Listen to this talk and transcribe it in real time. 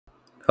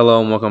Hello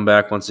and welcome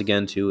back once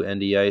again to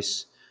ND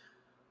Ice,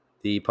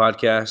 the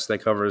podcast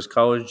that covers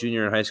college,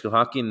 junior, and high school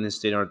hockey in the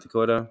state of North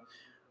Dakota.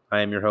 I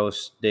am your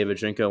host, David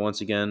Drinko,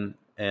 once again,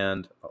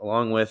 and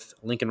along with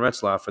Lincoln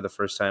Retzlaff for the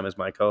first time as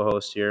my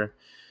co-host here.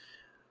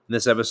 In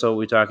this episode,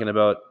 we'll be talking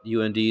about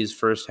UND's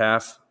first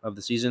half of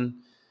the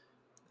season,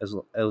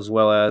 as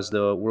well as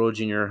the World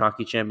Junior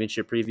Hockey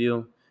Championship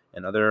preview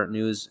and other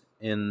news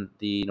in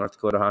the North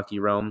Dakota hockey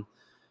realm,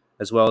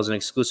 as well as an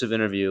exclusive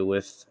interview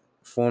with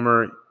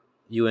former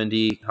UND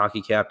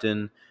hockey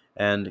captain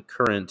and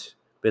current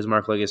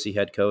Bismarck Legacy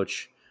head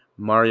coach,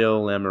 Mario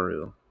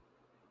Lamoureux.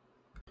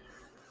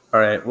 All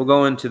right, we'll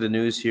go into the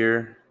news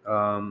here.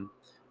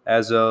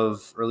 As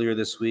of earlier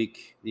this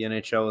week, the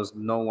NHL is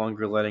no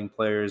longer letting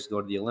players go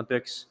to the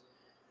Olympics.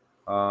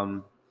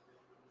 For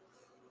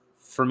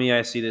me,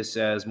 I see this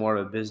as more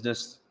of a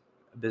business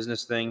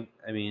thing.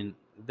 I mean,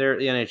 the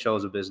NHL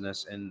is a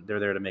business, and they're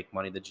there to make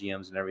money, the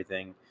GMs and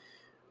everything.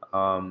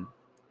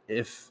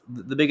 If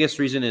the biggest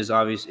reason is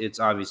it's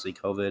obviously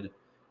COVID.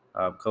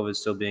 COVID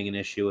still being an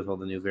issue with all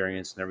the new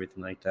variants and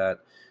everything like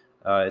that.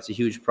 It's a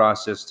huge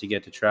process to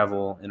get to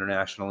travel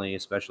internationally,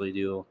 especially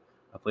to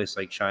a place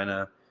like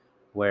China,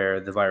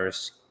 where the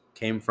virus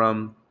came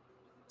from.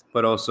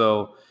 But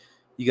also,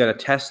 you got to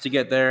test to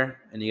get there,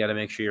 and you got to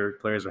make sure your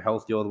players are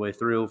healthy all the way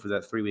through for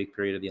that 3-week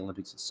period of the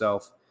Olympics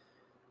itself.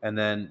 And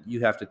then you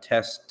have to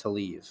test to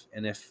leave.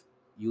 And if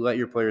you let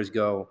your players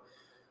go,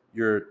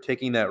 you're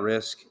taking that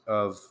risk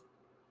of,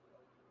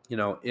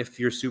 if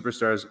your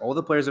superstars, all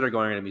the players that are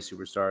going are going to be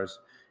superstars.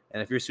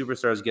 And if your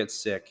superstars get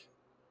sick,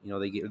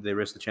 they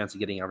risk the chance of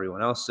getting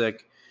everyone else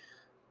sick.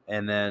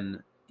 And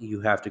then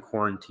you have to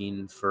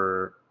quarantine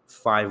for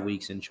 5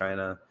 weeks in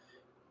China,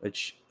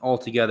 which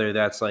altogether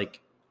that's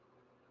like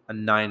a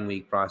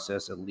 9-week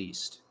process at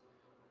least.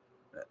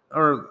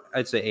 Or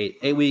I'd say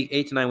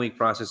 8 to 9 week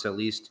process at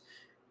least,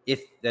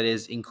 if that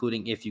is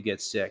including if you get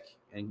sick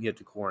and you have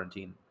to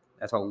quarantine.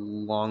 That's a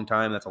long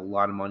time. That's a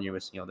lot of money you're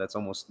missing out. That's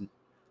almost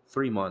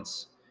 3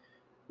 months,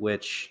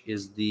 which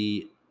is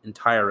the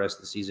entire rest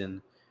of the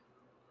season,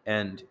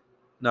 and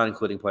not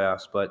including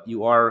playoffs. But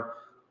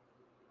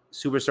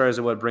superstars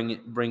are what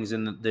brings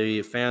in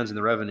the fans and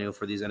the revenue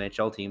for these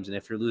NHL teams. And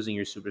if you're losing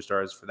your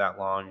superstars for that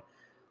long,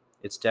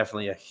 it's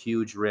definitely a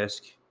huge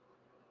risk.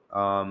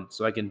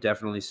 So I can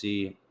definitely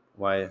see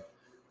why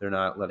they're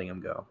not letting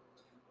them go.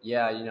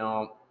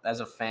 Yeah,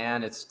 as a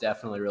fan, it's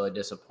definitely really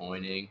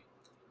disappointing.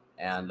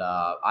 And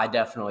I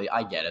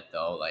get it,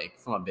 though. Like,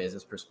 from a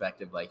business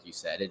perspective, like you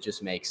said, it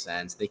just makes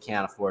sense. They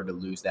can't afford to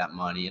lose that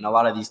money. And a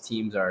lot of these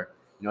teams are,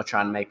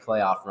 trying to make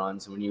playoff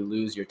runs. And when you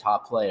lose your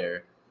top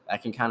player,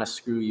 that can kind of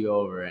screw you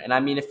over. And I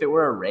mean, if it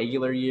were a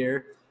regular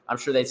year, I'm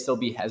sure they'd still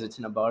be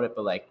hesitant about it.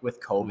 But like with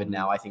COVID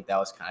now, I think that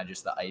was kind of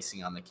just the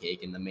icing on the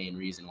cake and the main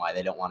reason why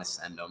they don't want to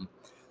send them.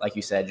 Like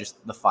you said,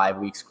 just the 5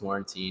 weeks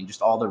quarantine,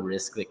 just all the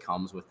risk that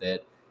comes with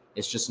it.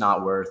 It's just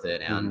not worth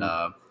it. And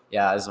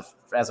yeah,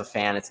 as a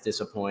fan, it's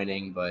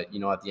disappointing. But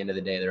at the end of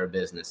the day, they're a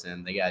business,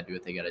 and they gotta do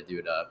what they gotta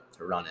do to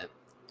run it.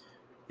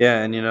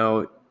 Yeah, and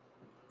you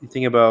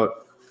think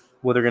about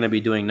what they're going to be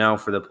doing now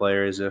for the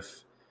players.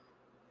 If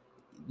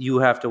you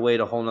have to wait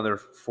a whole another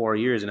 4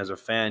 years, and as a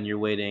fan, you're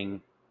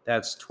waiting.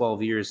 That's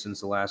 12 years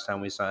since the last time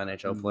we saw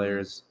NHL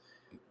players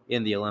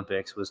in the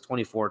Olympics was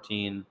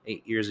 2014,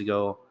 8 years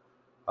ago.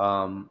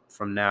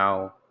 From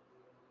now,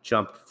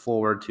 jump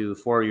forward to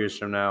 4 years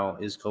from now,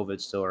 is COVID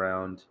still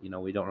around?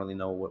 We don't really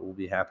know what will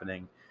be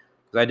happening,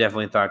 because I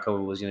definitely thought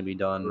COVID was going to be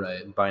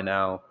done by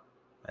now,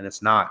 and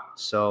it's not.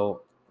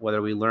 So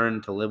whether we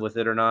learn to live with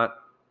it or not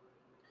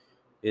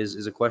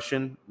is a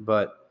question.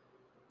 But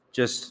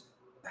just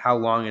how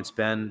long it's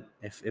been,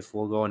 if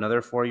we'll go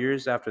another 4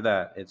 years after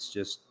that, it's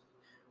just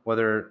what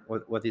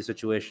the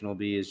situation will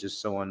be is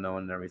just so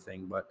unknown and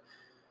everything. But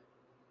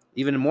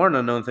even more an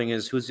unknown thing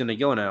is who's going to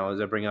go now.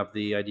 As I bring up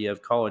the idea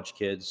of college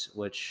kids,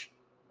 which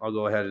I'll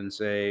go ahead and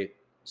say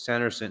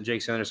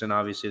Jake Sanderson,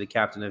 obviously the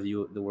captain of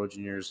the World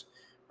Juniors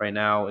right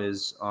now,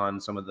 is on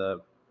some of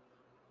the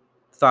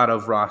thought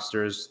of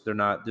rosters. They're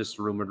not just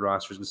rumored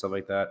rosters and stuff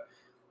like that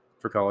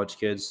for college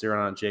kids. They're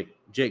on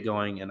Jake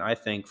going, and I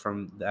think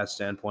from that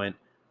standpoint,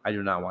 I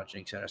do not want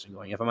Jake Sanderson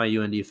going. If I'm a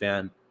UND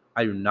fan,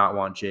 I do not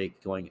want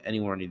Jake going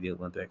anywhere near the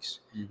Olympics.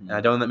 And I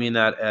don't mean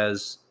that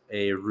as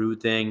a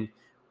rude thing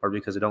or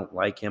because I don't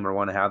like him or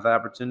want to have that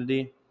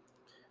opportunity.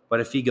 But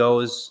if he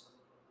goes,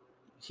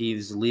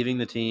 he's leaving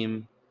the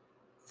team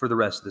for the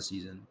rest of the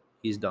season.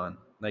 He's done.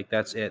 Like,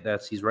 that's it.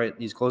 He's right.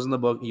 He's closing the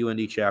book,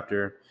 UND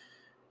chapter,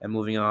 and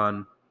moving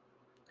on.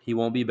 He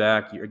won't be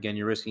back. You're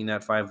risking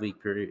that 5-week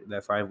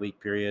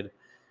period.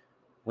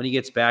 When he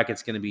gets back,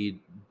 it's going to be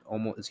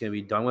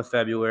done with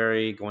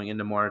February, going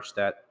into March.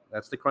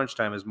 That's the crunch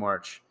time, is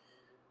March.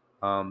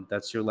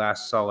 That's your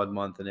last solid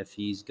month. And if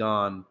he's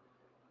gone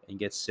and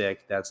gets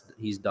sick,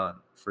 he's done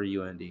for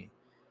UND.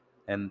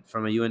 And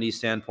from a UND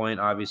standpoint,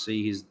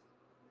 obviously he's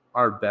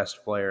our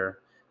best player,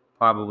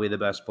 probably the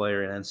best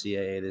player in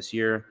NCAA this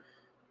year.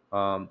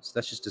 So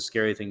that's just a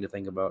scary thing to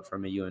think about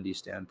from a UND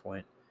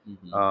standpoint.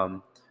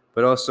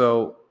 But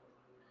also,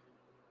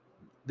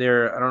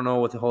 I don't know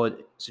what the whole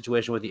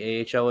situation with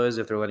the AHL is,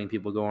 if they're letting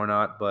people go or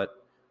not,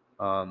 but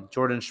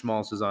Jordan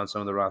Schmaltz is on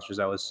some of the rosters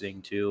I was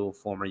seeing too,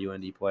 former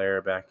UND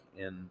player back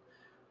in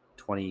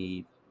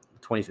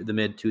the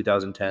mid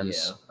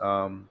 2010s.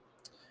 Yeah.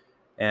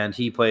 And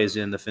he plays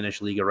in the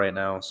Finnish Liga right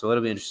now, so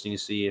it'll be interesting to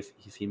see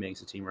if he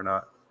makes a team or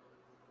not.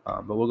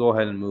 But we'll go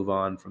ahead and move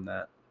on from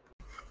that.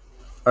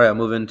 All right, I'll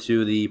move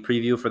into the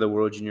preview for the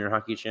World Junior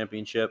Hockey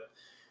Championship.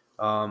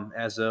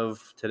 As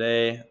of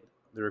today,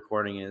 the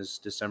recording is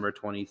December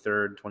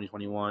 23rd,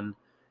 2021.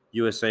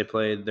 USA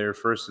played their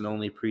first and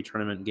only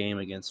pre-tournament game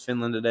against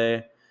Finland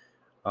today,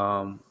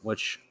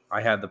 which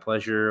I had the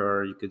pleasure,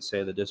 or you could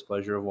say the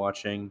displeasure, of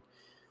watching.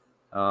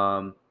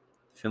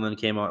 Finland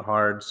came out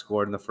hard,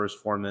 scored in the first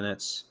 4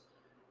 minutes,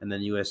 and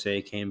then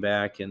USA came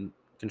back and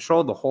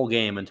controlled the whole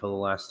game until the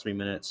last 3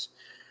 minutes,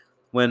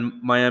 when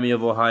Miami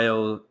of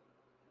Ohio's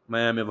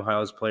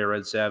player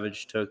Red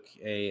Savage took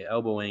a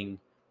elbowing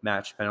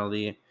match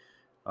penalty,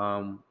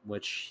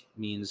 which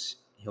means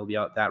he'll be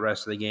out that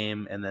rest of the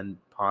game and then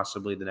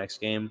possibly the next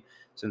game,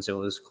 since it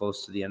was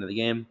close to the end of the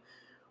game.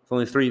 With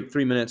only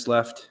three minutes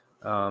left,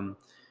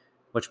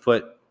 which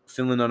put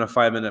Finland on a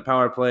 5-minute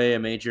power play, a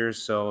major.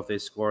 So if they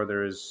score,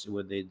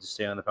 they'd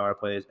stay on the power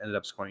play. Ended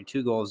up scoring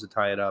 2 goals to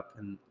tie it up,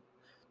 and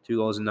 2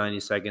 goals in 90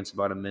 seconds,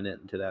 about a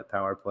minute into that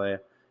power play,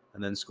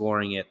 and then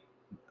scoring it,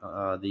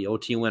 the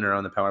OT winner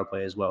on the power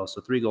play as well. So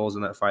 3 goals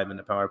in that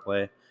 5-minute power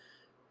play.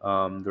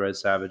 The Red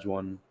Savage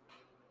won,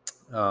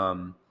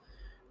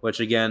 which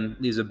again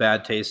leaves a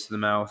bad taste in the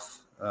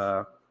mouth.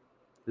 It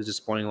was a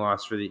disappointing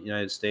loss for the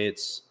United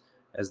States,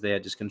 as they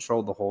had just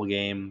controlled the whole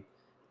game,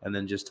 and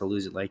then just to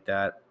lose it like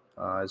that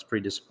is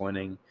pretty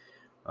disappointing.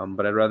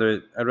 But I'd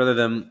rather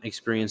them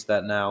experience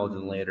that now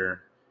than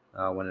later,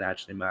 when it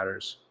actually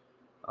matters.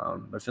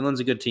 But Finland's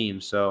a good team,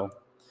 so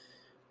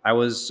I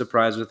was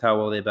surprised with how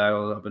well they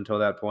battled up until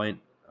that point.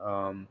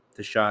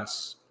 The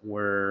shots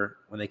were,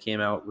 when they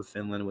came out with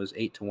Finland, was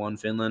 8-1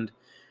 Finland,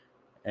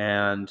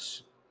 and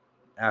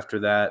after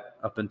that,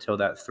 up until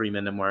that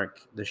 3-minute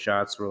mark, the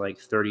shots were like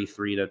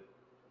 33-13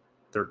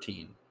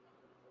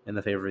 in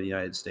the favor of the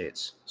United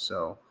States.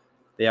 So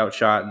they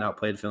outshot and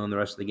outplayed Finland the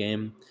rest of the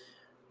game.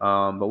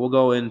 But we'll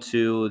go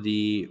into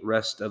the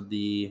rest of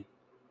the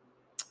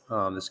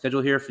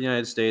schedule here for the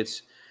United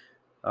States.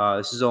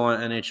 This is all on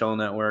NHL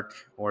Network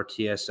or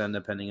TSN,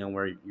 depending on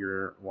where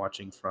you're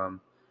watching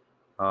from.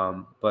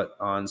 But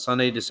on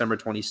Sunday, December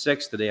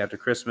 26th, the day after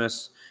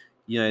Christmas,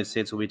 the United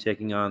States will be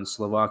taking on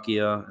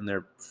Slovakia in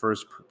their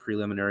first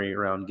preliminary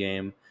round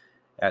game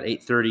at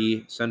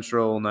 8:30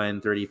 Central,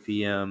 9:30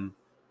 p.m.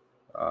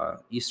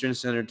 Eastern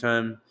Standard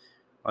Time.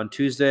 On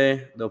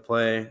Tuesday, they'll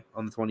play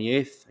on the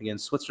 28th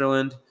against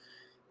Switzerland,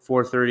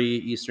 4:30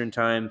 Eastern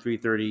Time,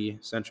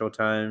 3:30 Central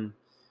Time.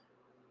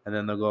 And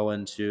then they'll go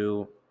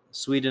into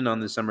Sweden on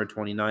December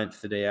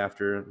 29th, the day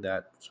after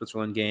that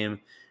Switzerland game,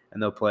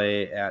 and they'll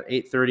play at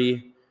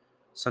 8:30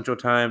 Central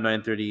Time,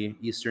 9:30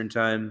 Eastern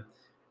Time,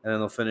 and then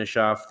they'll finish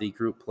off the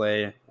group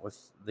play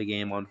with the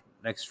game on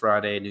next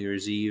Friday, New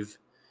Year's Eve,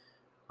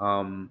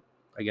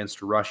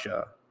 against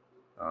Russia,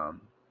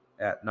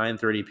 at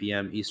 9:30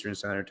 p.m. Eastern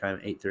Standard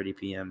Time, 8:30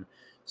 p.m.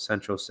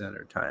 Central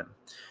Standard Time.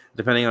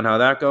 Depending on how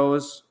that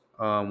goes,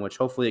 which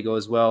hopefully it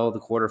goes well, the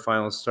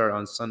quarterfinals start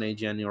on Sunday,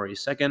 January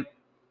 2nd.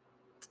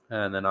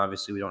 And then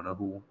obviously we don't know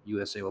who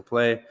USA will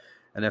play.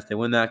 And if they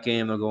win that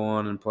game, they'll go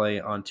on and play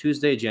on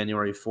Tuesday,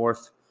 January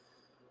 4th,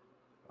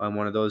 on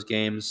one of those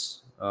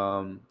games.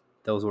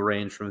 Those will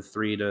range from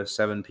 3 to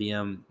 7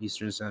 p.m.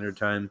 Eastern Standard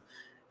Time.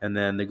 And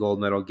then the gold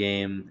medal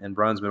game and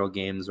bronze medal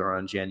games are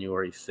on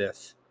January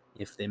 5th,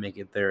 if they make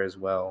it there as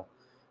well,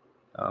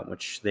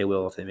 which they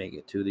will if they make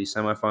it to the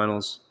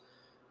semifinals,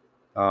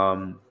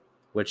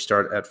 which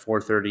start at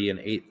 4:30 and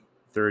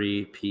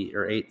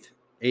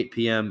 8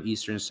 p.m.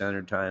 Eastern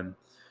Standard Time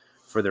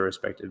for their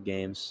respective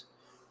games.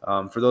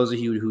 For those of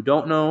you who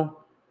don't know,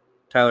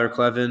 Tyler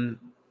Clevin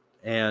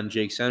and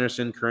Jake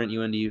Sanderson, current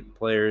UND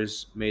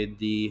players, made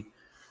the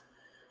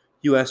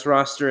U.S.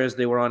 roster as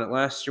they were on it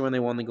last year when they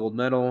won the gold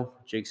medal.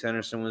 Jake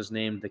Sanderson was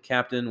named the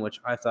captain, which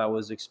I thought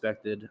was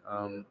expected.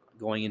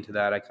 Going into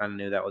that, I kind of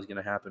knew that was going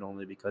to happen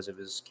only because of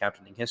his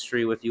captaining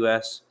history with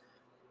U.S.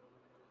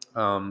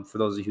 For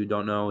those of you who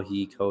don't know,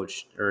 he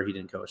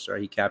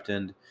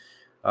captained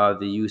the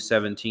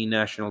U17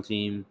 national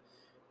team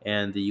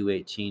and the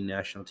U18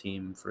 national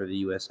team for the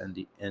U.S.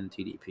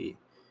 NTDP,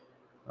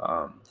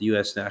 the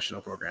U.S. national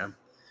program.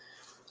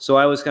 So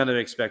I was kind of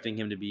expecting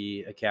him to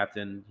be a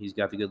captain. He's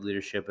got the good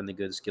leadership and the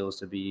good skills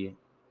to be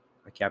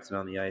a captain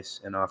on the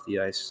ice and off the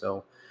ice.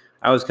 So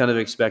I was kind of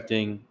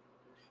expecting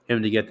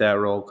him to get that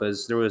role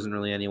because there wasn't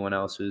really anyone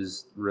else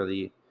who's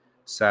really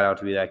sat out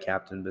to be that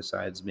captain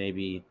besides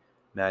maybe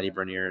Matty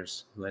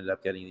Berniers, who ended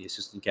up getting the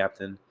assistant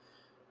captain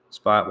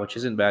spot, which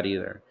isn't bad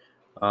either.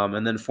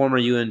 And then former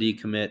UND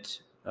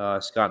commit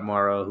Scott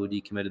Morrow, who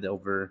decommitted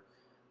over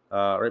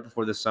right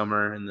before the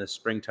summer in the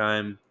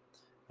springtime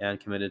and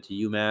committed to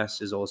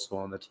UMass, is also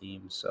on the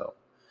team. So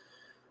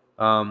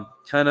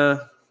kind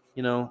of,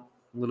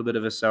 a little bit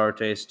of a sour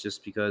taste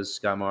just because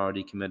Scott Morrow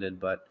decommitted,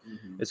 but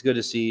it's good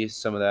to see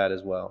some of that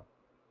as well.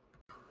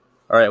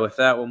 All right, with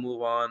that, we'll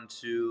move on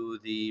to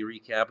the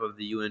recap of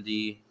the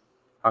UND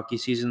hockey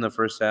season, the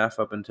first half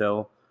up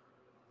until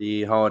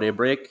the holiday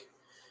break.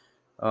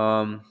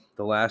 The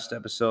last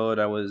episode,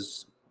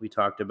 we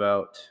talked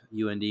about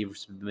UND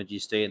versus Bemidji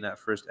State in that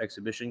first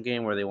exhibition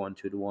game where they won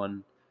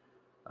 2-1.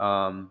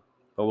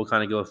 But we'll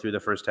kind of go through the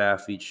first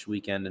half each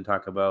weekend and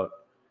talk about,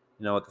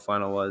 what the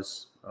final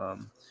was.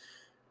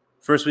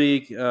 First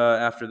week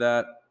after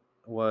that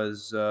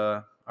was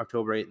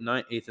October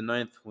 8th and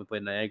 9th. We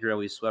played Niagara.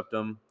 We swept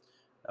them.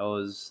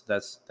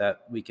 That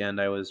weekend.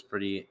 I was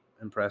pretty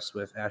impressed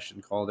with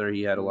Ashton Calder.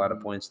 He had a lot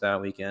of points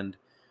that weekend,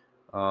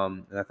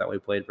 and I thought we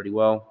played pretty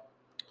well.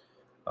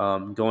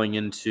 Going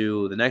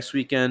into the next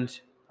weekend,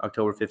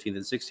 October 15th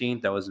and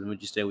 16th, that was the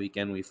Bemidji State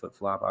weekend. We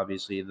flip-flop,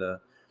 obviously, the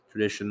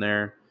tradition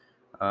there.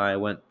 I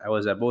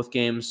was at both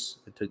games.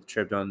 I took the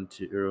trip down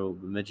to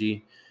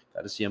Bemidji.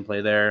 Got to see him play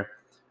there.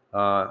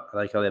 I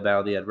like how they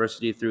battled the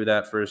adversity through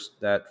that first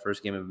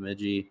game of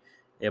Bemidji,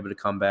 able to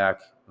come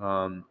back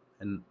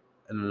in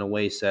an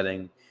away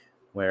setting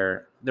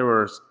where there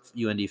were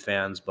UND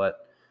fans,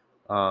 but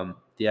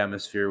the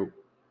atmosphere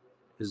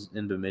is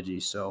in Bemidji.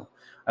 So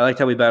I liked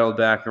how we battled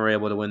back and were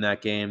able to win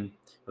that game.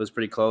 It was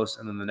pretty close.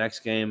 And then the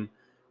next game,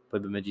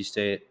 played Bemidji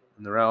State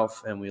in the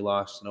Ralph, and we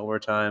lost in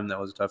overtime. That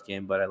was a tough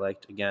game, but I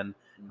liked, again,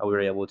 how we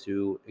were able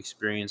to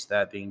experience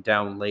that, being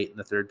down late in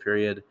the third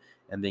period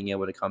and being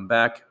able to come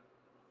back.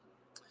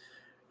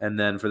 And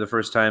then for the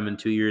first time in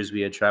 2 years,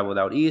 we had traveled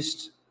out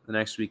east. The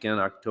next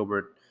weekend,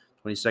 October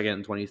 22nd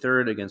and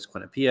 23rd, against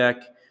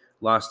Quinnipiac.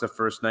 Lost the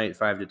first night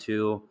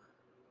 5-2.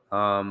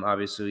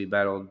 Obviously, we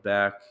battled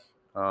back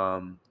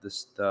on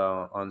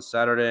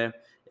Saturday,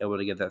 able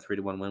to get that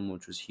 3-1 win,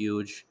 which was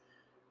huge.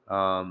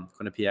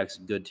 Quinnipiac's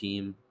a good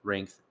team,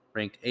 ranked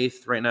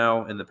 8th right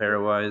now in the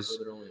pairwise.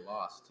 So their only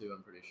loss too,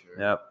 I'm pretty sure.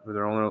 Yep,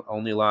 their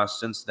only loss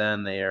since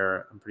then.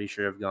 I'm pretty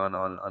sure, have gone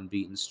on an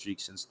unbeaten streak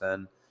since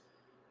then.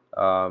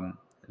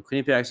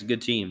 Quinnipiac's a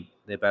good team.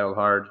 They battled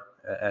hard,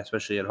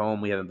 especially at home.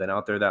 We haven't been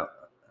out there that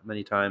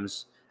many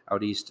times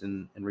out east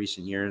in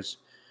recent years,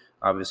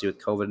 obviously with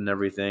COVID and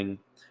everything.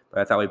 But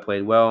I thought we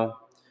played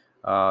well.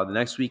 The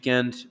next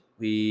weekend,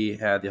 we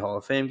had the Hall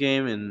of Fame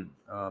game in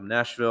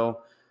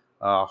Nashville.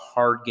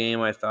 Hard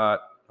game, I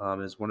thought,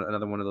 is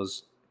another one of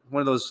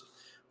those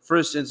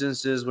first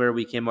instances where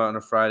we came out on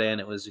a Friday and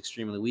it was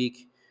extremely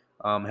weak.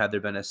 Had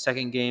there been a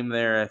second game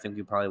there, I think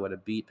we probably would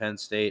have beat Penn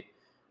State.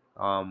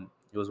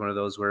 It was one of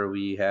those where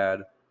we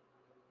had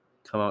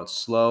come out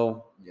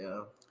slow,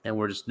 and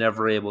we're just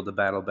never able to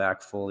battle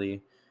back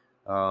fully.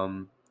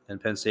 And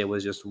Penn State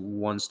was just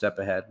one step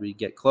ahead. We'd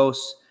get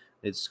close,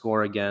 they'd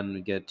score again.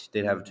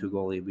 They'd have a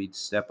 2-goal lead. We'd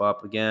step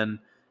up again,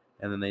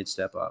 and then they'd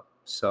step up.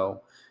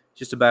 So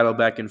just a battle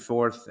back and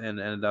forth, and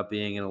ended up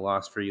being in a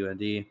loss for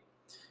UND.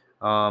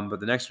 But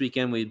the next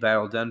weekend, we'd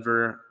battle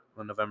Denver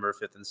on November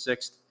 5th and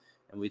 6th,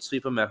 and we'd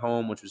sweep them at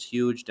home, which was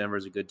huge.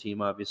 Denver's a good team,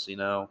 obviously,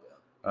 now.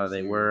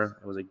 They were.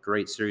 It was a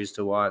great series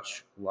to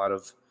watch. A lot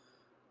of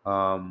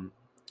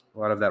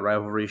that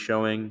rivalry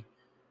showing.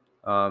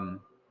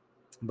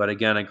 But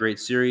again, a great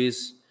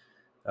series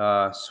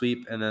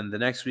sweep. And then the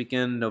next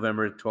weekend,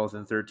 November 12th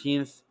and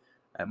 13th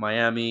at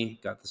Miami,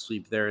 got the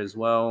sweep there as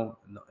well,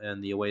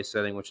 and the away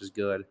setting, which is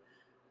good.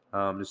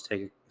 Just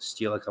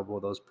steal a couple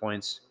of those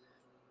points.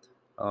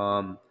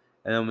 And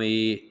then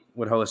we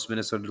would host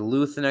Minnesota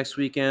Duluth the next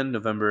weekend,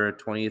 November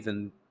 20th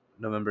and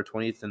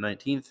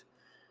 19th.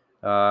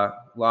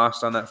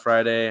 Lost on that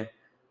Friday.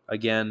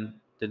 Again,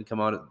 didn't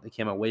come out. They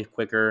came out way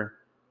quicker,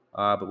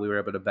 but we were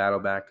able to battle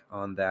back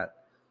on that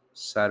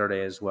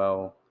Saturday as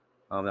well.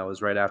 That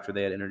was right after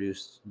they had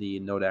introduced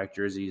the Nodak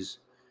jerseys,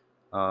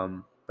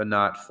 but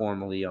not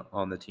formally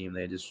on the team.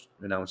 They just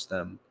announced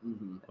them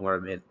and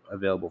were made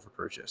available for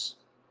purchase.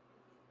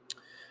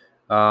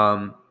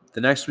 The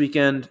next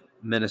weekend,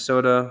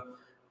 Minnesota,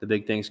 the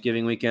big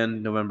Thanksgiving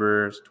weekend,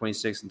 November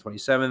 26th and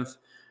 27th.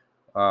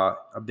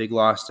 A big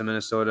loss to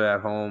Minnesota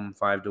at home,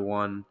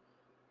 5-1.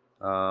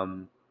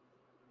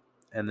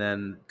 And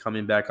then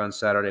coming back on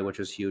Saturday, which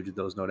was huge with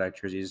those Nodak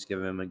jerseys,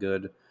 giving them a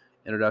good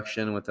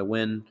introduction with a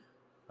win.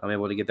 I'm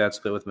able to get that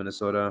split with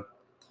Minnesota.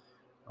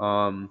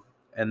 And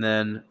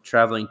then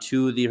traveling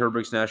to the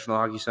Herbrooks National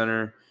Hockey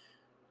Center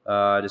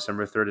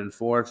December 3rd and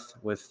 4th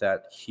with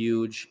that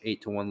huge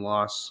 8-1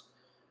 loss.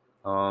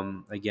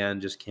 Again,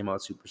 just came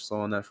out super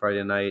slow on that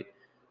Friday night.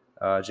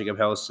 Jacob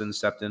Hellison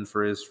stepped in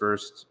for his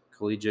first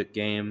collegiate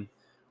game.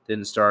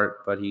 Didn't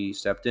start, but he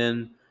stepped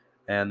in.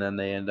 And then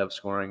they end up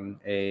scoring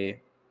a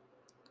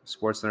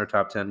SportsCenter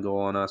top 10 goal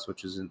on us,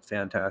 which is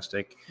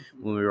fantastic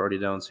when we were already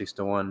down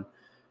 6-1.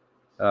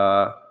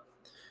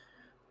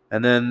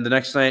 And then the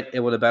next night,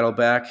 able to battle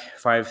back,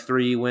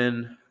 5-3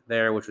 win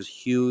there, which was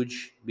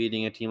huge,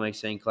 beating a team like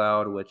St.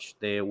 Cloud, which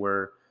they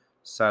were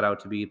sought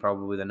out to be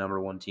probably the number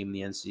one team in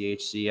the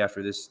NCHC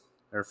for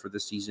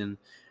this season.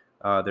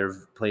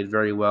 They've played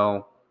very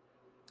well.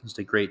 Just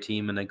a great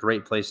team and a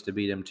great place to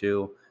beat them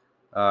too.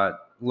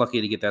 Lucky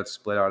to get that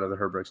split out of the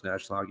Herbrooks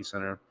National Hockey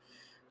Center.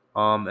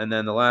 And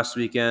then the last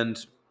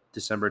weekend,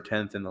 December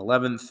 10th and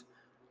 11th,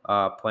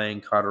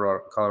 playing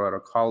Colorado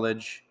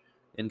College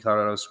in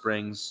Colorado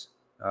Springs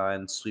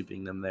and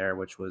sweeping them there,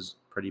 which was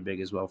pretty big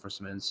as well for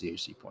some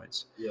NCHC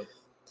points. Yep.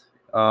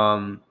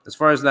 As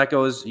far as that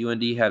goes,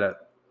 UND had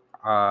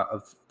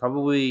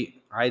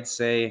probably, I'd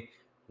say,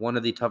 one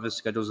of the toughest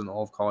schedules in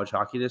all of college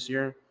hockey this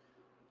year,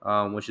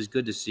 which is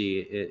good to see.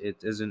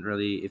 It isn't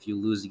really, if you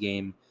lose the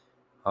game,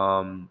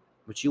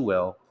 which you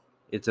will,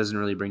 it doesn't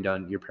really bring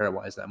down your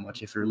pairwise that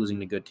much if you're losing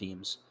to good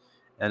teams.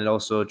 And it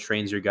also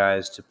trains your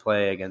guys to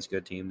play against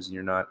good teams, and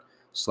you're not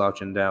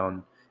slouching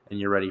down, and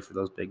you're ready for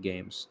those big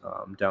games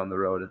down the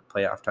road at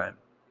playoff time.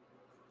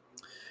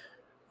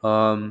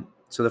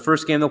 So the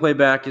first game they'll play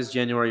back is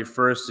January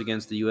 1st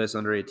against the U.S.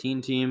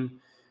 Under-18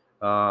 team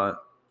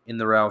in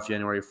the Ralph,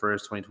 January 1st,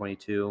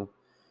 2022.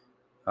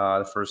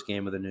 The first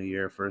game of the new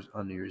year,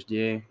 on New Year's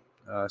Day,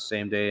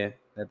 same day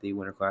that the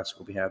Winter Classic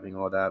will be happening,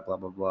 all that, blah,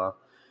 blah,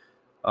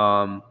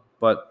 blah.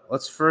 But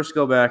let's first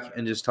go back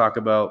and just talk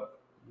about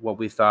what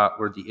we thought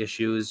were the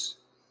issues,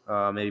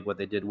 maybe what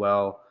they did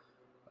well,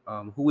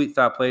 who we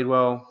thought played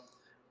well,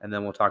 and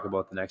then we'll talk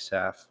about the next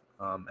half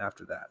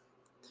after that.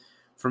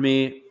 For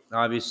me,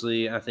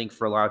 obviously, I think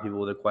for a lot of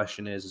people, the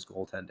question is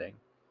goaltending.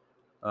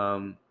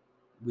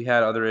 We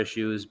had other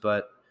issues,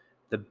 but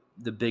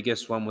the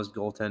biggest one was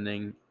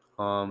goaltending.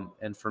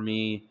 And for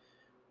me,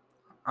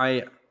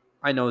 I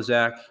know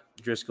Zach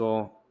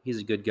Driscoll. He's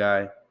a good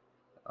guy.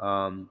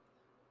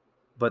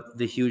 But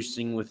the huge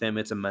thing with him,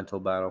 it's a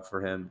mental battle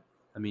for him.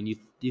 I mean,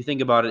 you think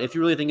about it. If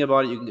you really think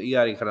about it, you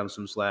got to cut him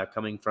some slack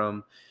coming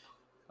from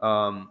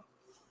probably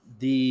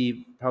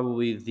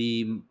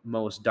the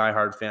most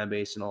diehard fan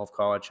base in all of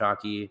college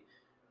hockey,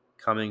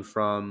 coming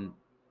from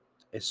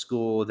a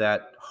school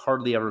that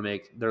hardly ever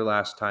their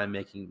last time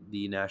making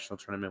the national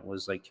tournament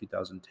was like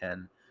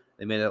 2010.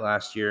 They made it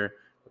last year,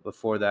 but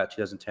before that,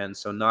 2010.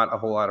 So not a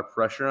whole lot of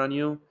pressure on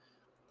you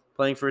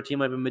playing for a team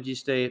like Bemidji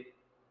State.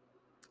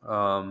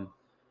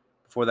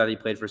 Before that, he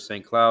played for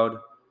St. Cloud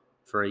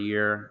for a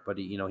year, but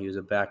he was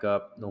a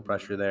backup, no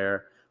pressure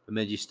there.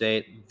 Bemidji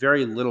State,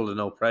 very little to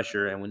no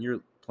pressure, and when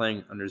you're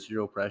playing under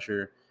zero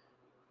pressure,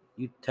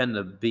 you tend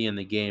to be in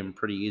the game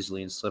pretty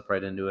easily and slip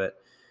right into it.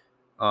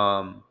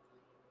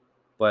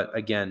 But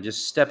again,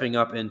 just stepping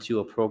up into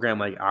a program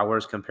like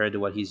ours compared to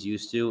what he's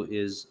used to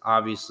is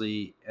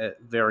obviously a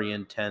very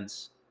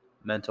intense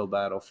mental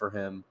battle for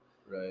him.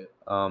 Right.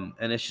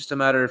 And it's just a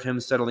matter of him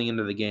settling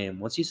into the game.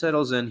 Once he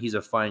settles in, he's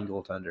a fine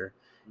goaltender.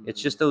 Mm-hmm.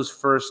 It's just those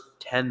first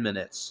 10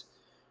 minutes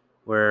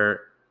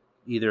where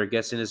either it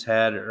gets in his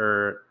head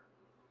or,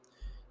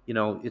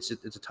 it's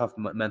a tough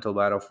mental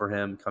battle for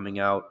him coming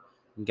out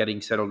and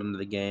getting settled into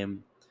the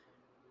game.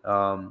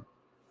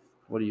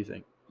 What do you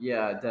think?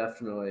 Yeah,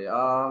 definitely.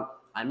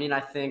 I mean, I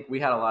think we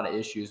had a lot of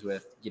issues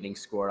with getting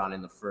scored on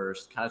in the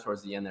first, kind of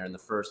towards the end there in the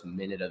first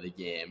minute of the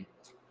game.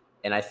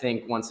 And I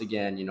think once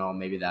again,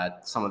 maybe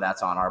that some of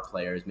that's on our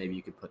players. Maybe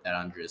you could put that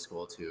on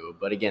Driscoll too.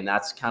 But again,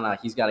 that's kind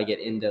of, he's got to get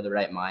into the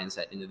right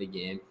mindset into the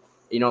game.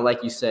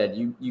 Like you said,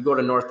 you go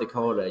to North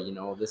Dakota,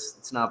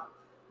 it's not,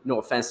 no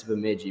offense to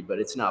Bemidji, but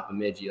it's not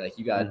Bemidji. Like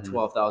you got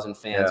 12,000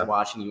 fans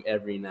watching you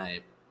every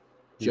night,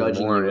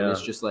 judging you. And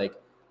it's just like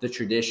the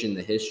tradition,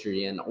 the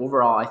history. And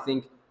overall, I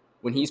think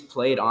when he's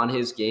played on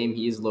his game,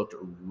 he's looked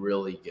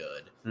really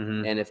good.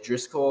 Mm-hmm. And if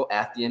Driscoll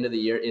at the end of the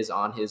year is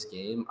on his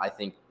game, I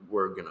think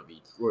we're gonna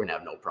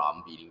have no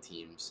problem beating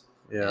teams.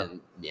 Yeah,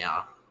 and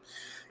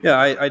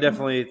I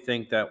definitely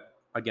think that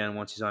again,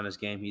 once he's on his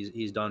game,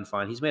 he's done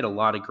fine. He's made a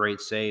lot of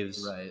great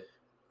saves, right,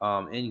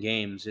 in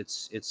games.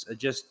 It's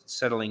just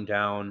settling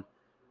down.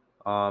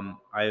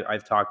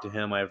 I've talked to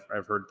him. I've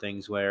heard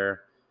things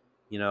where,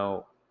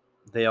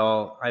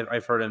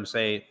 I've heard him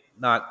say,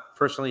 not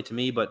personally to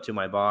me, but to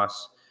my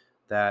boss,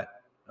 that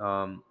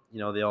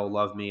they all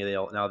love me. They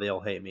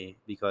all hate me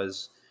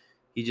because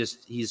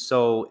he's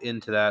so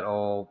into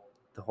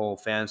the whole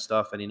fan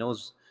stuff, and he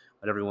knows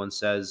what everyone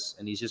says,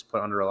 and he's just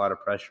put under a lot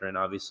of pressure. And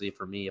obviously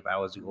for me, if I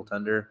was a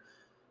goaltender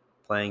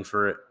playing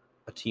for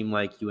a team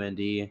like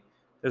UND,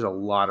 there's a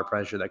lot of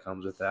pressure that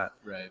comes with that.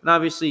 Right. And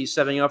obviously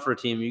stepping up for a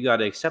team, you got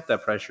to accept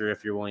that pressure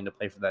if you're willing to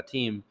play for that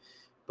team.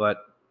 But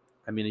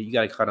I mean, you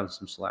got to cut him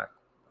some slack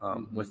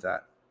with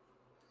that.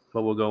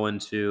 But we'll go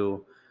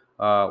into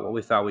what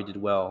we thought we did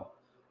well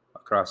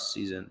across the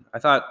season. I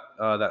thought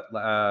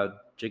that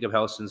Jacob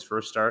Helston's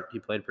first start, he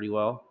played pretty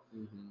well.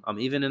 Mm-hmm.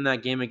 Even in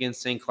that game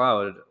against St.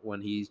 Cloud when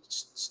he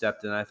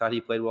stepped in, I thought he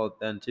played well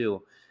then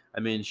too. I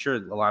mean, sure,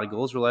 a lot of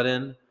goals were let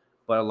in,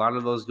 but a lot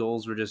of those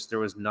goals were just, there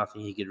was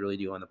nothing he could really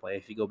do on the play.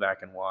 If you go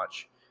back and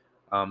watch,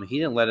 he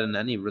didn't let in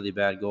any really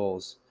bad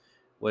goals,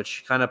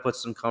 which kind of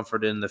puts some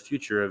comfort in the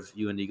future of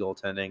UND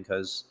goaltending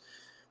because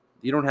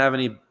you don't have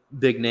any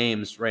big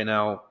names right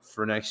now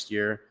for next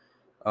year.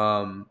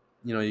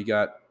 You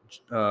got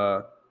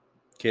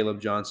Caleb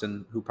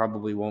Johnson, who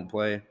probably won't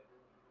play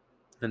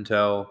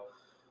until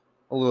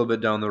a little bit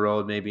down the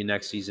road, maybe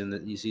next season,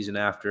 the season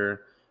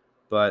after.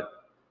 But,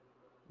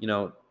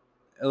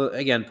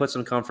 again, put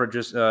some comfort.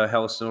 Just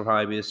Helston will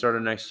probably be the starter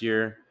next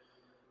year.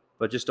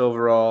 But just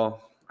overall,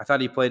 I thought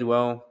he played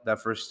well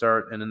that first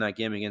start and in that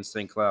game against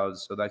St. Cloud.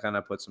 So that kind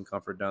of put some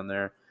comfort down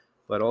there.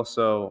 But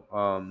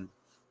also,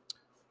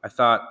 I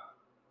thought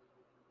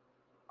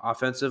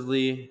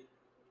Offensively,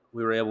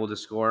 we were able to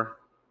score.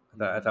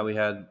 I thought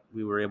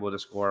we were able to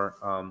score.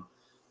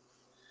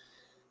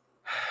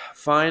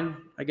 Fine,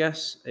 I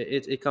guess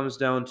it comes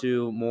down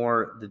to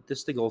more. The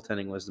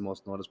goaltending was the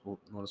most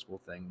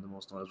noticeable thing, the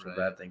most noticeable Right.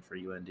 bad thing for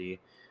UND.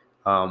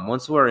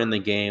 Once we're in the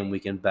game, we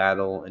can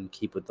battle and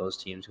keep with those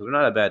teams because we're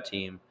not a bad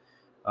team.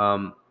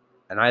 And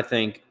I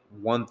think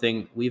one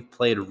thing we've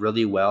played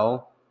really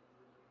well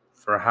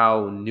for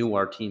how new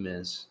our team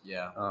is.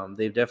 Yeah.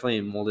 They've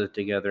definitely molded it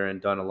together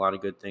and done a lot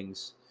of good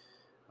things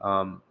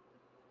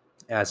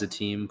as a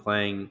team,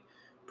 playing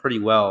pretty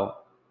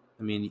well.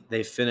 I mean,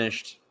 they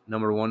finished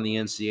number one in the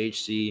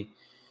NCHC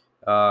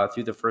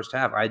through the first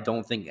half. I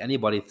don't think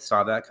anybody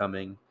saw that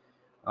coming,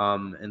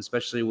 and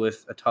especially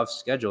with a tough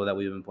schedule that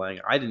we've been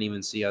playing. I didn't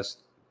even see us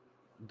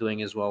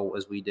doing as well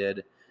as we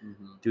did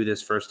through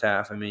this first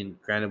half. I mean,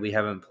 granted, we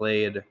haven't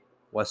played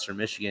Western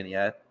Michigan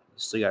yet.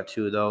 Still got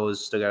 2 of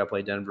those. Still got to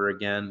play Denver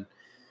again.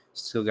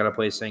 Still got to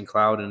play St.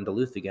 Cloud and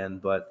Duluth again.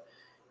 But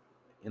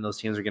and those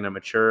teams are going to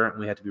mature, and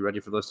we have to be ready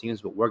for those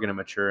teams. But we're going to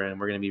mature, and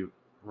we're going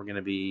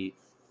to be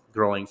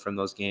growing from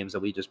those games that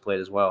we just played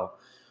as well.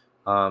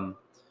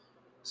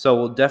 So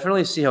we'll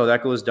definitely see how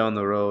that goes down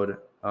the road.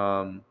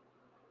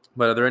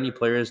 But are there any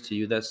players to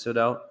you that stood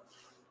out?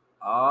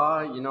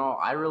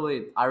 I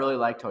really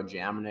liked how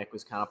Jaminek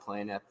was kind of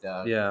playing at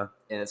Yeah.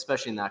 and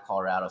especially in that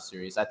Colorado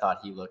series. I thought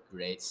he looked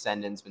great.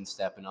 Sendin's been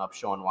stepping up,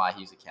 showing why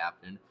he's a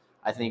captain.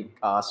 I think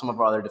some of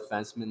our other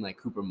defensemen, like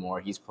Cooper Moore,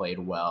 he's played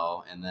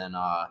well. And then,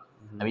 I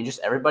mean, just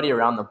everybody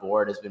around the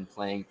board has been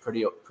playing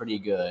pretty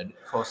good.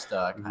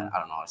 Costa, I don't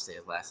know how to say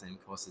his last name,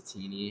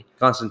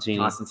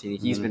 Constantini.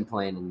 He's been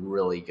playing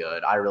really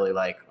good. I really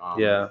like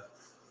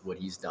what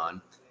he's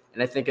done.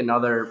 And I think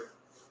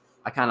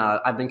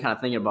I've been kind of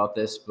thinking about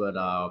this, but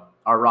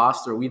our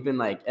roster, we've been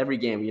like every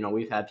game,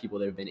 we've had people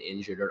that have been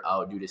injured or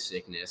out due to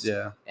sickness.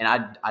 Yeah. And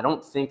I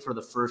don't think for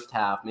the first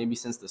half, maybe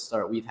since the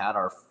start, we've had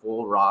our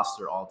full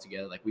roster all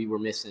together. Like we were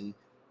missing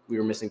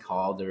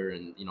Calder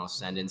and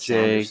Sendin,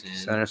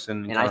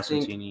 Sanderson, and I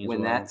think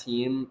when that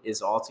team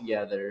is all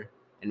together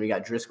and we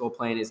got Driscoll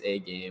playing his A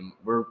game,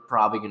 we're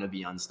probably going to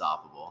be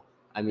unstoppable.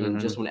 I mean,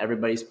 just when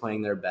everybody's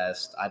playing their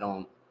best, I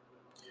don't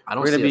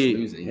see us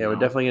losing. Yeah, we're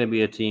definitely going to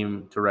be a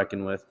team to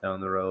reckon with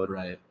down the road,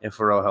 right? If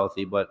we're all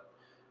healthy. But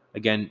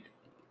again,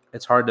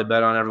 it's hard to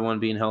bet on everyone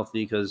being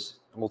healthy because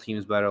all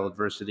teams battle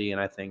adversity, and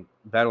I think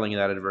battling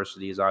that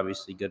adversity is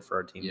obviously good for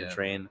our team to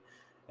train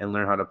and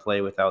learn how to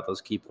play without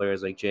those key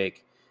players like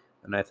Jake.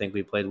 And I think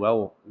we played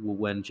well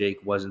when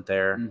Jake wasn't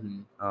there.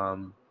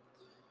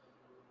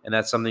 And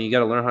that's something you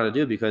got to learn how to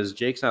do because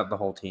Jake's not the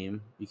whole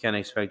team. You can't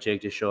expect Jake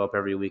to show up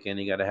every weekend.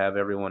 You got to have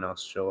everyone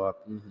else show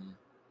up.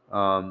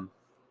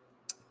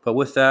 But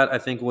with that, I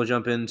think we'll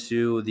jump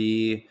into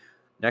the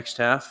next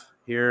half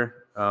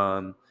here.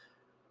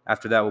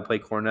 After that, we'll play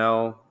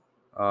Cornell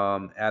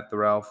at the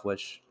Ralph,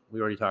 which we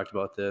already talked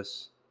about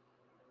this.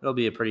 It'll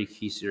be a pretty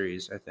key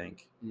series, I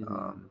think.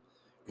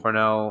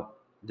 Cornell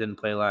didn't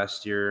play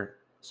last year,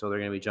 so they're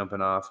going to be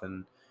jumping off,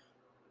 and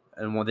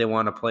when they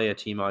want to play a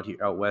team out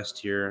west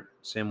here,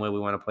 same way we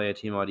want to play a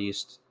team out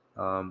east.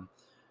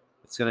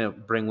 It's going to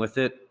bring with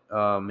it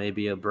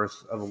maybe a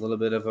birth of a little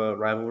bit of a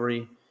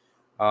rivalry.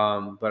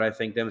 But I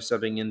think them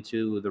stepping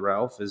into the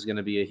Ralph is going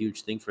to be a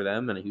huge thing for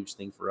them and a huge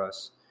thing for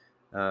us.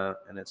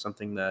 And it's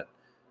something that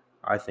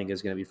I think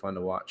is going to be fun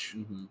to watch.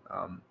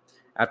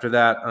 After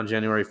that, on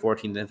January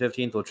 14th and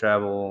 15th, we'll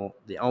travel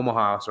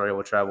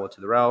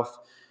to the Ralph.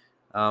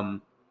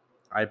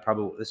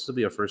 This will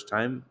be our first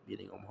time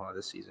meeting Omaha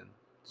this season.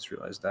 Just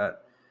realized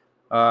that.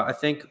 I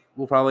think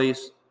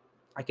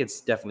I could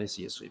definitely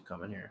see a sweep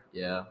coming here.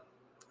 Yeah.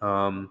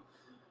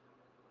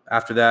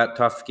 After that,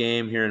 tough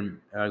game here in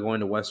going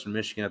to Western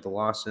Michigan at the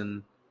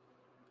Lawson.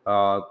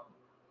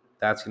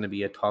 That's going to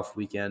be a tough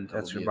weekend.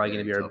 That's probably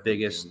going to be our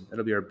biggest.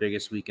 It'll be our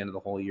biggest weekend of the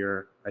whole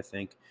year, I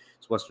think.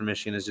 So Western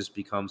Michigan has just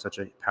become such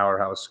a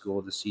powerhouse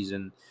school this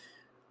season,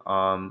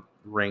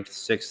 ranked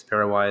 6th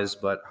pairwise,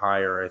 but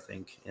higher, I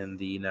think, in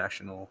the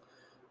national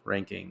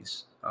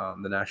rankings,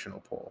 the national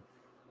poll.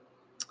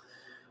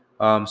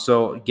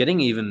 So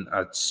getting even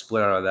a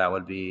split out of that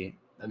would be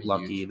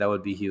lucky. Huge. That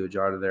would be huge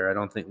out of there. I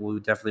don't think we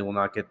definitely will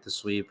not get the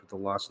sweep with the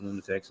Lawson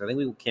Lunatics. I think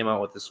we came out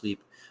with the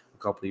sweep a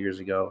couple of years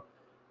ago.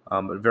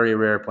 But very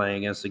rare playing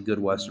against a good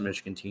Western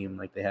Michigan team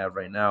like they have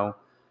right now.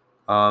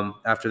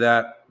 After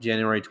that,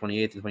 January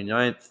 28th and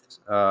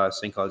 29th,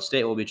 St. Cloud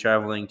State will be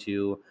traveling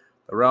to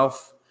the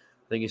Ralph.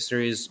 I think a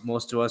series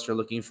most of us are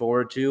looking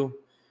forward to.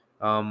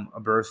 A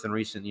berth in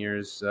recent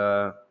years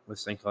with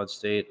St. Cloud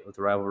State, with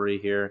the rivalry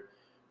here.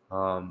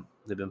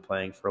 They've been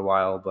playing for a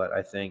while, but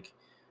I think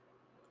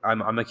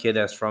I'm a kid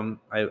that's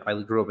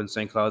I grew up in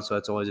St. Cloud, so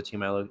it's always a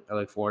team I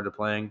look forward to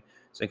playing.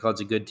 St.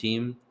 Cloud's a good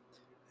team,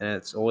 and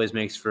it always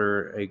makes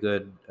for a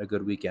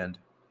good weekend.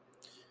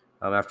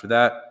 After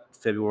that,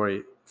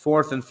 February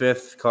 4th and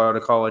 5th, Colorado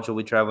College will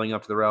be traveling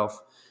up to the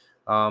Ralph.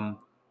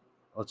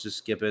 Let's just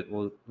skip it.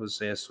 We'll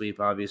say a sweep.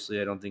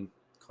 Obviously, I don't think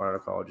Colorado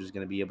College is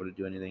going to be able to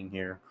do anything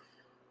here.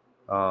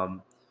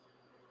 After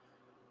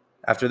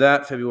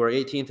that,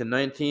 February 18th and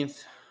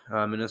 19th,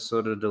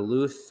 Minnesota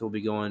Duluth will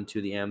be going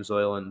to the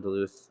Amsoil in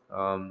Duluth,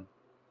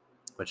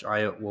 which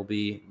I will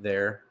be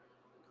there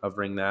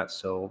covering that.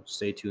 So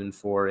stay tuned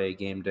for a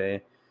game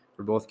day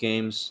for both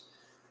games.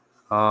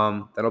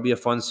 That'll be a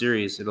fun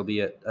series. It'll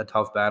be a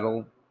tough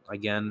battle.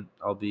 Again,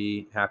 I'll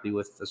be happy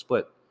with the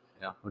split.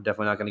 Yeah. We're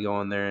definitely not going to go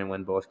in there and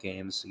win both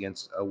games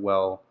against a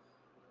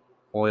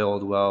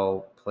well-oiled,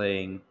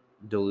 well-playing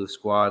Duluth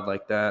squad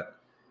like that.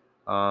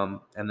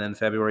 And then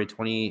February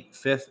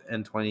 25th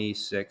and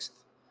 26th,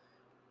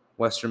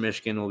 Western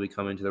Michigan will be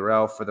coming to the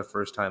Ralph for the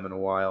first time in a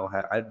while.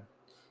 I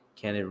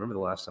can't even remember the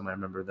last time I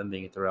remember them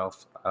being at the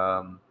Ralph.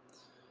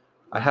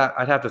 I'd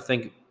have to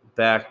think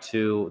back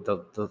to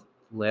the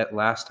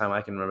last time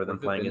I can remember them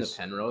playing is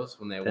the Penrose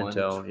when they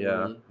Pinto,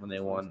 won. When they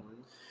won.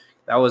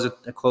 That was a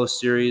close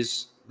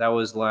series. That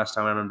was the last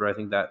time I remember. I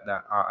think that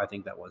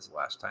was the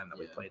last time that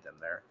we played them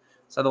there.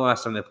 It's not the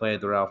last time they played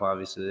the Ralph.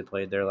 Obviously, they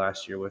played there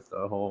last year with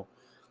the whole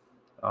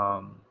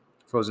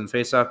Frozen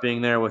Faceoff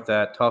being there with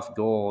that tough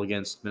goal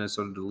against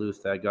Minnesota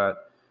Duluth. That got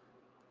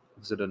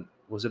was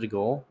it a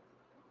goal?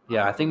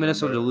 Yeah, I think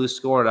Minnesota Duluth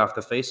scored off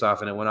the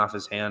faceoff and it went off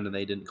his hand and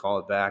they didn't call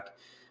it back,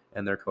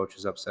 and their coach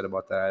was upset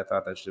about that. I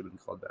thought that should have been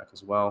called back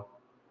as well.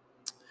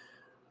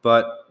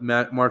 But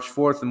March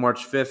 4th and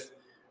March 5th,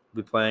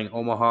 we'll be playing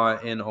Omaha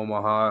in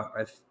Omaha.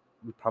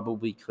 We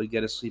probably could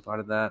get a sweep out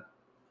of that.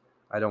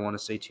 I don't want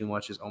to say too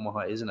much as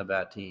Omaha isn't a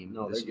bad team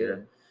this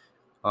year.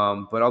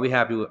 But I'll be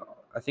happy with.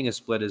 I think a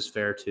split is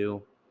fair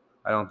too.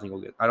 I don't think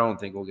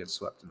we'll get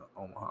swept in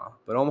Omaha.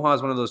 But Omaha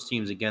is one of those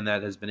teams again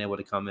that has been able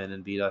to come in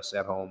and beat us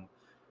at home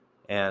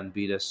and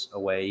beat us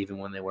away, even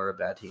when they were a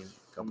bad team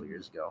a couple of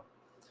years ago.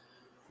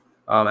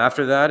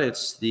 After that,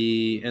 it's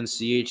the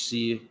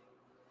NCHC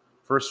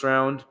first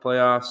round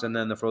playoffs, and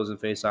then the Frozen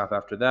Faceoff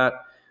after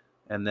that,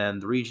 and then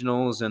the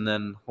regionals, and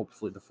then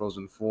hopefully the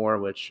Frozen Four,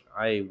 which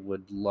I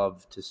would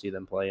love to see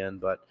them play in,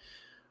 but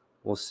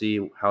we'll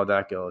see how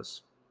that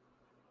goes.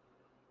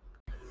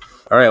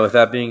 All right, with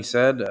that being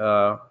said,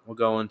 we'll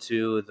go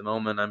into the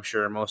moment I'm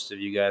sure most of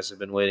you guys have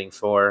been waiting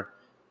for.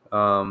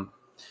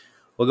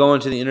 We'll go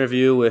into the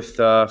interview with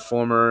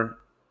former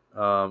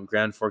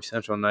Grand Forks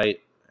Central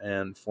Knight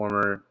and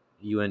former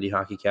UND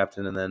hockey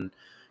captain and then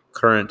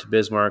current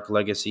Bismarck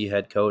Legacy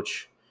head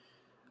coach,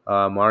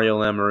 Mario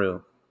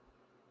Lamoureux.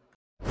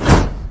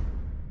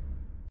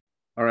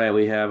 All right,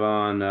 we have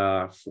on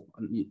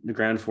the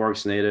Grand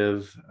Forks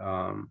native,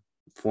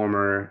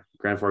 former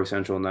Grand Forks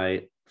Central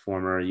Knight,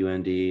 former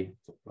UND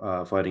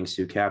Fighting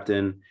Sioux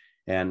captain,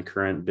 and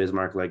current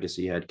Bismarck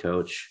Legacy head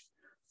coach,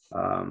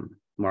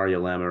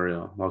 Mario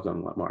Lamoureux.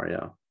 Welcome,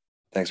 Mario.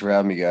 Thanks for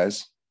having me,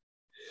 guys.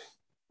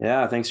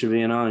 Yeah, thanks for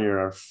being on. You're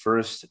our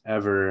first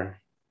ever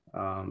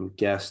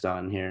guest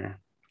on here.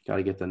 Got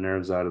to get the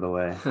nerves out of the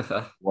way.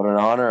 What an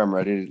honor. I'm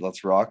ready.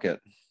 Let's rock it.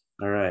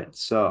 All right.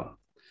 So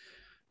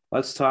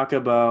let's talk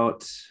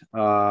about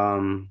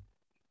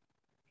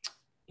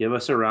give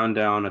us a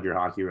rundown of your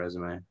hockey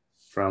resume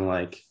from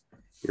like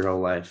your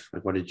whole life.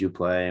 Like, what did you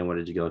play and what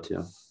did you go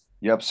to?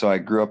 Yep. So I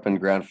grew up in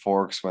Grand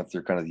Forks, went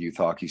through kind of the youth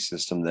hockey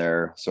system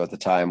there. So at the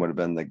time would have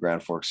been the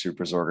Grand Forks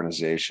Supers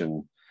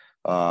organization.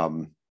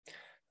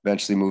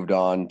 Eventually moved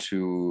on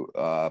to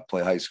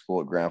play high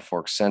school at Grand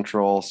Forks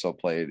Central. So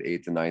played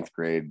 8th and 9th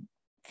grade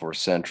for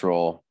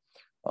Central.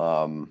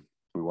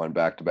 We won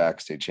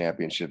back-to-back state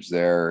championships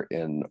there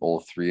in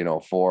 03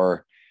 and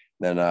 04.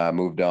 Then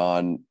moved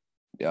on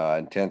in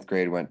 10th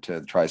grade, went to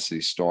the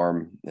Tri-City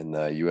Storm in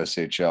the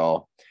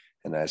USHL.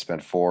 And I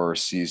spent 4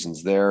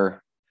 seasons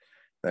there.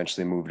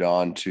 Eventually moved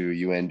on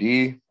to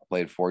UND,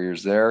 played 4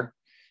 years there,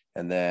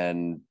 and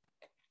then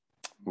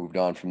moved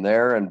on from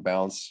there and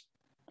bounced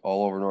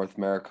all over North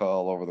America,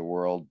 all over the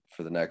world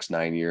for the next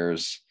 9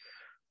 years.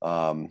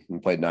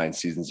 And played 9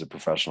 seasons of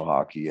professional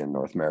hockey in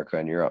North America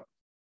and Europe.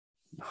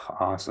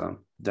 Awesome.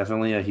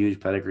 Definitely a huge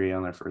pedigree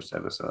on their first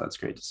episode. That's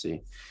great to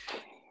see.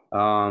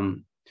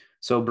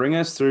 So bring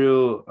us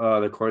through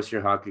the course of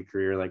your hockey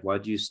career. Like, why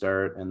did you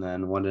start, and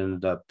then what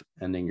ended up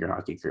ending your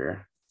hockey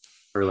career,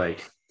 or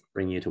like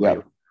bringing you to where you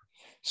were?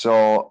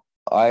 So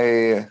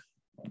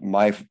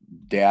my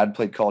dad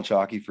played college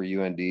hockey for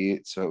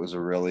UND, so it was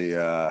a really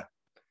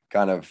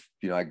kind of,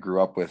 I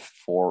grew up with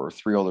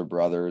 3 older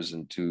brothers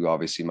and 2,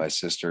 obviously my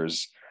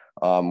sisters.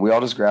 We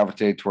all just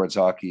gravitated towards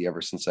hockey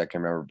ever since I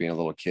can remember being a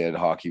little kid.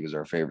 Hockey was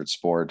our favorite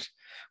sport.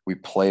 We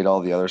played all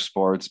the other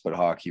sports, but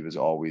hockey was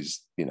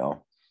always,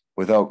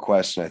 without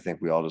question, I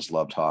think we all just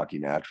loved hockey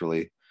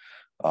naturally.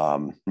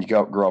 You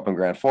grow up in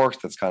Grand Forks.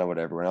 That's kind of what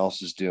everyone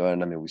else is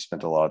doing. I mean, we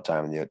spent a lot of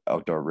time in the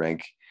outdoor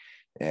rink,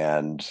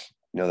 and,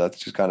 that's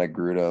just kind of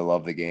grew to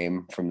love the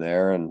game from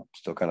there, and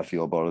still kind of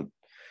feel about it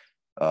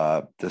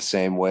the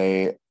same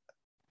way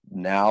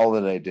now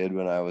that I did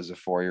when I was a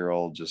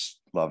 4-year-old, just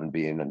loving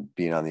being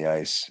on the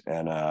ice.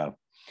 And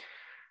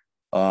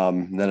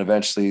then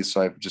eventually,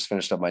 so I just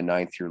finished up my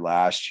 9th year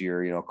last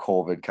year.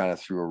 COVID kind of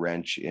threw a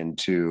wrench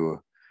into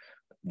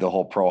the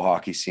whole pro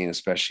hockey scene,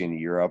 especially in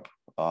Europe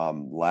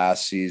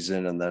last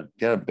season, and that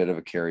got a bit of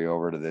a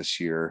carryover to this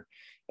year.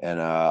 And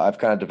I've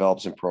kind of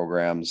developed some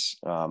programs,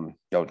 out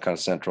kind of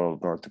central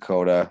North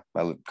Dakota.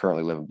 I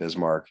currently live in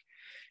Bismarck,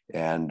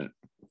 and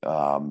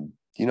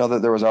that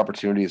there was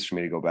opportunities for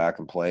me to go back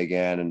and play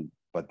again.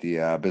 But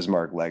the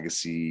Bismarck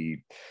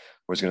Legacy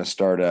was going to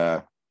start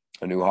a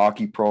new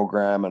hockey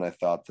program, and I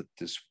thought that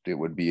it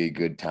would be a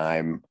good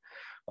time,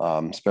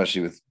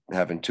 especially with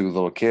having 2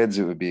 little kids.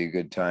 It would be a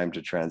good time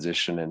to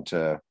transition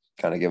into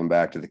kind of giving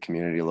back to the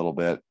community a little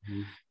bit,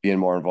 being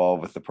more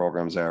involved with the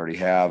programs I already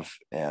have,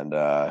 and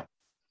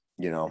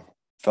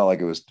felt like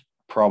it was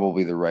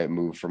probably the right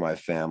move for my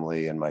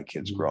family and my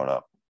kids growing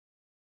up.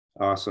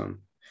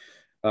 Awesome.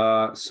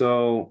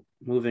 So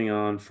moving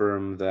on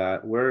from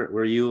that, where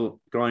were you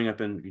growing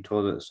up in? You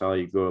told us how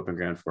you grew up in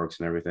Grand Forks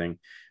and everything.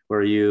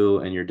 Where you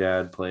and your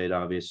dad played,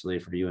 obviously,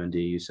 for UND,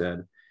 you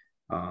said.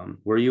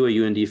 Were you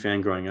a UND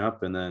fan growing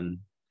up? And then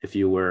if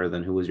you were,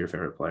 then who was your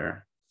favorite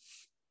player?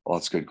 Well,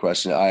 that's a good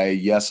question. I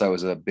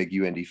was a big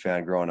UND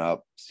fan growing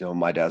up.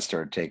 My dad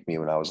started taking me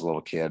when I was a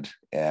little kid,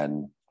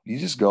 and you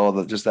just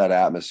go, just that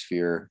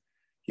atmosphere,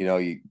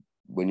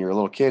 when you're a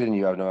little kid and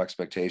you have no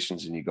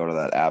expectations and you go to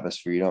that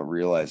atmosphere, you don't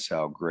realize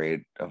how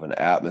great of an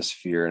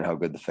atmosphere and how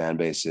good the fan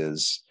base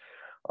is.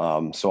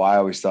 So I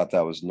always thought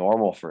that was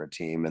normal for a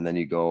team. And then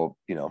you go,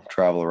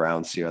 travel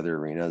around, see other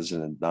arenas,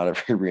 and not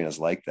every arena is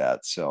like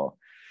that. So,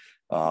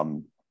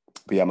 but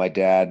yeah, my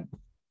dad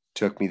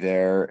took me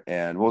there.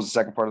 And what was the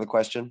second part of the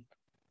question?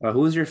 Who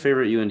was your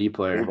favorite UND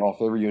player?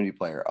 Favorite UND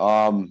player.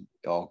 Oh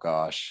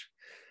gosh.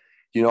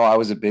 I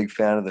was a big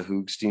fan of the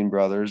Hoogstein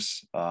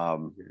brothers.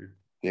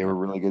 They were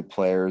really good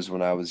players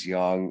when I was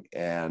young,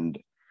 and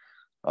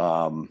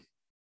I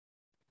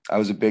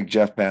was a big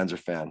Jeff Panzer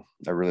fan.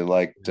 I really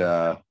liked.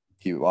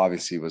 He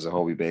obviously was a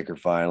Hobey Baker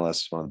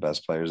finalist, one of the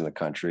best players in the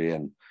country,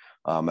 and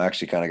I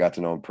actually kind of got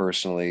to know him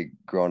personally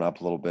growing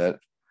up a little bit.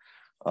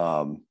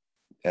 And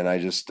I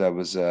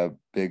was a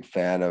big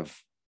fan of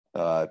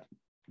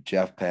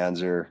Jeff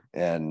Panzer,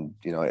 and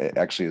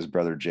actually his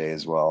brother Jay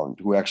as well,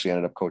 who actually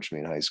ended up coaching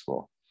me in high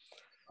school.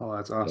 Oh,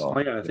 that's awesome. So,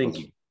 yeah, I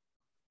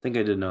think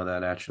I did know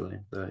that actually.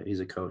 He's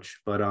a coach,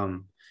 but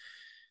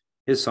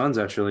his son's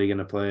actually going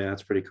to play.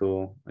 That's pretty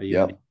cool.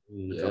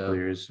 In a couple of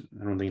years.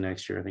 I don't think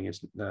next year. I think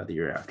it's the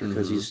year after,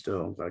 because he's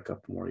still got a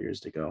couple more years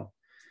to go.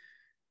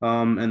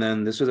 And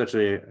then this was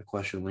actually a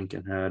question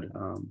Lincoln had.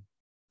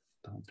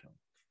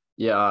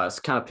 Yeah, it's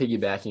kind of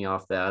piggybacking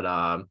off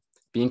that.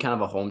 Being kind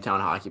of a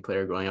hometown hockey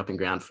player growing up in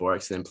Grand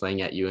Forks and then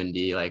playing at UND,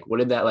 like what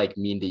did that like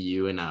mean to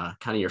you and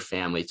kind of your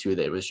family too,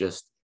 that it was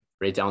just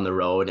right down the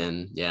road?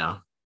 And yeah,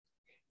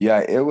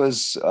 it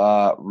was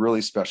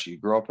really special. You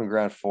grow up in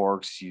Grand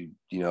Forks,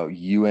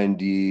 UND,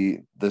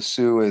 the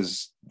Sioux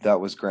that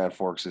was Grand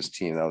Forks'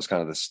 team. That was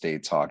kind of the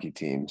state's hockey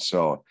team.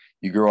 So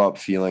you grow up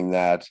feeling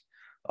that.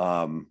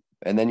 And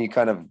then you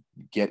kind of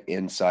get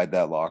inside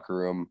that locker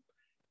room,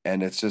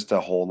 and it's just a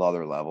whole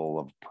nother level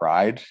of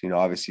pride,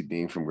 obviously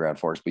being from Grand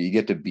Forks, but you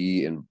get to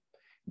be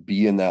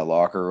in that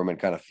locker room and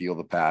kind of feel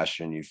the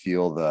passion. You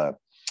feel the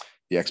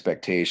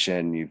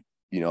expectation.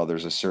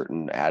 There's a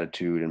certain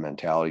attitude and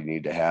mentality you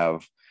need to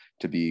have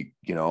to be,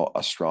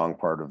 a strong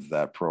part of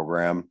that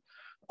program.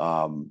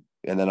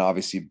 And then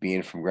obviously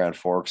being from Grand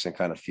Forks and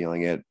kind of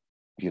feeling it,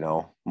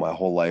 my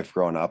whole life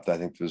growing up, I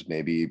think there was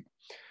maybe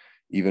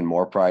even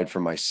more pride for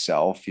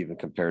myself, even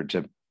compared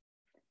to,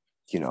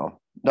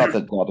 not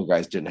that other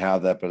guys didn't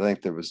have that, but I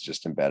think there was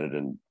just embedded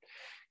in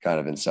kind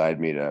of inside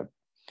me to,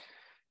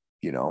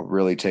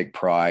 really take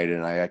pride.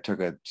 And I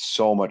took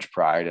so much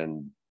pride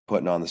in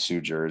putting on the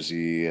Sioux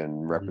jersey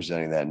and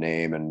representing that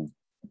name, and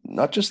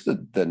not just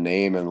the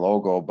name and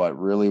logo, but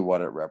really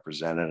what it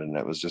represented. And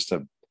it was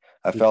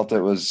I felt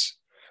it was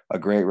a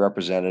great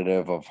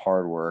representative of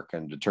hard work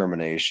and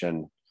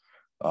determination.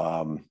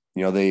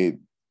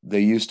 They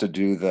used to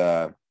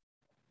do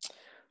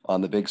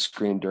on the big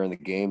screen during the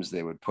games,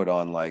 they would put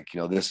on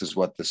this is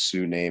what the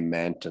Sioux name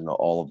meant and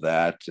all of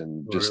that.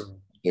 And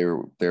they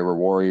were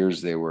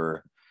warriors. They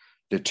were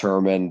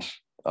determined.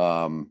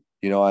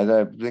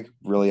 I think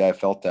really I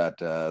felt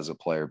that as a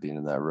player being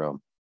in that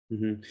room.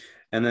 Mm-hmm.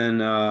 And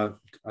then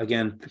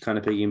again, kind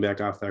of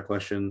piggying off that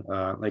question,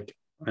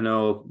 I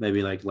know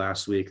maybe like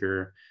last week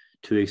or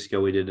 2 weeks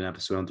ago, we did an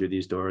episode on Through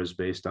These Doors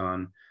based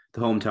on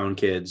the hometown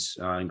kids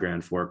in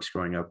Grand Forks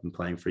growing up and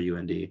playing for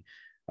UND.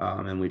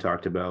 And we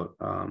talked about,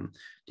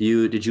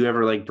 did you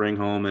ever bring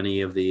home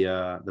any of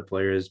the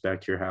players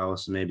back to your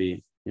house and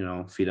maybe,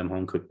 feed them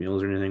home cooked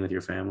meals or anything with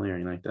your family or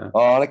anything like that?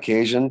 On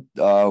occasion,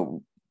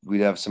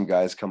 we'd have some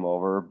guys come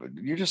over, but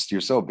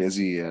you're so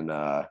busy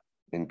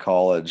in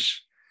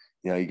college,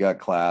 you got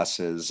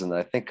classes, and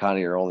I think kind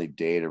of your only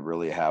day to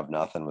really have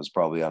nothing was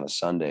probably on a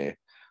Sunday.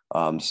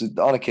 So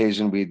on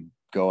occasion we'd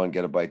go and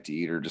get a bite to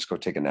eat or just go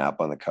take a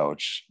nap on the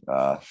couch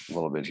a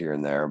little bit here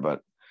and there.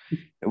 But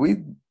we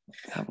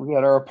had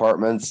our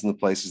apartments and the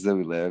places that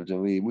we lived,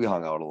 and we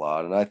hung out a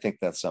lot. And I think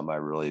that's something I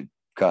really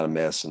kind of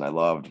miss and I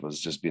loved, was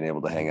just being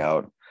able to hang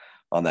out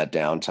on that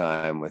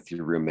downtime with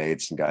your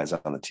roommates and guys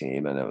on the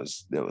team. And it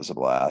was a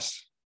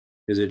blast.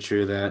 Is it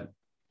true that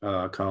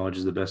college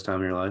is the best time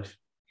of your life?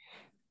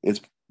 It's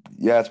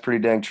Yeah, it's pretty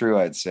dang true,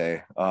 I'd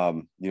say.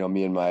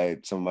 Me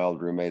and some of my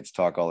old roommates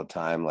talk all the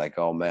time, like,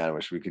 oh man, I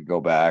wish we could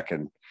go back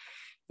and,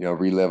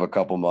 relive a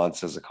couple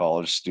months as a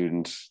college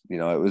student.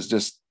 It was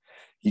just,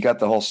 you got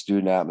the whole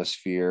student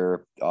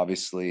atmosphere.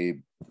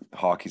 Obviously,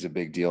 hockey's a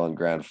big deal in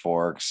Grand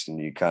Forks, and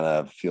you kind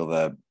of feel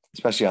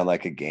especially on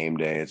like a game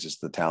day, it's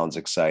just the town's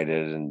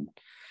excited, and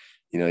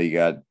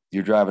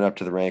you're driving up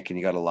to the rink and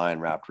you got a line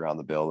wrapped around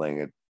the building.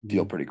 It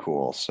feel pretty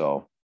cool.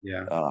 So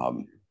Yeah.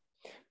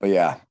 But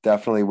yeah,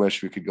 definitely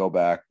wish we could go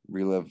back,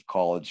 relive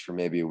college for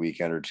maybe a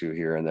weekend or two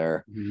here and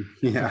there.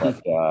 Yeah.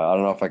 But I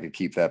don't know if I could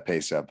keep that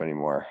pace up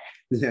anymore.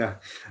 Yeah,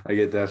 I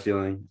get that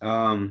feeling.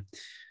 And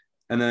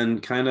then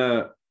kind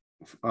of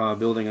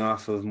building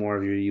off of more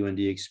of your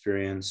UND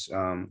experience,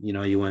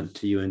 you went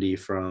to UND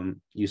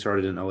you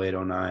started in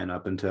 08-09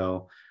 up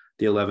until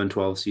the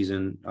 11-12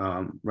 season,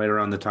 right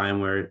around the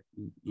time where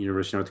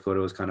University of North Dakota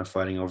was kind of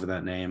fighting over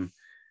that name,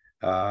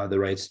 the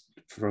rights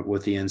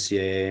with the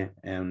NCAA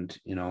and,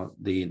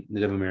 the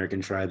Native American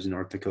tribes in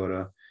North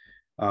Dakota.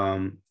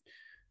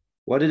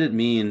 What did it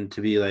mean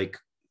to be like,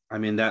 I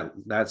mean,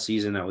 that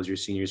season, that was your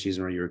senior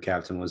season where you were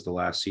captain, was the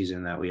last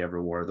season that we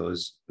ever wore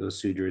those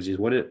Sioux jerseys.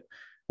 What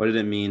did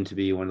it mean to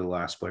be one of the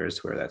last players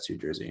to wear that Sioux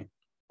jersey?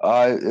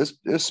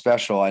 It's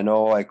special. I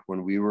know, like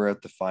when we were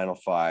at the Final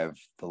Five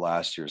the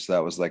last year, so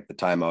that was like the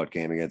timeout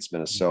game against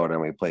Minnesota,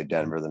 and we played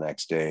Denver the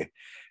next day.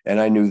 And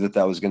I knew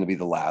that was going to be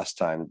the last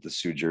time that the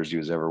Sioux jersey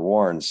was ever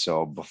worn.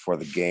 So before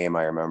the game,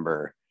 I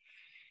remember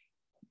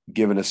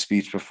giving a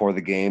speech before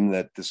the game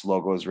that this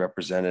logo has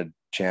represented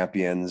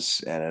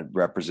champions and it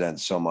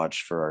represents so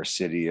much for our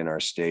city and our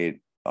state.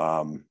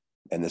 And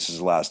this is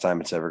the last time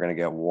it's ever going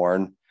to get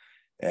worn.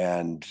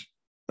 And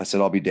I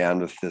said, I'll be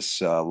damned if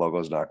this logo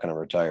is not going to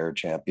retire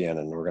champion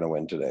and we're going to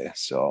win today.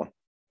 So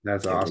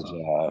that's awesome.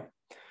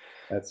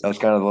 That was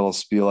kind of the little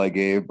spiel I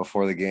gave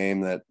before the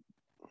game, that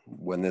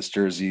when this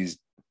jersey's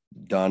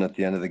done at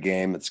the end of the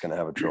game, it's going to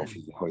have a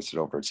trophy hoisted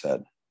over its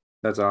head.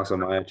 That's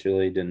awesome. I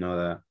actually didn't know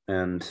that.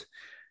 And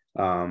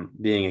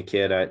being a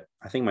kid, I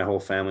think my whole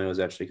family was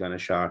actually kind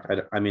of shocked.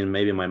 I mean,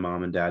 maybe my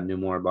mom and dad knew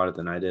more about it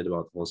than I did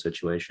about the whole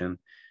situation.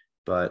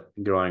 But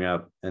growing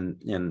up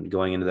and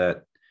going into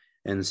that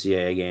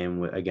NCAA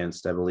game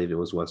against, I believe it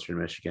was Western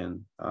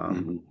Michigan,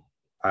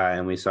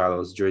 and we saw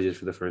those jerseys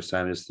for the first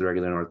time, just the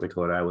regular North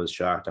Dakota, I was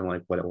shocked. I'm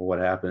like, what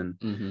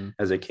happened?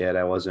 As a kid?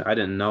 I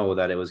didn't know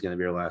that it was going to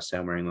be our last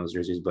time wearing those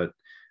jerseys, but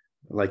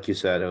like you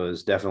said, it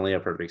was definitely a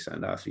perfect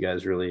send off. You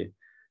guys really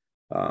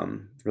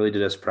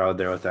did us proud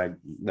there with that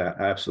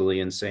absolutely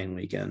insane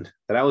weekend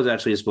that I was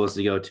actually supposed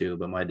to go to,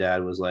 but my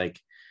dad was like,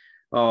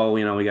 oh,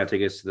 we got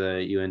tickets to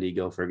the UND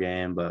Gopher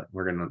game, but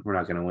we're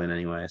not gonna win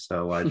anyway,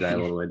 so why drive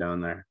all the way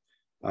down there?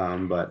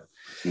 But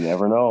you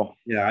never know.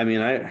 Yeah, I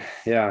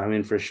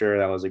mean, for sure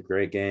that was a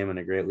great game and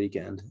a great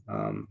weekend.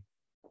 And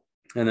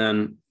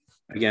then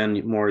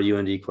again, more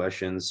UND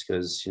questions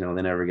because they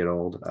never get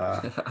old.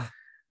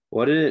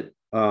 What did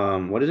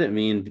it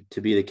mean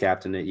to be the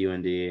captain at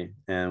UND,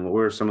 and what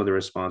were some of the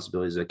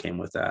responsibilities that came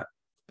with that?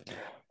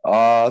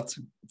 That's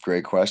a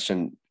great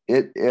question.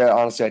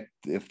 Honestly,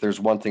 if there's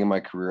one thing in my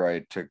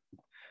career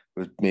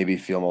would maybe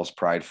feel most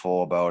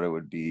prideful about, it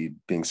would be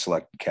being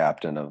selected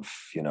captain of,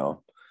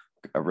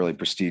 a really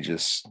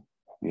prestigious,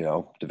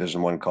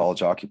 Division I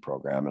college hockey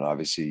program. And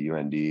obviously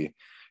UND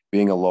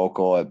being a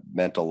local, it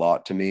meant a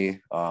lot to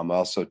me. I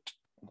also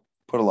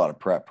put a lot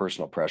of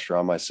personal pressure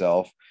on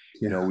myself.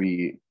 Yeah.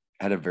 We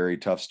had a very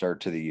tough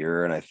start to the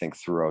year. And I think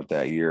throughout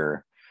that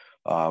year,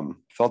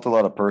 felt a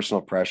lot of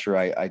personal pressure.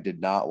 I did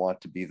not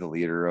want to be the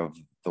leader of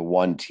the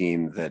one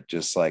team that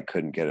just like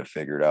couldn't get it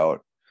figured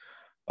out.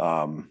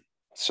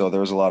 So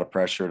there was a lot of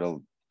pressure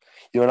to,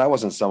 and I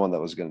wasn't someone that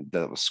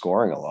was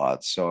scoring a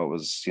lot. So it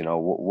was,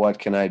 what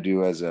can I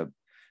do as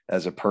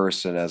a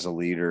person, as a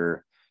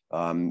leader,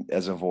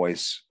 as a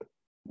voice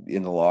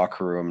in the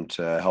locker room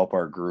to help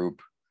our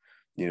group,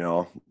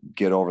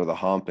 get over the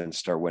hump and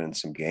start winning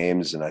some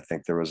games. And I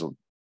think there was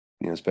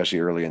especially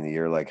early in the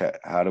year, like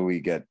how do we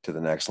get to the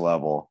next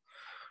level?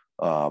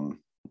 And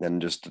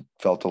just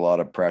felt a lot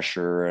of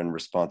pressure and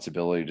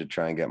responsibility to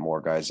try and get more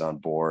guys on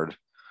board.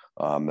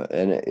 And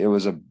it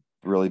was a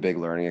really big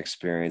learning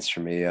experience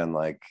for me on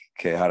like,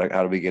 okay, how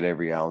do we get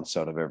every ounce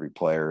out of every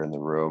player in the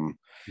room?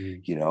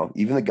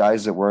 Even the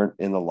guys that weren't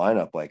in the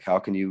lineup, like how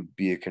can you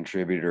be a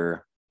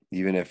contributor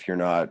even if you're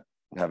not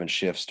having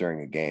shifts during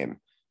a game?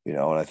 And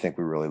I think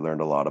we really learned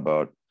a lot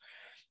about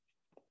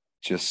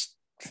just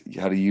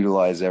how to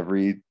utilize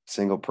every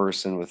single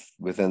person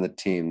within the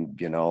team,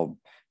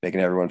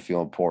 making everyone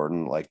feel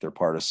important, like they're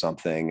part of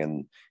something,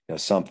 and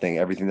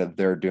everything that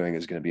they're doing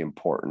is going to be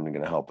important and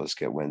going to help us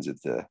get wins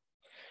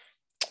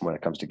when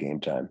it comes to game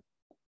time.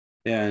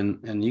 Yeah,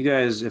 and you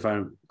guys,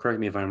 correct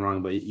me if I'm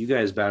wrong, but you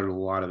guys battled a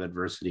lot of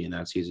adversity in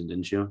that season,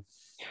 didn't you?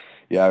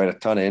 Yeah, we had a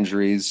ton of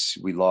injuries.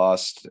 We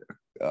lost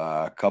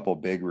a couple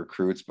big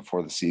recruits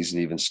before the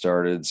season even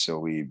started.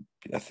 So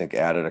I think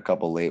added a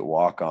couple late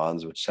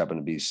walk-ons, which happened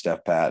to be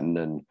Steph Patton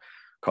and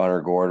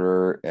Connor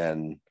Gorder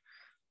and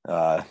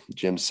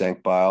Jim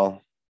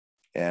Senkbeil.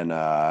 And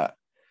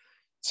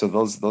So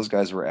those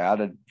guys were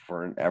added,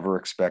 weren't ever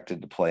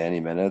expected to play any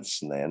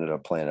minutes, and they ended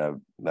up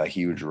playing a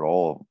huge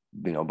role,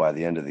 by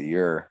the end of the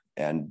year.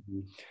 And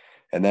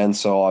then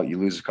so you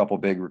lose a couple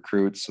big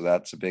recruits, so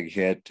that's a big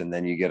hit. And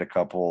then you get a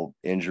couple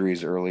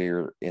injuries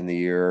earlier in the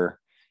year.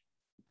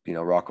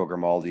 Rocco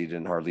Grimaldi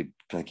didn't hardly,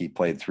 I think he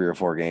played 3 or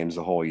 4 games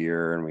the whole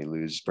year, and we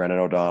lose. Brendan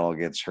O'Donnell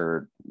gets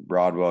hurt.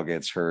 Broadwell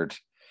gets hurt.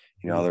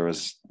 There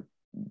was,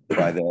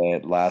 by the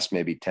last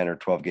maybe 10 or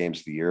 12 games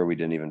of the year, we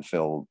couldn't even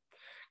fill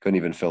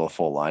a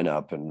full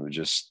lineup. And we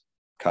just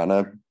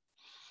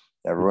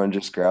everyone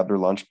just grabbed their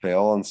lunch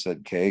pail and said,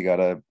 okay,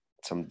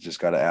 just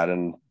got to add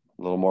in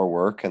a little more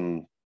work.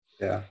 And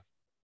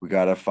we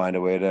got to find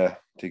a way to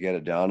get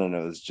it done. And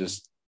it was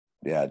just,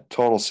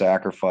 total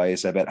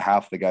sacrifice. I bet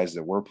half the guys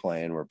that were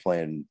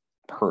playing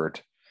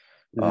hurt.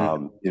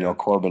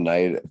 Corbin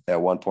Knight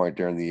at one point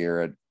during the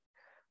year,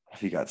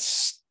 he got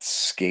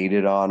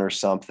skated on or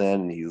something,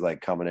 and he's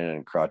like coming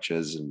in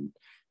crutches, and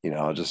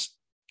just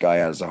guy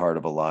has the heart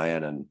of a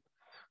lion.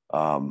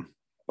 And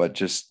but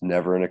just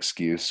never an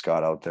excuse,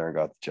 got out there and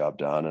got the job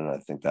done. And I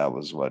think that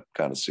was what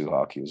kind of Sioux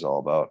hockey was all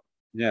about.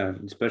 Yeah,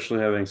 especially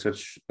having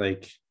such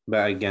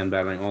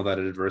battling all that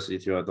adversity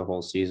throughout the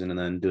whole season, and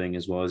then doing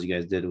as well as you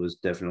guys did was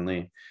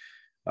definitely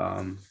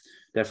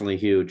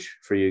huge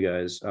for you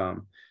guys.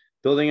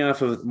 Building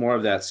off of more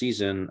of that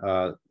season,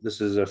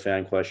 this is a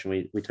fan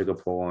question. We took a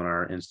poll on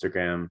our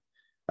Instagram.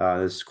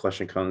 This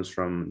question comes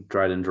from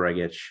Dryden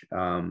Dragic.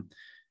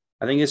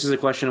 I think this is a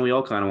question we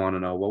all kind of want to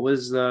know. What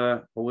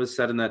was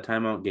said in that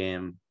timeout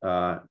game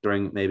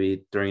during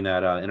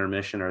that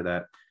intermission or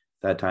that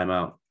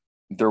timeout?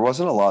 There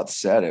wasn't a lot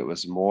said. It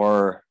was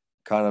more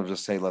kind of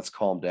just say, let's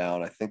calm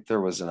down. I think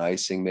there was an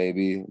icing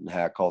maybe, and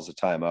Hack calls a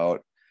timeout.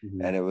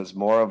 Mm-hmm. And it was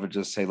more of a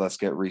just say, let's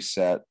get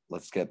reset.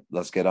 Let's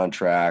get on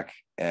track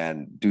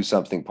and do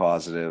something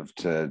positive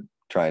to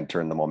try and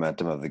turn the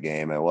momentum of the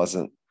game. It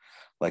wasn't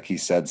like he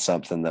said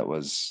something that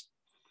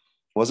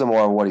wasn't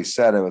more of what he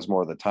said. It was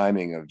more the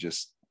timing of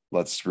just,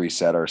 let's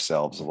reset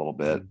ourselves a little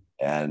bit.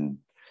 Mm-hmm. And,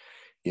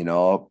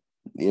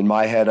 in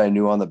my head, I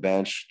knew on the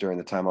bench during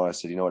the timeout, I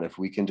said, you know what, if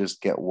we can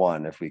just get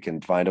one, if we can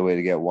find a way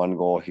to get one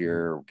goal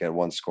here, get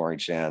one scoring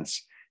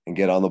chance and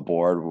get on the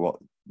board, we'll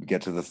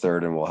get to the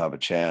third and we'll have a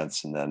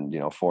chance. And then,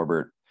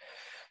 Forbert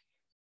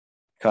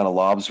kind of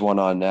lobs one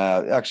on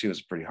net. Actually, it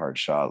was a pretty hard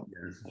shot,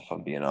 if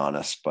I'm being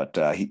honest, but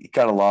he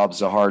kind of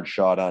lobs a hard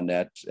shot on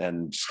net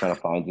and just kind of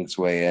finds its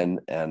way in.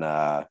 And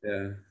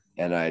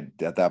and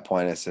at that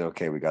point, I said,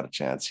 okay, we got a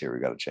chance here. We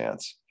got a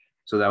chance.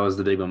 So that was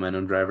the big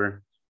momentum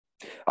driver.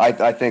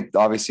 I think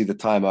obviously the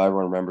timeout,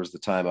 everyone remembers the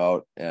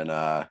timeout, and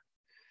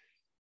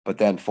but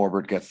then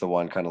Forbert gets the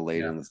one kind of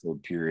late in the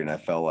third period, and I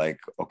felt like,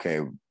 okay,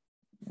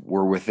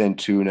 we're within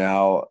 2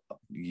 now.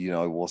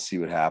 We'll see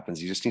what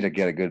happens. You just need to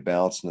get a good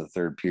balance in the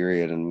third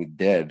period, and we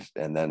did,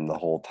 and then the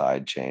whole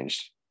tide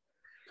changed.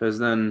 Because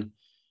then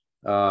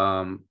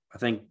I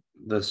think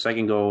the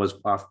second goal was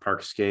off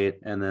Park skate,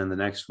 and then the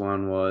next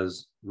one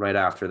was right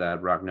after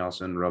that. Brock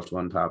Nelson roughed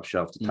one top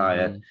shelf to tie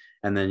it,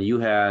 and then you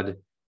had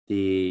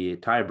the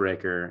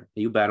tiebreaker.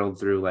 You battled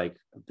through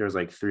there's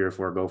 3 or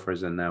 4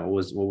 Gophers in that.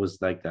 What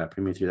was like that?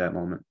 Bring me through that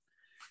moment.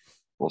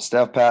 Well,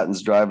 Steph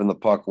Patton's driving the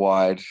puck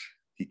wide.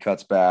 He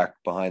cuts back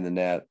behind the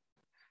net,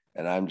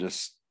 and I'm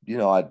just,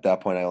 at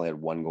that point I only had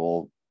 1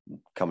 goal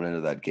coming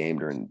into that game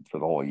for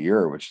the whole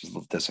year, which is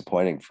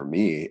disappointing for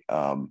me.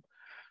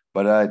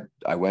 But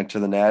I went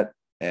to the net,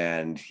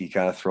 and he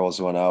kind of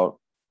throws one out,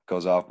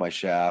 goes off my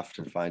shaft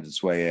and finds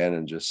its way in,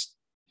 and just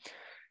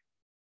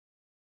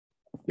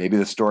maybe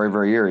the story of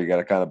our year. You got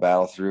to kind of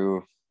battle through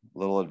a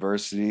little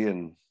adversity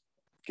and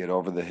get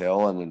over the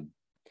hill. And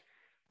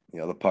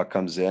then, the puck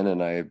comes in,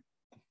 and I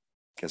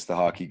guess the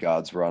hockey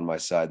gods were on my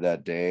side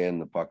that day, and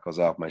the puck goes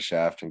off my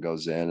shaft and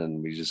goes in,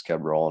 and we just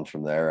kept rolling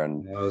from there.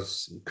 And it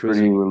was a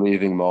pretty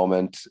relieving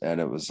moment. And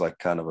it was like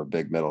kind of a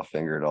big middle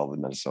finger to all the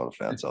Minnesota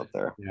fans out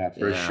there. Yeah,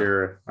 for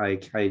sure. I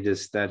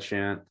just, that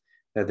chant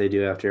that they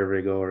do after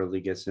every goal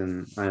really gets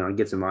in, it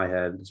gets in my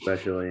head,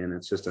 especially, and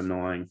it's just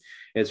annoying.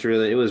 It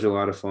was a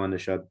lot of fun to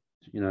shut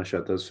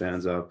those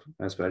fans up,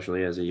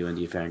 especially as a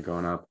UND fan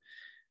growing up.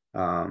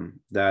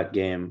 That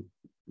game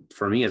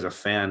for me as a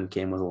fan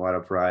came with a lot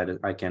of pride.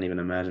 I can't even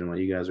imagine what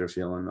you guys are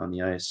feeling on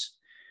the ice.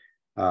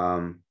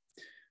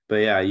 But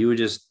yeah,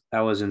 that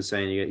was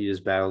insane. You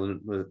just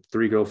battled with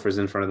 3 Gophers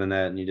in front of the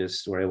net, and you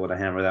just were able to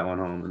hammer that one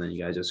home, and then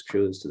you guys just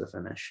cruised to the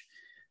finish.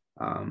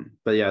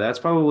 But yeah, that's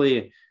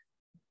probably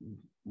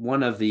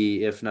one of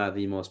the, if not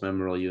the most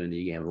memorable UND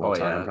game of all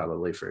time,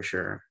 probably, for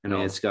sure. I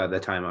mean, it's got the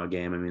timeout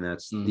game. I mean,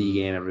 that's the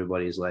game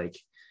everybody's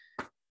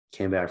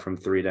came back from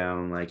 3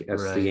 down.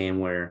 That's the game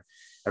where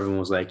everyone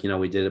was like,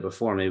 we did it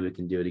before, maybe we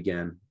can do it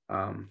again.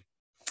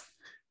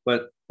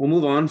 But we'll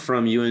move on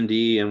from UND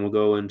and we'll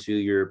go into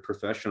your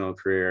professional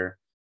career.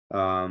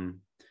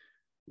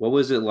 What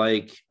was it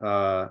like?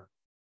 Because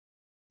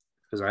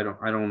I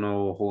don't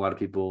know a whole lot of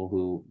people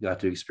who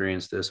got to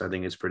experience this. I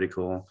think it's pretty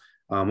cool.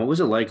 What was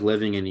it like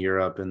living in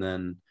Europe, and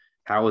then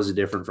how was it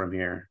different from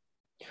here?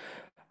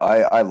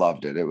 I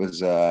loved it. It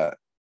was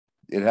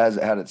it has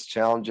had its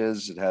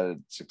challenges. It had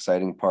its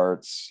exciting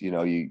parts. You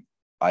know,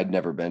 I'd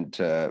never been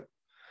to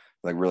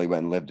like really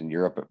went and lived in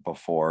Europe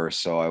before.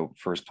 So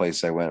first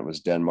place I went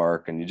was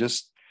Denmark, and you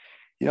just,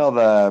 you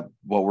know,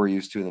 what we're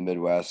used to in the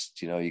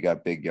Midwest, you know, you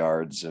got big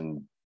yards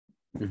and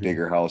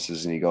bigger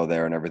houses, and you go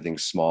there and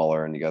everything's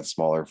smaller and you got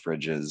smaller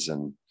fridges,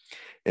 and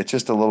it's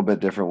just a little bit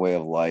different way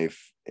of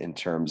life in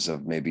terms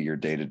of maybe your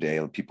day to day.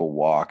 People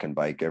walk and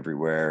bike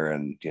everywhere,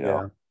 and you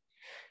know,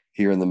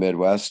 here in the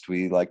Midwest,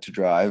 we like to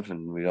drive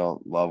and we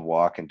don't love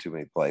walking too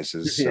many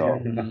places. So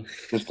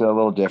just a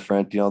little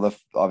different, you know,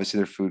 obviously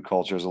their food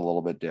culture is a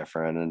little bit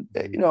different,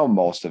 and you know,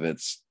 most of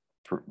it's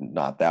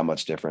not that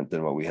much different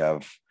than what we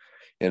have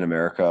in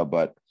America,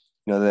 but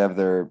you know, they have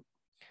their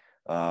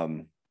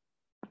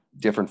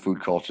different food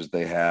cultures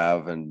they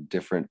have, and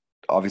different,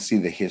 obviously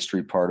the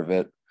history part of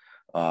it,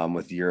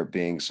 with Europe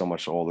being so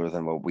much older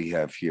than what we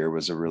have here,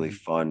 was a really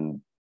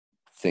fun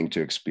thing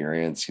to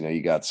experience. You know,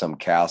 you got some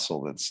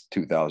castle that's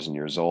 2,000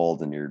 years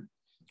old and you're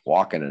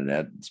walking in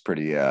it. It's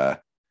pretty it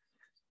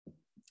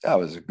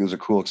was a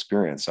cool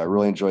experience. I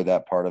really enjoyed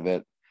that part of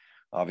it.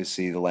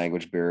 Obviously the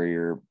language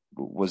barrier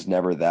was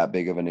never that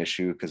big of an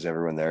issue because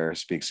everyone there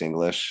speaks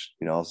English.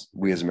 You know,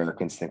 we as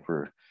Americans think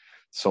we're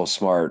so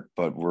smart,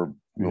 but we're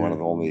one of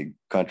the only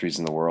countries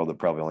in the world that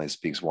probably only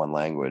speaks one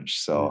language.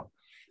 So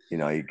you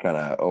know, you kind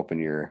of open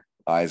your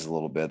eyes a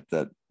little bit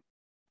that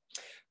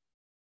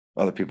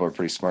other people are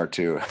pretty smart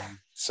too.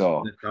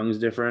 So the tongue's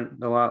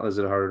different a lot. Is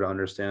it harder to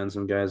understand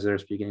some guys that are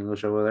speaking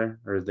English over there,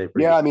 or is they?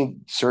 Yeah, I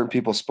mean, certain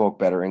people spoke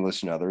better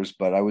English than others,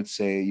 but I would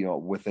say, you know,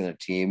 within a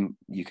team,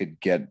 you could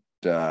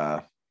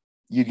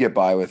you'd get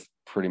by with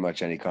pretty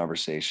much any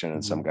conversation,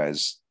 and some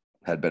guys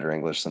had better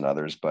English than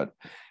others, but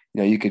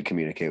you know, you could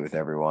communicate with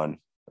everyone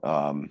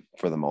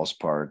for the most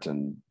part,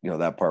 and you know,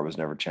 that part was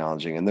never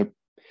challenging. And the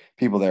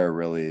people there are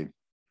really,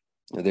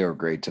 they were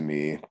great to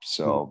me,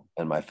 so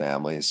and my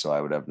family, so I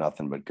would have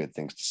nothing but good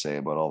things to say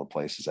about all the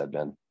places I've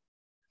been.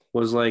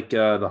 Was like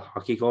the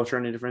hockey culture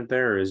any different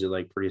there, or is it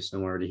like pretty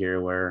similar to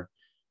here where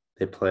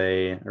they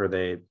play, or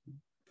they,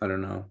 I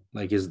don't know,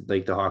 like is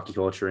like the hockey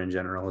culture in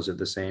general, is it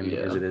the same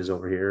as it is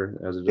over here?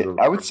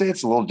 I would say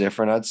it's a little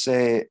different. I'd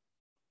say,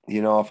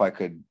 you know, if I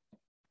could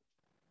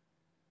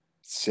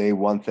say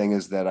one thing,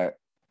 is that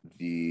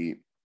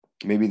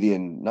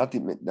not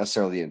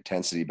necessarily the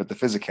intensity, but the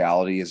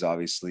physicality is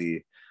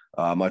obviously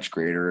much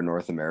greater in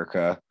North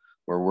America,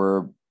 where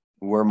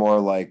we're more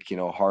like, you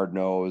know, hard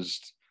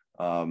nosed,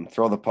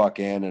 throw the puck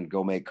in and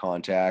go make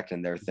contact.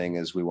 And their thing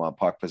is we want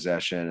puck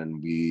possession,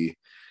 and we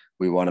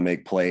want to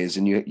make plays.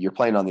 And you're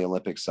playing on the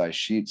Olympic size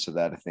sheet, so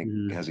that I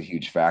think has a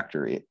huge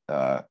factor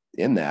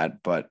in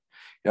that. But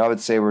you know, I would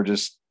say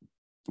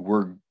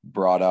we're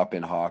brought up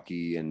in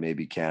hockey in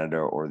maybe Canada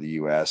or the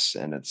US,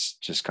 and it's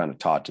just kind of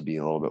taught to be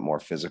a little bit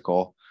more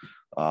physical.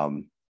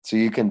 So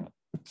you can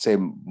say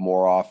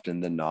more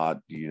often than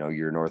not, you know,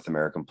 your North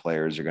American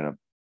players are going to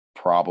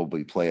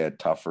probably play a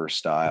tougher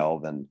style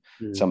than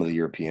some of the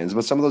Europeans,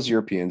 but some of those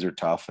Europeans are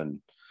tough and,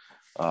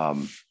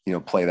 you know,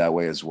 play that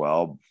way as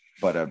well.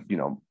 But, you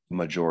know,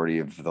 majority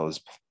of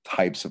those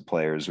types of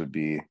players would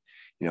be,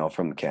 you know,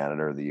 from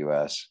Canada or the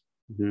US.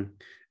 And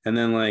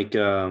then like,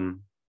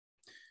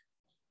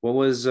 what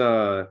was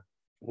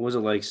it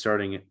like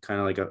starting kind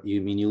of like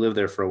you lived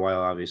there for a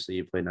while, obviously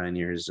you played 9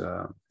 years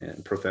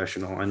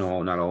professional. I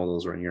know not all of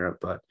those were in Europe,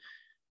 but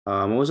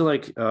what was it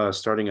like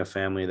starting a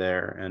family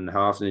there, and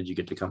how often did you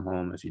get to come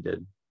home if you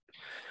did?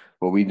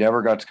 Well, we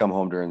never got to come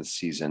home during the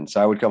season.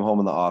 So I would come home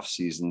in the off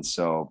season.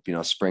 So, you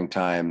know,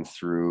 springtime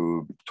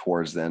through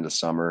towards the end of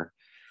summer.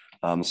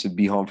 So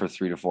be home for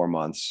 3 to 4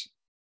 months.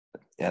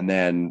 And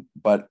then,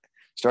 but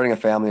starting a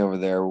family over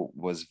there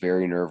was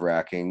very nerve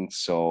wracking.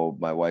 So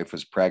my wife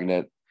was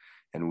pregnant,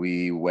 and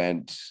we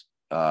went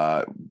we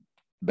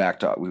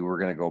were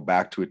going to go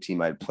back to a team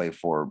I'd played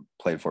for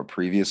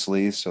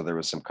previously. So there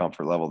was some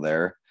comfort level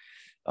there.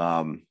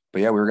 But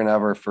yeah, we were going to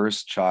have our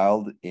first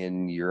child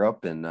in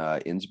Europe, in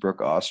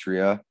Innsbruck,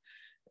 Austria.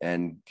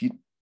 And you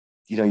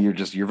know,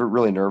 you're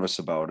really nervous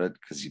about it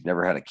because you've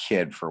never had a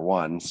kid, for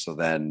one. So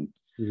then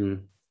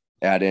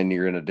add in,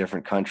 you're in a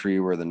different country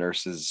where the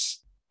nurses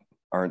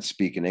aren't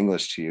speaking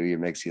English to you. It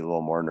makes you a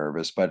little more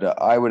nervous, but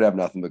I would have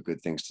nothing but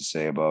good things to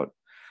say about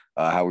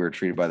how we were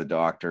treated by the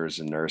doctors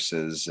and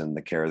nurses and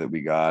the care that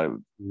we got.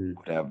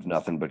 Would have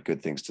nothing but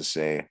good things to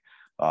say.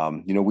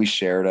 You know, we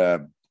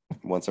shared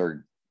once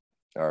our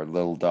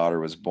little daughter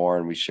was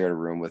born, we shared a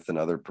room with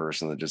another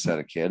person that just had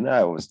a kid.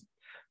 And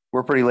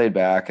we're pretty laid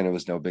back, and it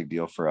was no big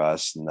deal for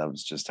us. And that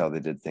was just how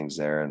they did things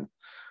there. And,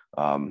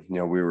 you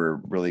know, we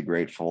were really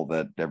grateful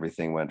that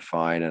everything went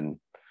fine. And,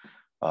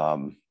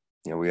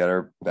 you know, we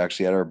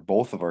had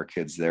both of our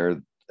kids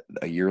there.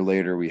 A year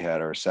later, we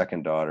had our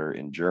second daughter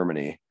in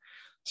Germany.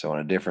 So in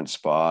a different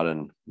spot,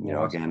 and, you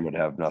know, again, would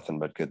have nothing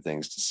but good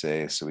things to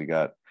say. So we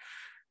got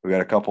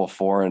a couple of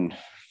foreign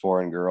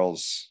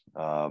girls,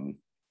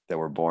 that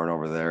were born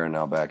over there and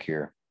now back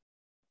here.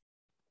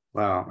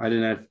 Wow.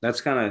 That's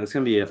going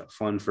to be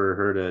fun for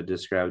her to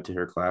describe to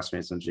her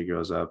classmates when she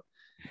grows up.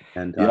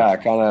 And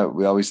Yeah,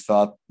 we always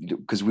thought,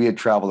 because we had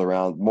traveled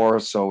around more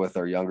so with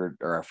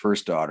our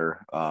first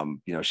daughter.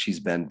 She's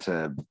been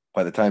to,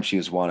 by the time she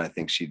was one, I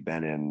think she'd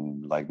been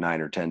in like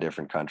 9 or 10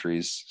 different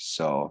countries.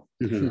 So,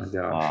 oh my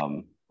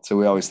gosh. so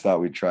we always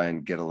thought we'd try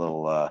and get a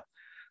little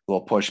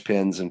push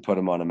pins and put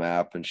them on a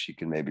map, and she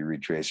can maybe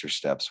retrace her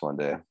steps one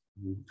day.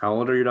 How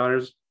old are your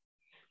daughters?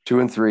 2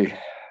 and 3.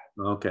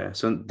 Okay,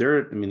 so they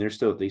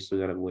still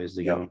got a ways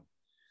to Yep. go.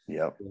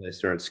 Yep. When they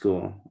start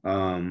school.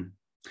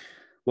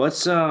 What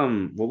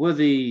were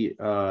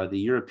the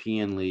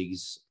European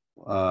leagues?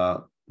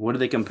 What do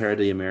they compare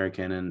to the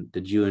American? And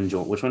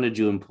which one did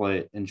you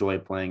enjoy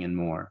playing in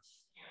more?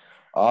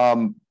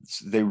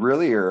 They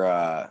really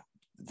are.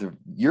 The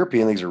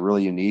European leagues are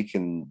really unique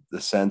in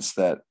the sense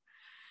that,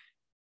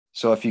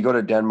 so if you go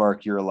to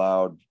Denmark, you're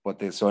allowed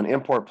so an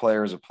import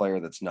player is a player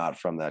that's not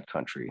from that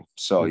country.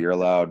 So you're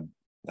allowed,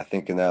 I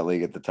think in that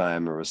league at the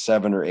time, there was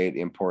 7 or 8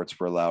 imports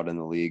were allowed in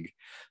the league.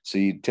 So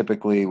you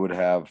typically would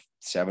have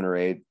 7 or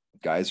 8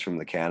 guys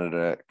from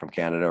Canada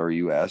or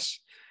US.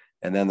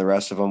 And then the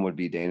rest of them would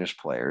be Danish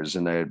players.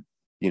 And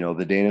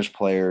the Danish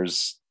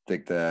players,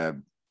 like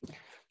the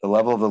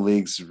level of the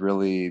leagues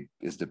really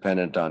is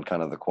dependent on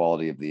kind of the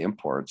quality of the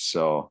imports.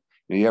 So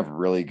you have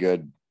really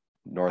good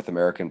North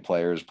American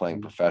players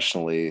playing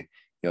professionally,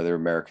 their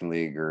American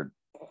League or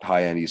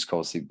high-end East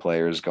Coast League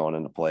players going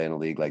into play in a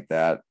league like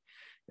that.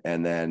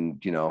 And then,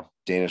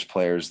 Danish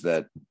players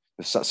that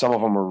some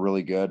of them are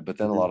really good, but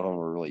then a lot of them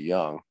are really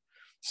young.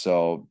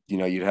 So,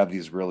 you'd have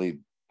these really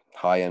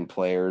high-end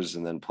players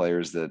and then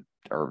players that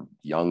are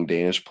young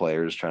Danish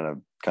players trying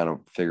to kind of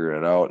figure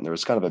it out. And there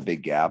was kind of a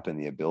big gap in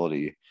the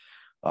ability.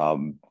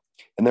 And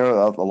there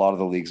are a lot of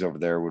the leagues over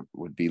there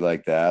would be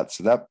like that.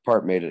 So that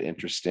part made it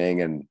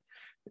interesting and,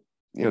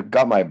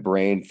 got my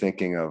brain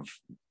thinking of,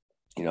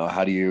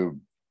 how do you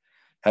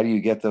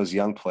get those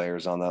young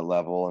players on that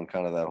level and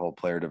kind of that whole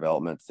player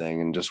development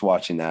thing. And just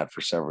watching that for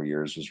several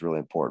years was really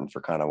important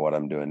for kind of what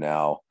I'm doing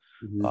now.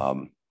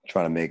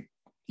 Trying to make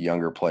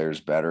younger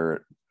players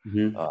better.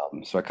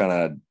 So I kind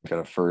of got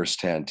a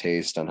firsthand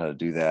taste on how to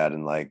do that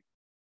and like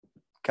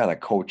kind of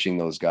coaching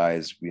those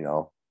guys,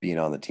 being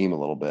on the team a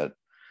little bit.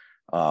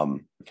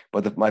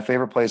 But my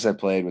favorite place I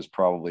played was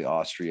probably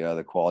Austria.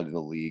 The quality of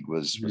the league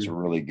was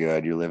really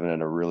good. You're living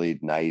in a really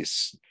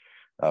nice,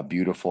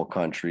 beautiful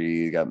country.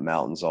 You got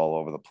mountains all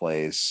over the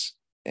place.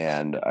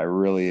 And I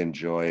really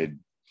enjoyed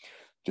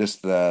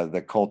just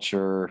the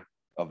culture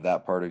of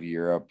that part of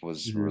Europe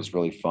was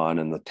really fun.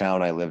 And the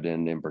town I lived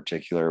in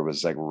particular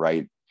was like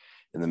right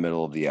in the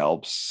middle of the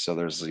Alps. So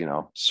there's,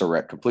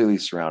 completely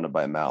surrounded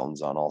by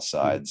mountains on all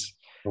sides.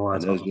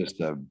 And it was just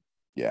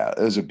it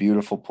was a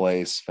beautiful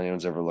place. If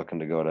anyone's ever looking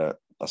to go to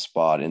a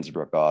spot,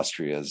 Innsbruck,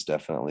 Austria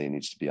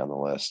needs to be on the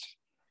list.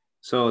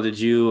 So did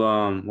you,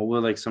 what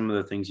were like some of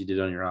the things you did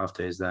on your off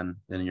days then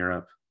in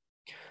Europe?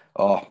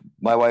 Oh,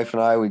 my wife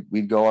and I,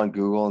 we'd go on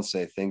Google and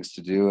say things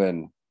to do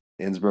in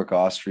Innsbruck,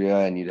 Austria,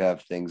 and you'd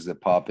have things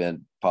that pop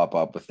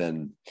up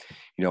within,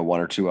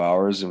 1 or 2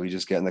 hours. And we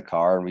just get in the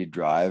car and we'd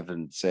drive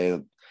and say,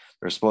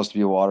 there's supposed to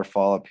be a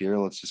waterfall up here.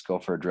 Let's just go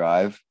for a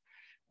drive.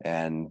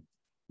 And,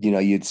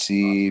 you'd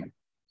see,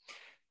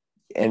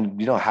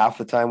 and, half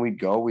the time we'd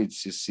go, we'd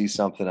just see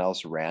something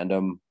else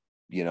random,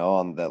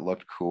 that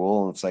looked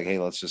cool. And it's like, hey,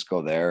 let's just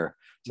go there.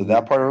 So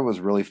that part of it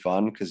was really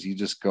fun because you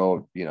just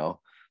go,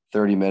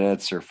 30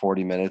 minutes or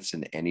 40 minutes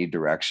in any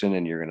direction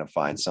and you're going to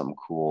find something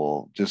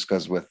cool just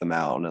because with the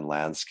mountain and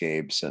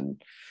landscapes.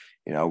 And,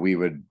 we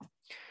would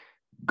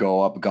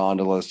go up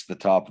gondolas to the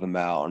top of the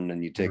mountain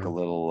and you take a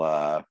little,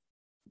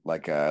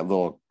 like a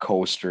little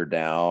coaster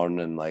down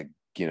and like,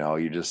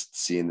 you're just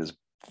seeing this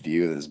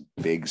view of this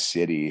big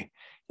city,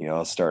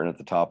 starting at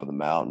the top of the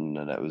mountain.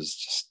 And it was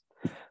just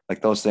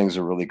like, those things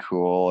are really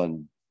cool.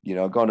 And,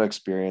 going to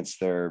experience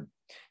their,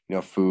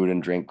 food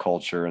and drink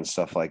culture and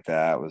stuff like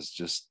that was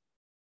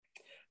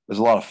a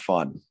lot of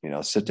fun,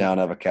 sit down,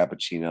 have a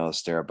cappuccino,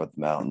 stare up at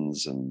the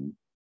mountains. And,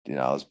 it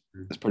was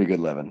pretty good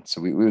living. So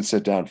we would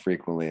sit down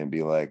frequently and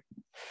be like,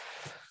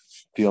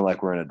 feeling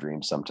like we're in a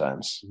dream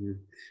sometimes.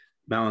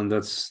 Mountain,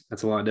 that's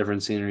a lot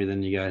different scenery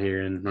than you got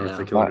here in North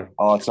Dakota.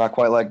 It's not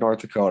quite like North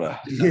Dakota.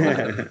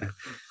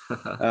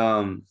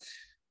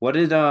 What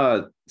did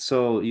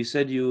so you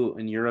said you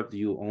in Europe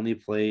you only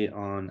play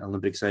on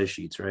Olympic size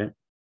sheets, right?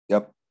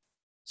 Yep.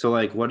 So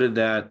like was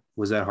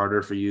that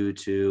harder for you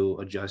to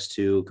adjust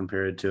to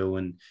compared to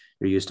when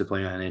you're used to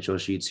playing on NHL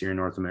sheets here in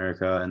North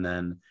America? And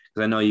then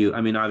because I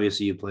know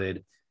obviously you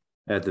played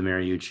at the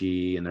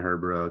Mariucci and the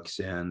Herbrooks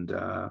and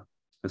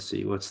let's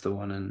see, what's the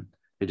one in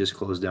it just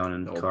closed down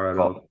in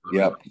Colorado?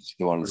 Yep, it's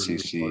the one in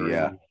CC.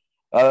 Yeah.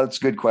 That's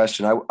a good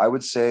question. I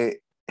would say,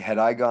 had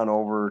I gone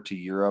over to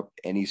Europe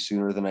any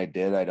sooner than I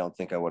did, I don't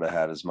think I would have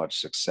had as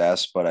much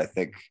success. But I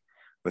think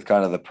with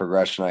kind of the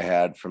progression I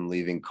had from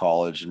leaving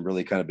college and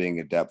really kind of being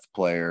a depth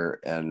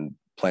player and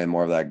playing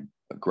more of that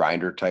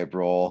grinder type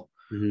role,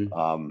 and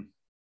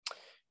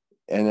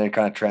then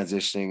kind of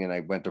transitioning, and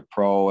I went to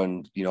pro,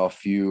 and a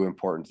few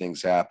important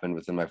things happened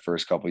within my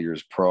first couple of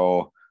years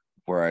pro,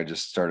 where I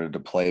just started to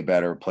play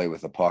better, play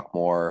with the puck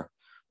more.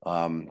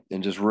 and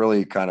just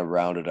really kind of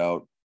rounded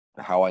out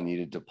how I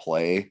needed to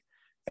play.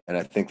 And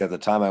I think at the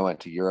time I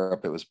went to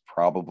Europe, it was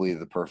probably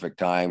the perfect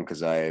time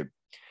because I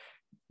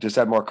just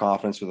had more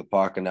confidence with the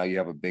puck. And now you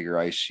have a bigger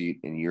ice sheet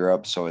in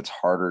Europe, so it's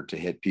harder to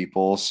hit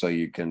people. So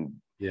you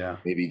can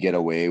maybe get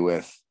away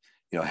with,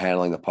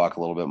 handling the puck a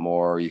little bit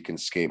more. You can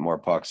skate more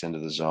pucks into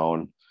the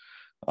zone.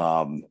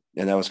 And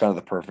that was kind of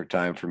the perfect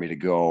time for me to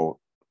go.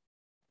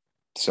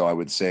 So I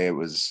would say it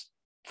was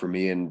for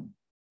me, and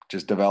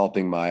just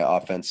developing my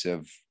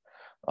offensive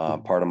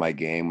part of my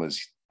game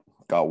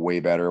got way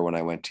better when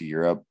I went to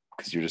Europe,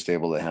 because you're just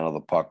able to handle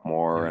the puck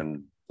more,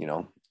 and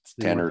it's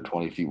 10 or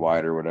 20 feet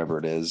wide or whatever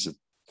it is.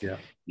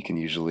 You can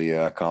usually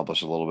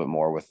accomplish a little bit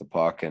more with the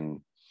puck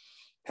and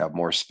have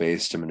more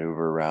space to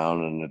maneuver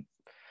around.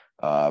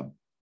 And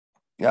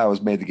it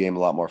was made the game a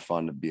lot more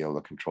fun to be able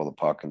to control the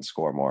puck and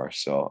score more.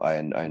 So I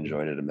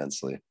enjoyed it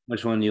immensely.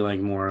 Which one do you like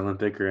more,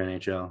 Olympic or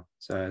NHL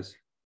size?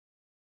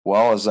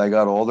 Well, as I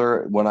got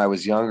older, when I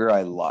was younger,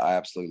 I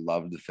absolutely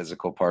loved the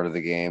physical part of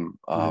the game.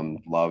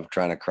 Loved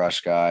trying to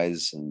crush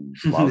guys and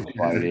loved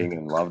fighting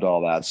and loved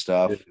all that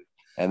stuff.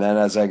 And then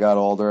as I got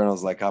older, and I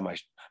was like, oh, my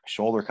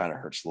shoulder kind of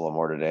hurts a little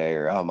more today,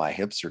 or oh, my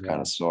hips are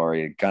kind of sore.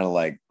 You're kind of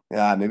like,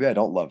 maybe I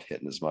don't love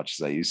hitting as much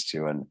as I used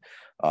to.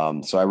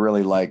 And so I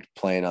really liked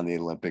playing on the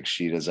Olympic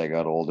sheet as I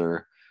got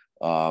older,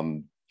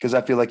 because I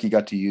feel like you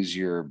got to use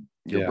your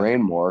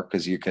brain more,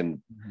 because you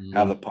can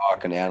have the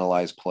puck and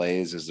analyze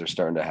plays as they're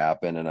starting to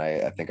happen. And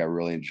I think I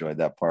really enjoyed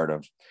that part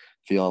of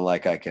feeling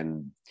like I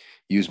can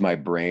use my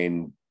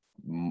brain,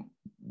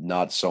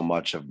 not so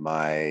much of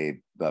my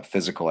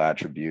physical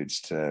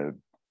attributes, to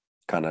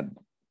kind of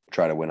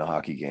try to win a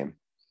hockey game.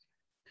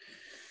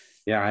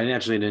 Yeah, I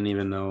actually didn't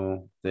even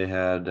know they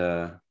had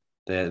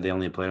they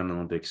only played on the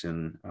Olympics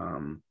in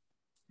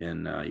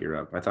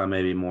Europe. I thought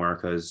maybe more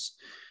because,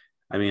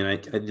 I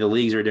mean, the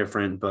leagues are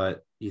different,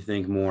 but you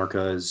think more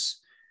because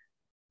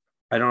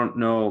I don't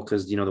know,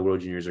 because the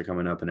World Juniors are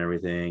coming up and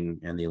everything,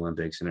 and the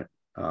Olympics, and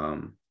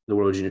the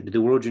World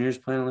Juniors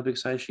play an Olympic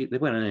size sheet? They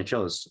play on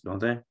NHLs, don't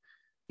they?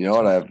 You know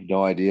what? I have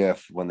no idea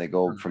if when they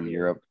go from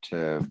Europe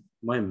to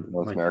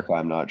North America,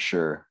 I'm not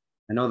sure.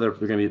 I know they're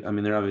going to be. I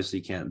mean, they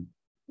obviously can't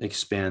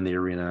expand the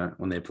arena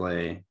when they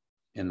play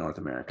in North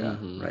America,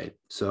 right?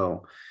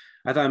 So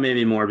I thought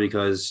maybe more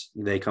because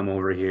they come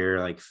over here,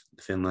 like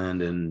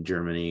Finland and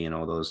Germany and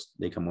all those.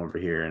 They come over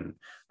here, and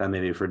that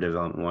maybe for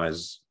development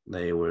wise,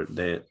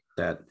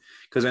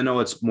 because I know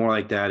it's more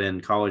like that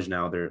in college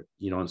now.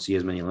 You don't see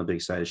as many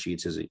Olympic size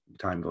sheets as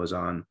time goes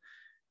on.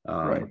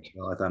 Right.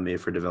 So I thought maybe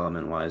for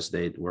development wise,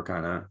 they were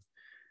kind of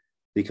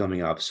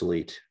becoming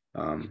obsolete.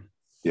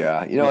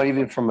 Yeah, and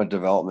even from a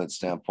development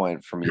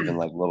standpoint, from even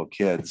like little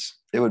kids,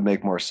 it would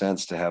make more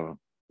sense to have an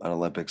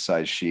Olympic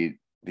size sheet,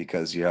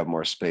 because you have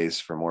more space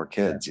for more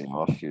kids.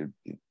 If you're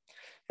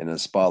in a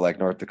spot like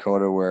North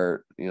Dakota,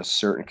 where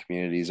certain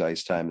communities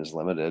ice time is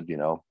limited,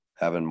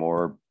 having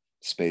more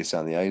space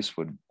on the ice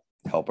would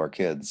help our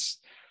kids.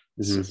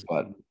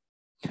 But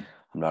I'm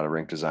not a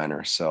rink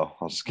designer, so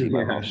I'll just keep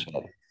my mouth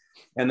shut.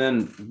 And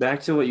then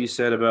back to what you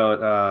said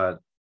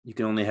about you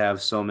can only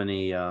have so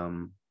many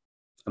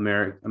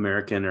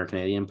American or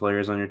Canadian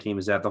players on your team.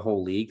 Is that the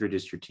whole league or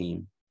just your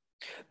team?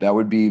 That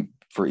would be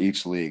for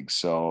each league.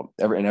 So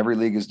every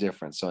league is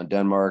different. So in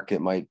Denmark,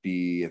 it might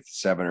be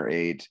 7 or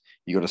 8.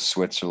 You go to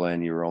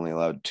Switzerland, you were only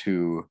allowed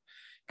 2.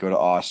 Go to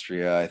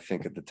Austria, I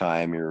think at the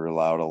time you were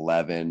allowed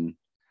 11.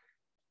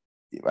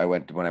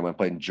 When I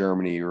played in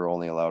Germany, you were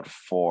only allowed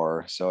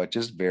 4. So it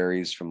just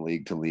varies from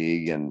league to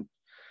league, and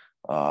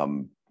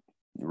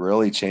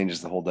really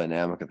changes the whole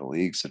dynamic of the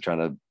league. So trying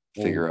to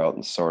figure out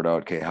and sort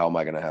out, okay, how am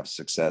I going to have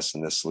success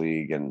in this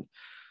league? And,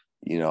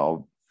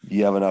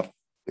 you have enough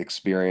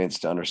experience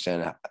to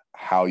understand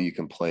how you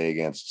can play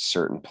against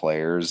certain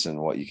players and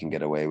what you can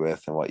get away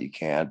with and what you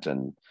can't.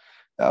 And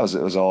it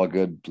was all a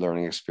good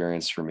learning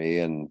experience for me.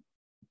 And,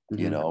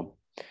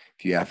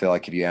 I feel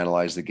like if you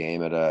analyze the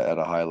game at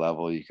a high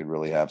level, you could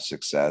really have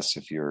success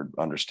if you're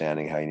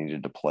understanding how you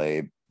needed to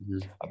play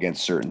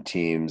against certain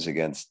teams,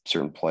 against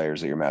certain players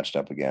that you're matched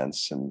up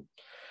against. And,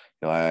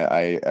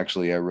 I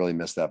really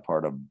miss that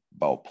part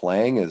about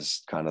playing,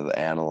 is kind of the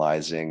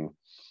analyzing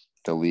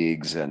the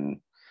leagues and,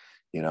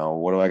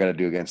 what do I got to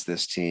do against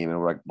this team,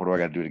 and what do I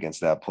got to do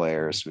against that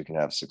player so we can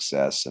have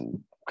success, and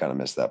kind of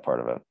miss that part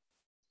of it.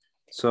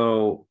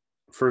 So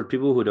for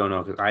people who don't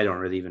know, because I don't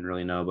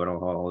really know about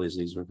all these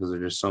leagues, because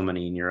there's just so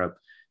many in Europe,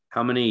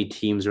 how many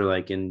teams are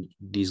like in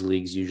these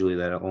leagues usually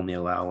that only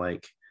allow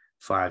like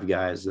 5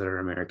 guys that are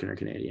American or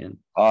Canadian?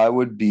 I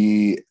would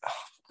be,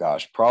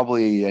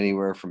 probably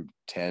anywhere from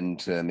 10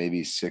 to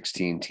maybe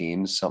 16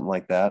 teams, something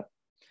like that,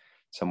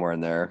 somewhere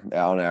in there.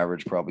 On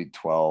average, probably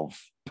 12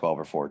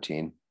 or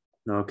 14.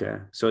 Okay.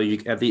 So you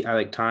at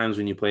like times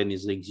when you played in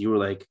these leagues, you were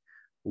like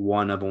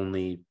one of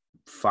only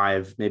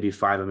 5, maybe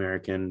 5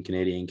 American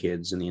Canadian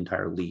kids in the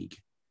entire league.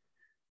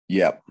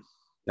 Yep.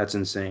 That's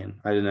insane.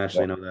 I didn't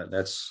actually know that.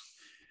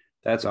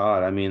 That's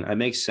odd. I mean, it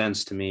makes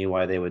sense to me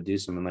why they would do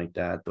something like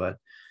that, but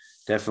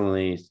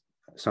definitely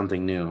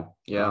something new.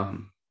 Yeah.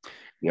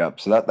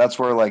 Yep. So that's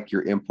where like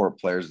your import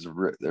players,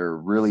 they're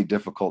really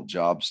difficult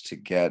jobs to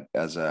get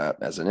as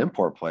an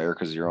import player,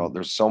 because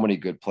there's so many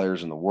good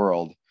players in the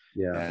world,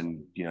 Yeah.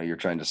 and you're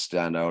trying to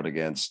stand out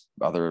against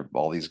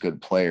all these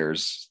good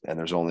players, and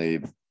there's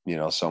only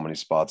so many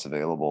spots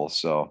available.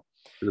 So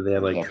Do they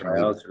have like definitely,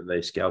 tryouts, or do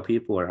they scout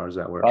people, or how does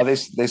that work?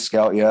 they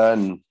scout you,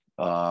 and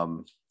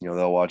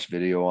they'll watch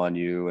video on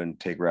you and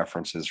take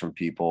references from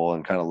people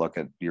and kind of look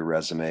at your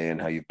resume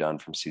and how you've done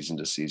from season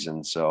to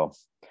season. So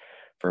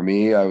for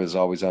me, I was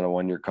always on a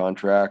 1-year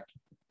contract,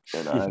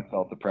 and I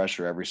felt the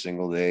pressure every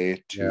single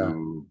day Yeah.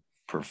 to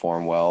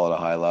perform well at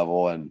a high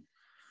level. And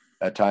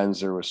at times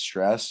there was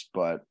stress,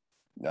 but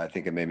I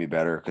think it made me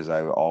better because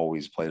I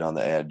always played on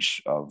the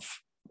edge of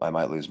I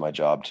might lose my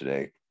job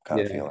today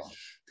kind of Yeah, feeling.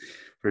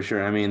 for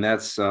sure. I mean,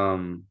 that's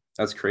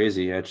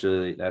crazy.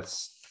 Actually,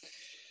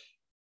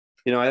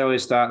 I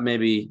always thought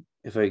maybe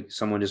if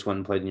someone just went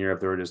and played in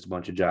Europe, there were just a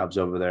bunch of jobs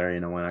over there.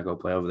 Why not go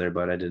play over there?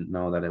 But I didn't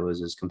know that it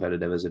was as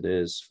competitive as it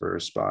is for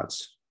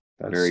spots.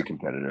 Very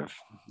competitive.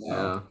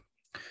 Yeah.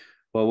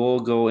 Well, we'll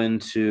go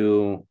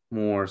into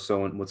more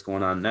so what's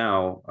going on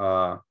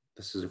now.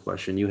 This is a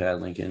question you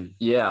had, Lincoln.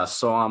 Yeah.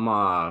 So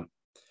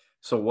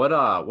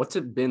what's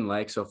it been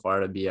like so far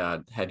to be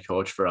a head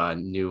coach for a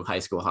new high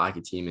school hockey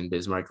team in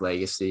Bismarck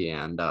Legacy,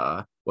 and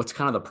what's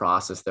kind of the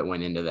process that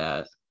went into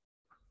that?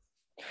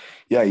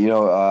 Yeah,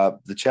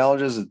 the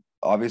challenge is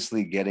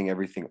obviously getting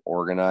everything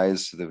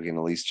organized so that we can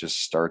at least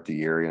just start the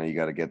year. You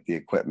got to get the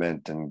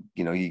equipment, and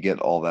you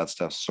get all that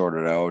stuff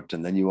sorted out,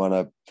 and then you want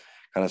to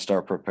kind of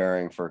start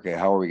preparing for, okay,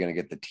 how are we going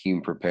to get the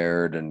team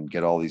prepared and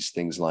get all these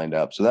things lined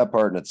up? So that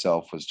part in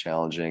itself was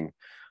challenging.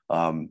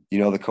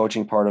 The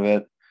coaching part of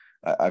it,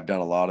 I've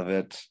done a lot of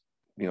it,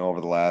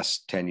 over the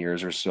last 10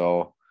 years or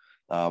so,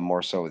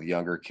 more so with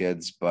younger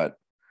kids, but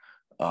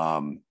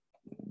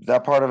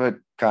that part of it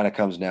kind of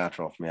comes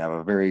natural for me.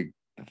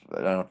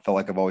 I don't feel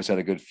like I've always had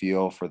a good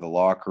feel for the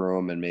locker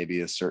room, and maybe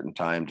a certain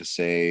time to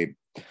say,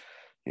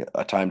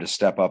 a time to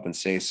step up and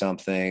say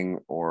something,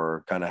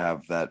 or kind of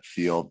have that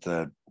feel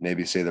to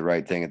maybe say the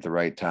right thing at the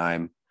right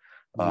time.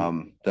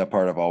 That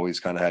part I've always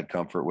kind of had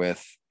comfort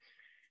with,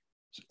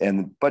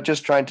 but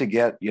just trying to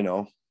get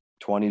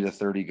 20 to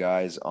 30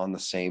 guys on the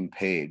same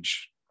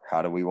page.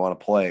 How do we want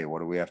to play? What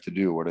do we have to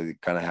do? What are the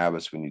kind of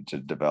habits we need to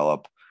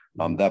develop?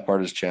 That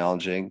part is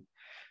challenging.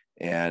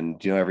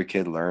 And, every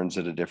kid learns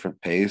at a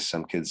different pace.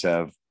 Some kids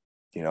have,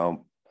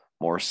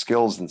 more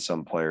skills than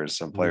some players.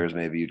 Some players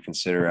maybe you'd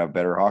consider have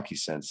better hockey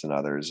sense than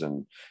others.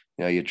 And,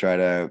 you try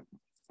to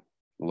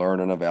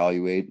learn and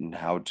evaluate, and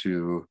how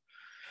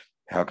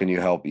can you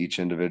help each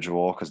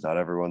individual, because not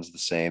everyone's the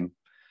same.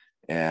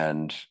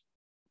 And,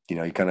 you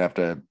kind of have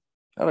to,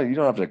 you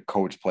don't have to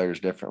coach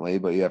players differently,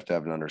 but you have to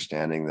have an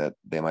understanding that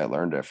they might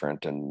learn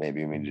different, and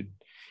maybe you need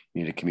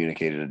to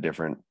communicate it a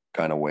different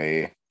kind of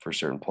way for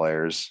certain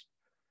players.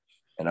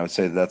 And I would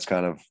say that's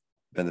kind of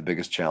been the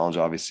biggest challenge.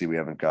 Obviously, we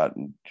haven't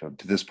gotten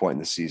to this point in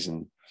the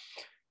season,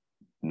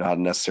 not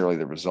necessarily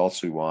the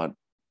results we want,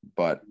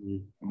 but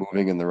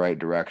moving in the right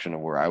direction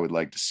of where I would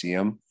like to see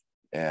them.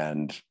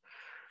 And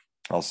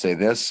I'll say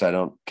this, I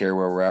don't care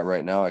where we're at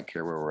right now. I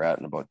care where we're at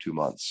in about 2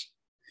 months.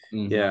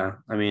 Yeah.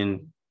 I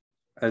mean,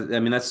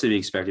 that's to be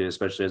expected,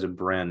 especially as a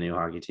brand new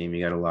hockey team.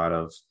 You got a lot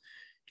of,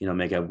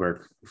 make it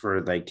work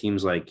for like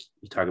teams like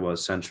you talk about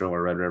Central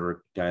or Red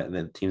River,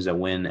 the teams that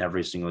win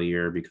every single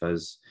year,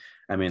 because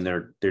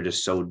they're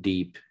just so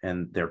deep,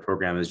 and their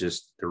program is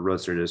just, their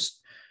roots are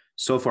just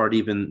so far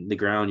deep in the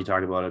ground. You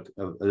talk about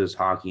just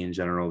hockey in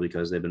general,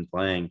 because they've been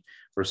playing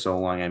for so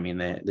long.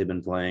 They've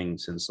been playing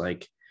since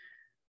like,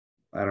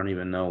 I don't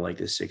even know, like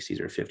the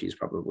 60s or 50s,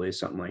 probably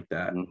something like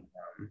that.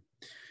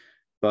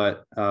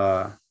 But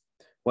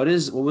what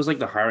was like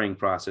the hiring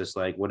process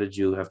like? What did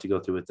you have to go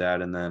through with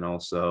that? And then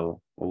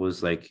also, what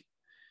was like,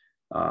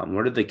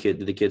 where did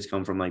the kids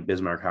come from, like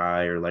Bismarck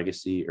High or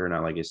Legacy, or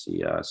not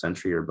Legacy,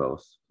 Century, or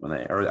both?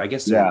 Or I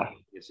guess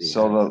Legacy.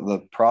 So the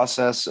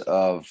process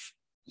of,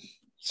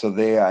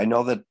 I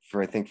know that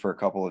I think for a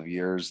couple of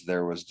years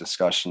there was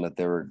discussion that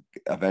they were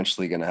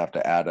eventually going to have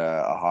to add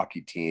a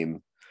hockey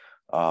team,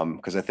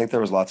 because I think there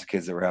was lots of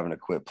kids that were having to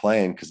quit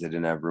playing because they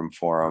didn't have room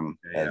for them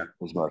at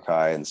Bismarck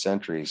High and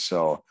Century.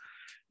 So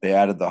they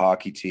added the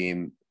hockey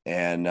team,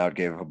 and now it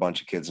gave a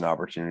bunch of kids an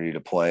opportunity to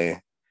play.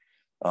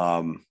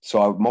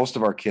 So most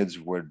of our kids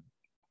would,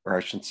 or I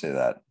shouldn't say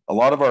that, a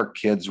lot of our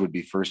kids would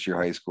be first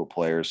year high school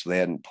players, so they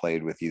hadn't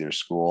played with either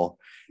school.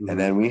 And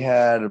then we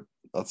had,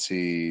 let's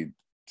see,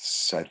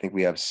 I think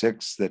we have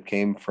 6 that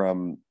came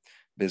from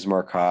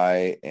Bismarck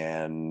High,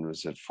 and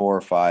was it 4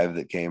 or 5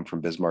 that came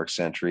from Bismarck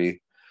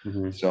Century.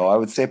 So I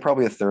would say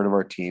probably a third of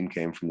our team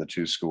came from the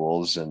 2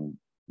 schools. And,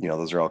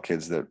 those are all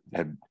kids that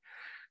had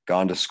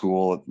gone to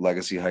school at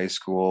Legacy High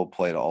School,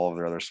 played all of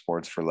their other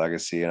sports for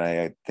Legacy. And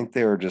I think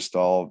they were just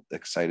all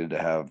excited to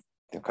have,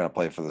 kind of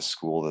play for the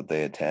school that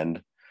they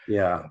attend.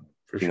 Yeah,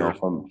 for sure.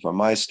 From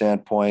my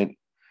standpoint,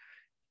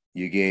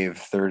 you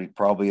gave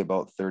probably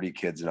about 30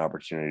 kids an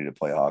opportunity to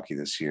play hockey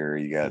this year.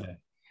 You got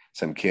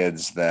some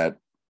kids that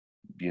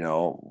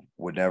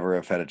would never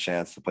have had a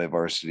chance to play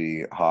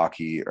varsity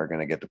hockey are going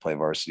to get to play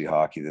varsity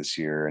hockey this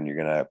year. And you're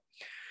going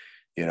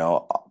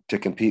to, to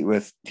compete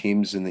with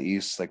teams in the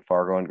East like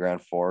Fargo and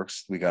Grand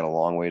Forks, we got a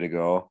long way to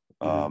go.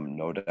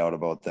 No doubt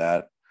about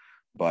that.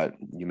 But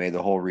you made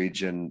the whole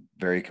region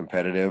very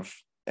competitive,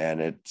 and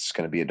it's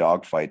going to be a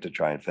dogfight to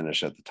try and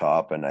finish at the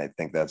top. And I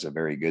think that's a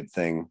very good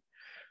thing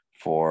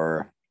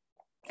for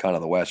kind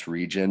of the West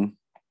region,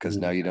 because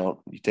now you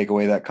take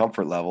away that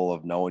comfort level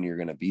of knowing you're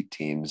going to beat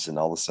teams, and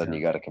all of a sudden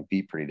you got to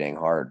compete pretty dang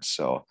hard.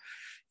 So,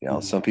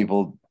 some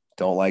people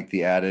don't like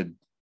the added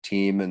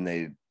team, and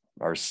they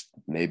are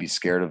maybe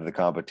scared of the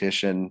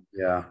competition.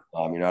 Yeah.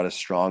 You're not as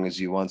strong as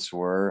you once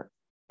were.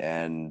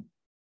 And,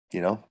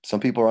 some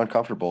people are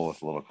uncomfortable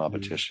with a little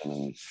competition.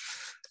 And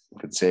I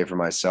could say for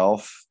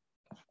myself,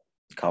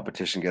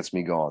 competition gets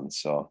me going.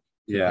 So,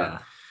 yeah.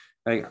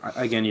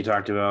 Again, you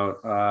talked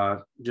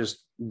about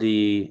just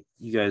you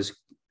guys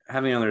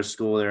having another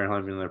school there and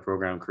having another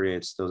program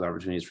creates those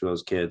opportunities for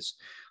those kids.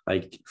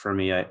 Like for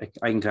me, I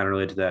can kind of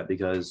relate to that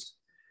because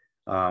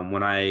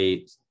when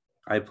I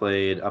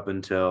played up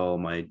until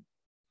my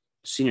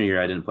senior year,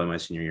 I didn't play my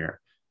senior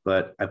year,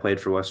 but I played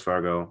for West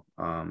Fargo.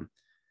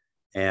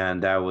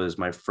 And that was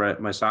my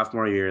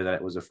sophomore year.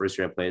 That was the first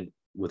year I played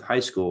with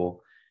high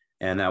school.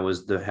 And that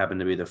was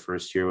happened to be the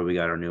first year where we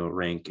got our new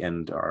rink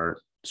and our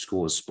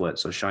school was split.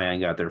 So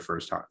Cheyenne got their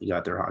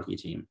hockey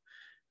team.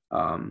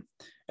 And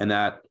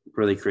that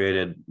really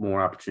created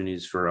more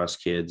opportunities for us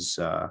kids,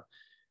 not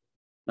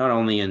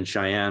only in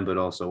Cheyenne, but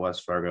also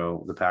West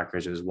Fargo, the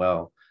Packers as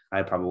well.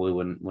 I probably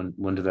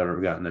wouldn't have ever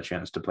gotten a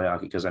chance to play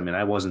hockey because,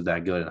 I wasn't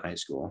that good in high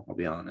school. I'll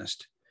be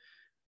honest.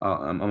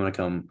 I'm going to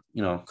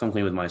come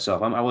clean with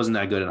myself. I wasn't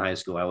that good in high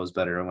school. I was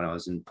better when I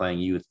was playing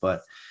youth,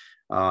 but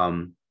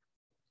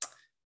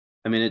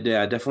it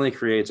definitely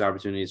creates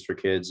opportunities for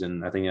kids.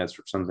 And I think that's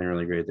something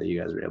really great that you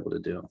guys are able to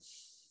do.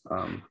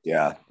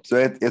 So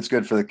it's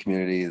good for the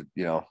community.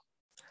 I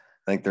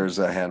think there's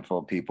a handful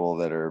of people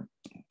that are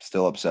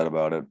still upset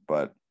about it,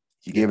 but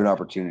you gave an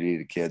opportunity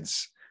to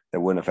kids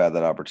that wouldn't have had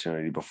that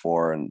opportunity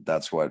before. And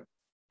that's what,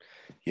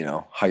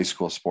 high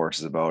school sports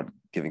is about,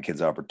 giving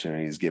kids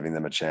opportunities, giving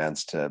them a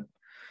chance to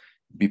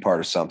be part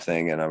of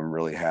something. And I'm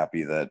really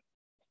happy that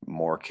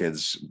more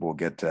kids will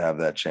get to have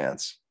that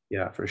chance.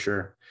 Yeah, for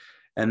sure.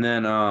 And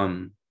then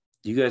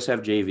do you guys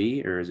have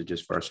JV or is it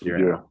just varsity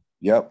right now?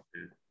 Yep.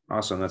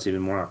 Awesome. That's even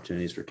more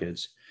opportunities for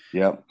kids.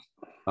 Yep.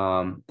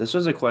 This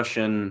was a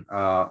question.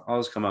 I'll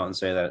just come out and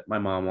say that my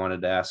mom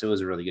wanted to ask. It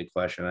was a really good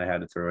question. I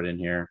had to throw it in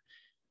here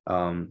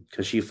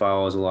because she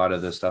follows a lot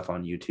of this stuff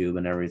on YouTube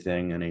and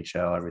everything,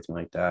 NHL, everything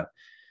like that.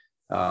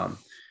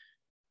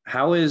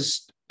 How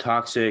is a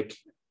toxic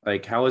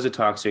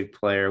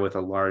player with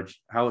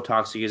how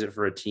toxic is it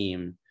for a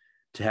team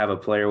to have a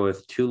player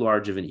with too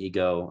large of an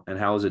ego, and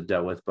how is it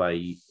dealt with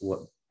by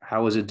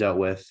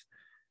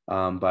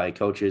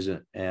coaches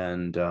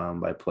and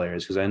by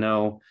players? Because I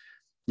know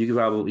you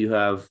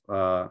have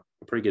a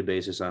pretty good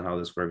basis on how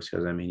this works.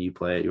 Because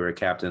you were a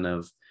captain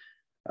of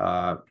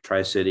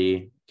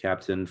Tri-City,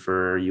 captain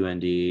for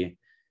UND.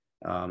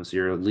 So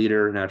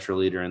you're a natural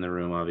leader in the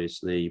room.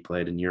 Obviously, you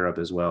played in Europe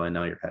as well, and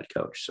now you're head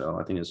coach. So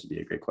I think this would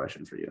be a great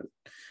question for you.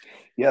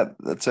 Yeah,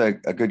 that's a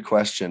good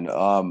question.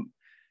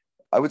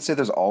 I would say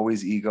there's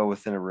always ego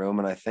within a room,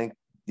 and I think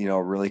it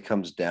really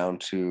comes down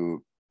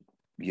to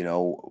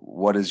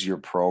what is your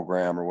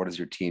program or what does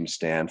your team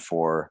stand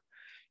for?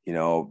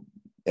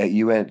 At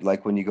UND,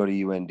 like when you go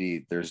to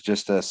UND, there's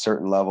just a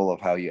certain level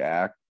of how you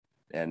act.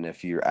 And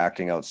if you're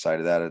acting outside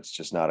of that, it's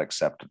just not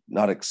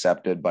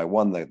accepted by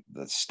one,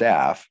 the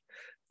staff.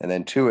 And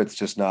then two, it's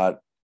just not,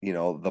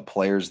 the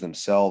players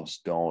themselves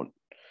don't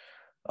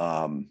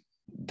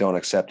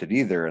accept it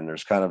either. And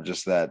there's kind of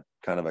just that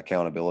kind of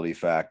accountability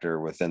factor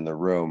within the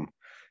room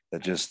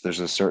that just, there's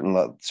a certain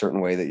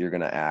way that you're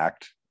going to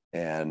act.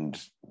 And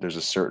there's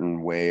a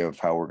certain way of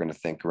how we're going to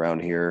think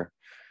around here.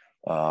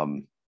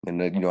 And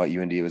at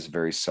UND, it was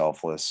very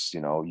selfless.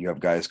 You have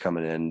guys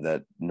coming in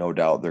that no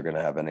doubt they're going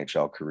to have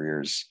NHL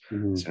careers.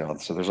 Mm-hmm.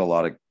 So there's a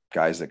lot of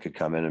guys that could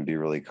come in and be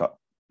really,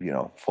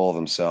 full of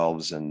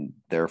themselves and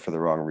there for the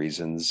wrong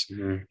reasons.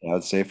 Mm-hmm. I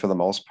would say for the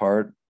most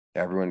part,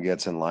 everyone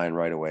gets in line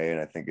right away.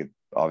 And I think it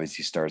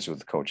obviously starts with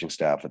the coaching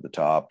staff at the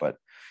top, but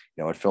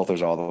it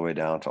filters all the way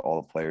down to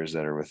all the players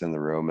that are within the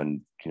room.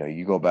 And,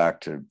 you go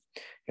back to,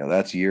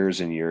 that's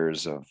years and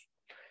years of,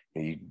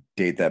 you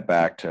date that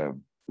back to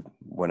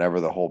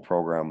whenever the whole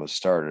program was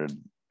started.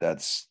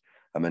 That's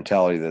a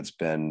mentality that's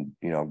been,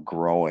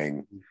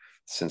 growing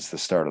since the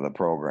start of the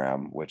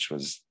program, which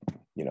was,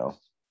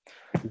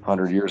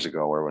 100 years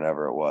ago or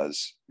whenever it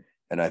was.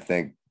 And I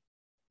think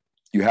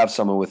you have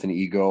someone with an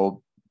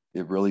ego,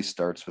 it really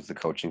starts with the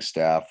coaching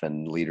staff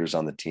and leaders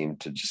on the team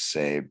to just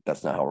say,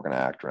 that's not how we're going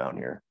to act around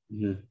here.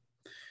 Mm-hmm.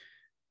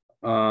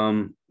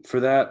 For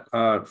that,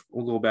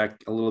 we'll go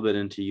back a little bit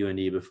into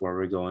UND before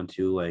we go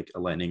into like a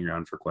lightning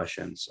round for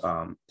questions.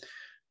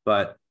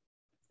 But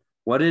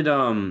what did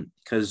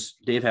because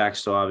Dave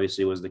Haxtell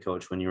obviously was the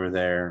coach when you were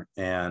there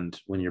and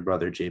when your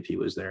brother JP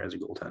was there as a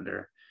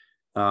goaltender.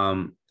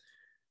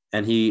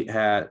 and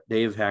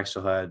Dave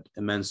Haxel had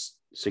immense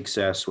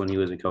success when he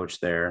was a coach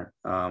there,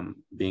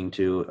 being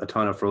to a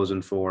ton of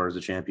Frozen Fours,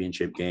 a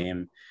championship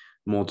game,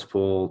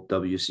 multiple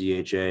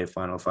WCHA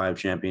Final Five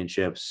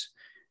championships,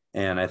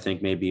 and I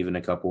think maybe even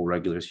a couple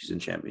regular season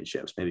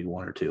championships, maybe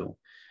one or two.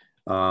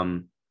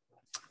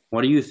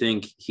 What do you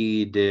think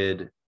he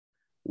did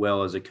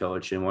well as a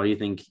coach, and why do you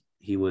think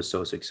he was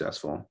so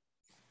successful?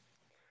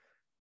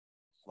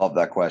 Love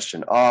that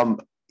question.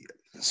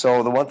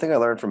 So the one thing I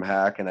learned from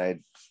Hack,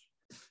 and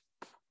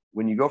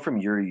when you go from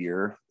year to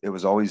year, it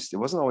wasn't always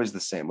the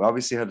same. We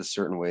obviously had a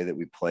certain way that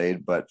we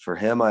played, but for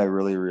him, I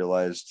really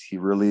realized he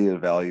really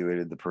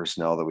evaluated the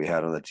personnel that we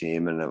had on the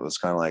team. And it was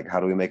kind of like, how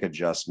do we make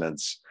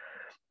adjustments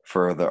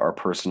for our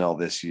personnel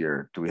this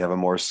year? Do we have a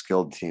more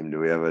skilled team? Do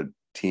we have a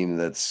team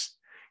that's,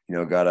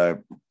 got to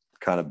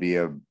kind of be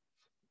a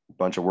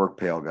bunch of work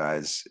pail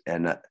guys?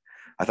 And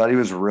I thought he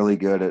was really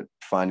good at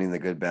finding the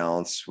good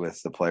balance with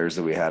the players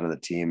that we had on the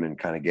team and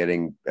kind of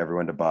getting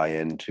everyone to buy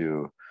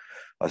into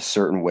a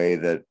certain way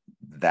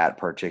that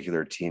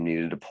particular team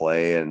needed to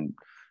play, and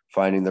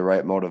finding the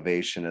right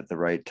motivation at the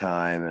right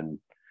time. And,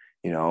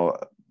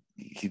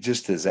 he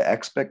just, his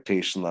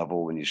expectation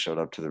level when you showed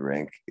up to the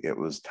rink, it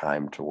was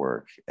time to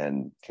work.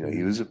 And,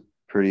 he was a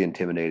pretty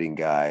intimidating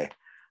guy,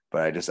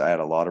 but I had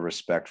a lot of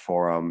respect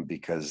for him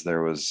because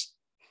there was,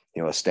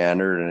 a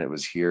standard, and it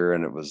was here,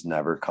 and it was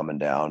never coming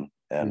down.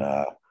 And,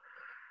 I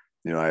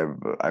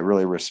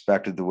really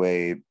respected the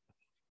way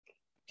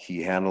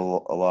he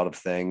handled a lot of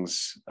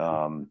things.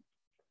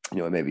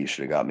 Maybe he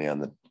should have got me on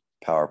the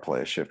power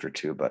play a shift or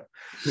two, but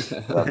that's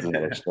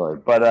another story.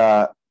 But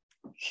I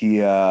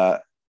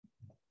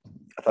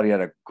thought he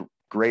had a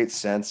great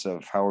sense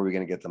of how are we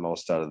going to get the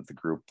most out of the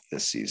group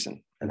this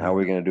season, and how are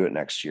we going to do it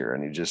next year.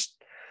 And he just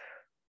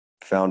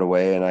found a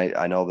way. And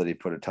I know that he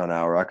put a ton of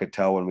hours. I could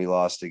tell when we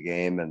lost a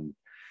game, and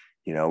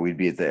we'd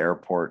be at the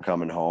airport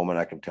coming home, and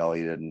I can tell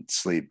he didn't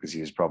sleep because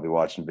he was probably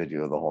watching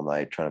video the whole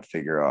night, trying to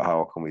figure out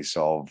how can we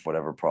solve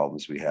whatever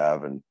problems we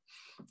have. And,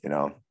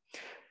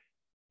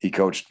 he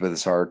coached with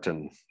his heart,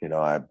 and,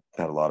 I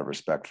had a lot of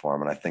respect for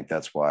him. And I think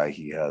that's why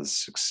he has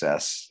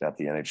success at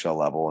the NHL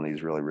level, and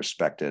he's really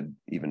respected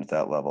even at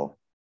that level.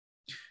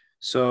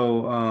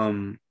 So,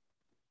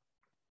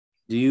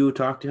 do you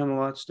talk to him a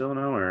lot still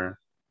now, or?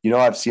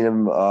 I've seen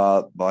him,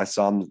 I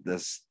saw him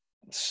this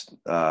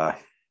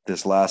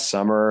last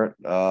summer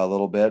a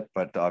little bit,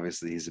 but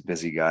obviously he's a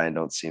busy guy and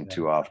don't see him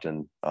too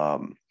often.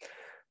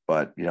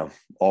 But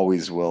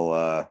always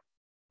will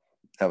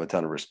have a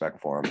ton of respect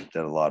for him.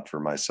 Did a lot for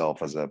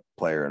myself as a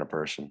player and a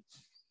person.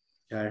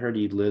 Yeah, I heard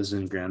he lives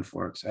in Grand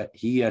Forks.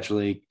 He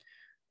actually,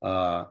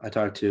 I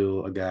talked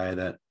to a guy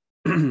that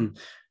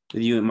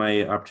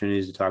my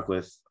opportunities to talk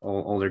with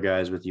older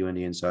guys with UND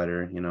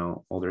Insider,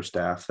 older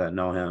staff that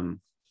know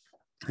him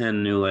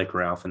and knew like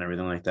Ralph and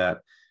everything like that,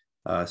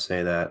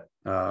 say that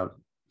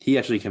he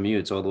actually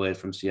commutes all the way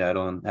from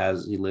Seattle, and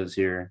as he lives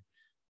here,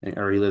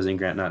 or he lives in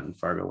not in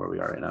Fargo where we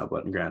are right now,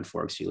 but in Grand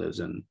Forks, he lives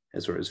in,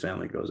 is where his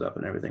family grows up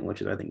and everything,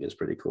 which I think is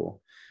pretty cool.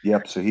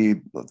 Yep. So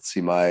let's see,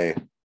 my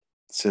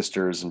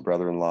sisters and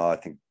brother-in-law, I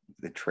think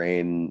they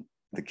train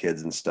the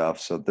kids and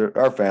stuff. So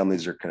our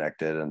families are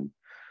connected, and,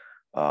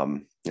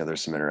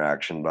 there's some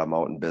interaction, but I'm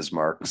out in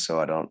Bismarck, so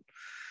I don't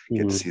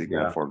get to see the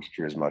Grand Forks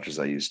crew as much as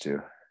I used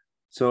to.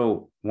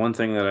 So one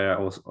thing that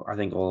I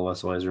think all of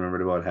us always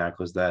remembered about Hack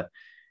was that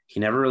he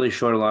never really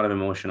showed a lot of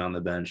emotion on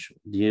the bench.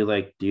 Do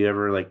you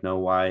ever know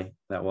why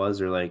that was,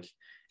 or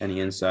any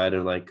insight,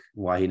 or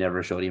why he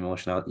never showed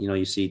emotion?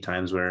 You see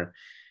times where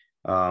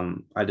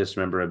I just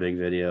remember a big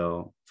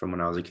video from when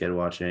I was a kid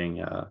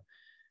watching.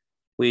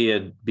 We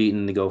had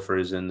beaten the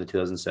Gophers in the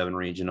 2007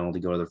 regional to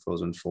go to the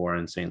Frozen Four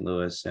in St.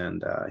 Louis,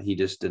 and he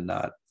just did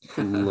not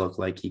look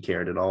like he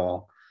cared at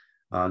all.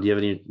 Do you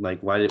have any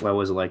why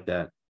was it like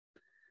that?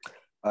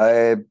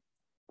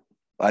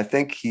 I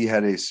think he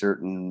had a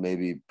certain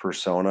maybe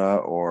persona,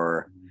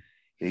 or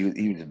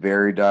he was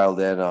very dialed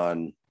in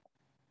on,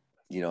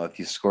 if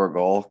you score a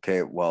goal,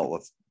 okay, well,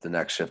 the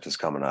next shift is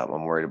coming up.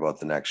 I'm worried about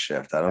the next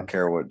shift. I don't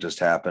care what just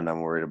happened.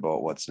 I'm worried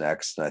about what's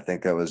next. And I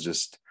think that was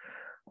just,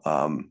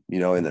 in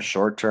the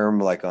short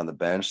term, on the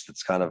bench,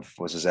 that's kind of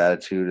was his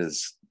attitude,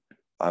 is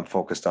I'm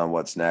focused on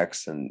what's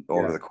next. And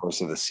over the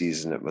course of the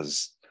season, it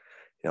was,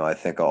 I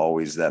think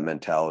always that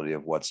mentality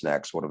of what's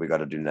next. What do we got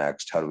to do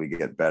next? How do we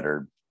get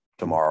better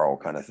tomorrow,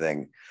 kind of thing.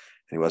 And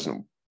he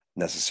wasn't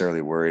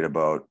necessarily worried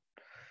about,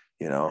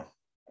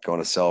 going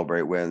to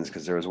celebrate wins,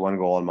 because there was one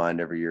goal in mind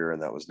every year,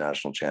 and that was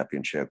national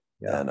championship.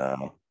 Yeah. And,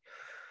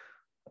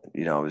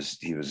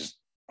 he was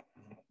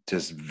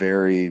just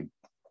very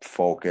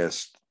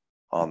focused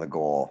on the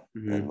goal,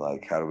 and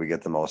how do we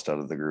get the most out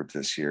of the group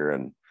this year?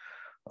 And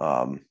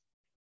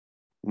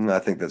I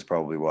think that's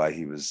probably why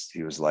he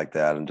was like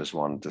that, and just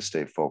wanted to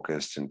stay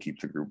focused and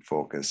keep the group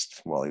focused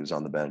while he was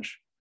on the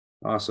bench.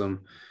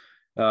 Awesome.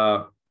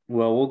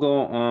 Well, we'll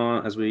go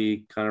on as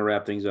we kind of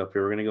wrap things up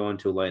here. We're going to go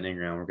into a lightning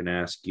round. We're going to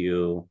ask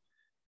you,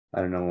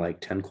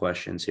 10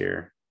 questions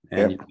here,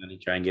 and you're going to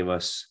try and give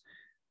us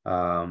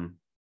a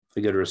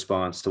good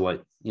response to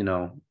what,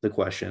 the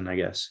question, I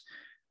guess.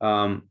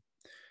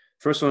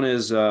 First one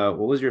is what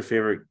was your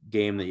favorite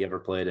game that you ever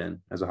played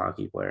in as a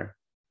hockey player?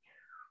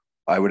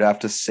 I would have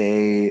to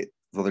say,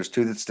 well, there's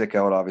two that stick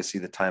out. Obviously,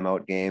 the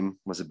timeout game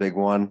was a big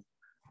one.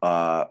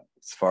 As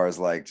far as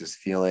like just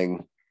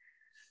feeling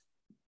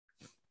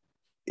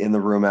in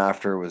the room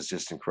after was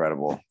just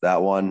incredible.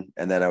 That one.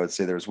 And then I would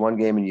say there was one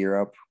game in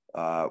Europe.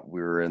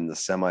 We were in the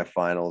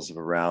semifinals of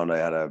a round. I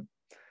had a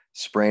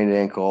sprained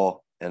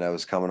ankle and I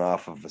was coming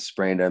off of a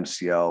sprained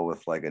MCL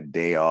with like a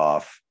day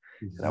off.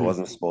 And I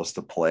wasn't supposed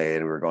to play.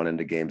 And we were going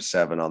into game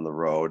 7 on the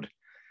road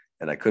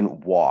and I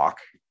couldn't walk.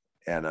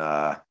 And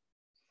about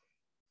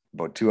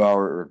 3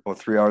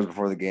 hours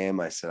before the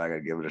game, I said, I got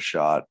to give it a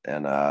shot.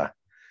 And the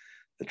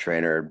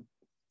trainer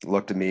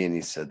looked at me and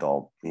he said,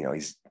 oh, you know,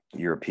 he's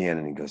European.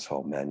 And he goes,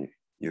 oh man,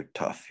 you're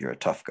tough. You're a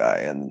tough guy.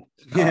 And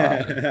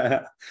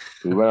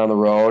we went on the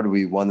road.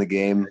 We won the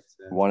game,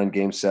 won in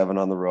game 7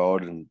 on the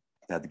road and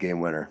had the game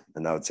winner.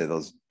 And I would say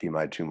those be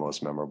my 2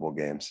 most memorable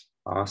games.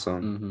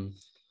 Awesome. Mm-hmm.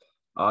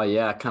 Oh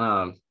yeah. Kind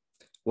of,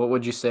 what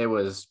would you say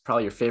was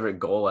probably your favorite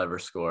goal ever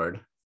scored?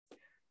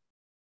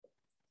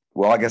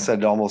 Well, I guess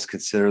I'd almost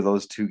consider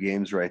those 2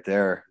 games right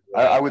there.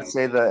 I would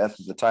say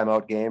the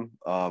timeout game,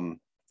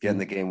 getting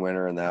the game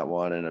winner in that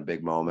one in a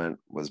big moment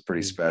was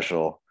pretty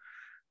special,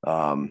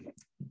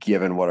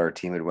 given what our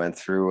team had went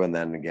through. And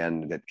then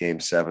again, that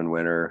game 7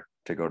 winner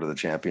to go to the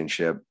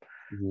championship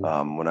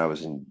when I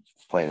was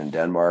playing in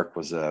Denmark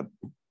was a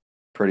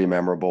pretty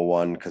memorable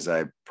one because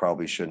I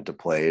probably shouldn't have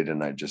played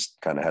and I just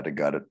kind of had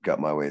to gut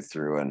my way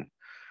through and,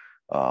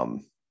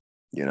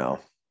 you know,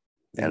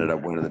 ended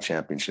up winning the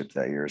championship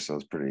that year. So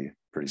it was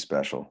pretty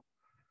special.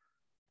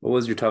 What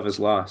was your toughest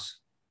loss?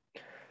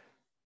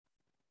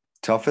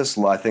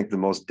 I think the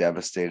most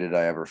devastated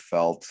I ever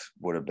felt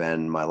would have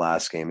been my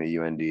last game at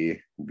UND.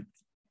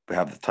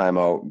 Have the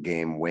timeout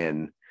game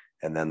win.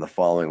 And then the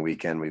following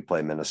weekend, we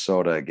play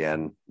Minnesota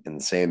again in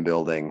the same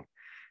building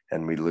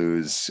and we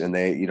lose. And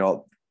they, you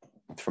know,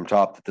 from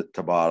top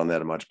to bottom, they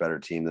had a much better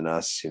team than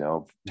us, you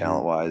know,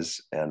 talent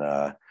wise.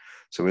 And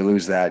so we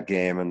lose that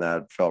game and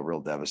that felt real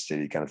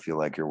devastating. You kind of feel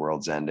like your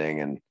world's ending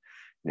and,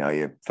 you know,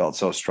 you felt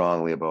so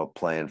strongly about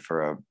playing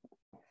for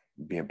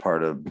being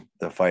part of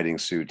the Fighting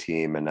Sioux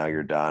team and now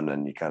you're done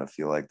and you kind of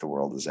feel like the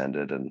world has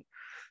ended. And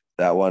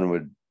that one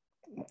would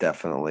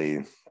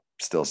definitely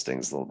still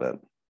stings a little bit.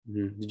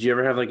 Did you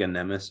ever have like a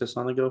nemesis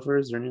on the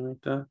Gophers or anything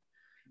like that?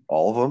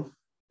 All of them.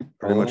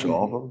 Pretty much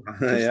all of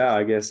them. Yeah,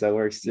 I guess that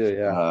works too.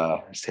 Yeah.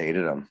 Just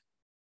hated them.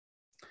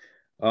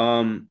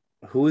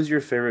 Who is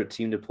your favorite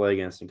team to play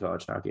against in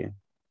college hockey?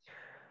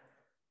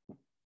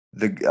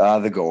 The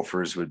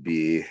Gophers would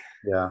be.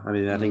 Yeah, I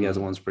mean, I think that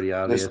one's pretty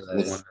obvious.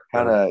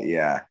 Kind of,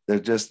 yeah.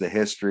 There's just the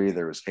history.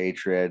 There was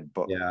hatred,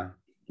 but yeah,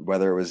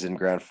 whether it was in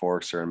Grand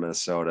Forks or in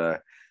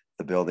Minnesota,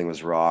 the building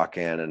was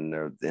rocking and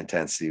the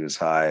intensity was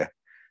high.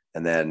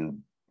 And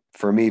then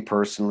for me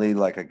personally,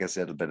 like I guess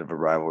I had a bit of a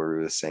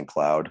rivalry with St.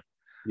 Cloud.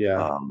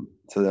 Yeah.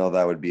 So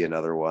that would be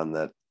another one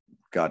that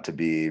got to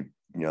be, you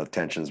know,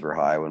 tensions were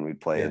high when we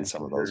play in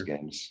some of those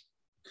games.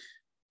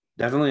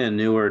 Definitely a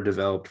newer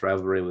developed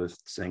rivalry with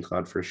St.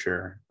 Cloud for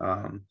sure.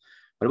 What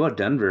about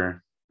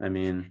Denver? I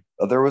mean,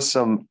 there was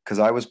some, because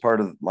I was part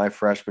of my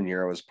freshman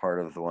year, I was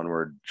part of the one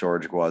where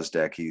George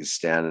Gwozdek, he's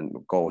standing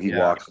goal, he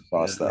walks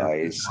across the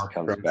ice,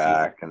 comes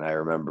back, and I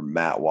remember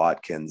Matt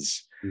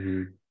Watkins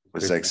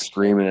was like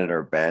screaming at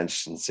our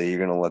bench and say, "You're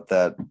gonna let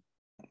that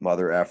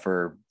mother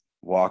effer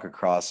walk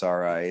across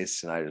our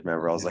ice?" And I just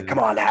remember I was like, "Come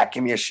on, Hack,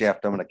 give me a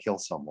shift. I'm gonna kill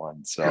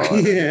someone." So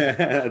yeah,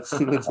 that's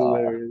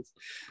hilarious.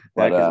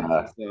 But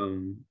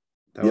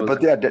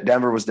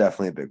Denver was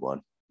definitely a big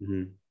one.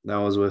 That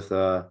was with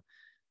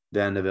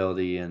Van de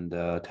Velde and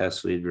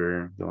Tess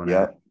Weaver going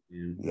out.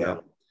 Yeah.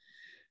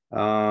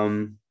 What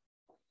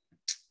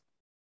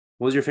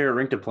was your favorite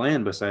rink to play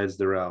in besides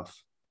the Ralph?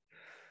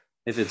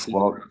 If it's I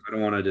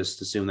don't want to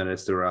just assume that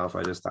it's the Ralph.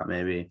 I just thought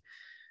maybe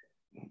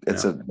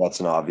that's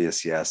an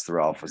obvious yes. The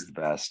Ralph was the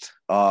best.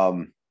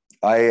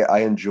 I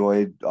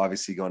enjoyed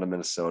obviously going to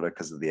Minnesota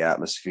because of the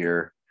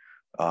atmosphere.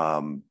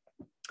 You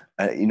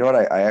know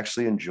what? I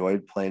actually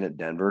enjoyed playing at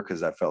Denver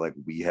because I felt like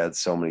we had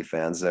so many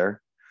fans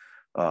there.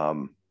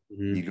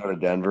 You go to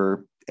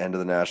Denver, end of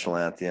the national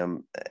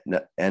anthem,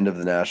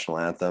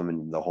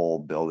 and the whole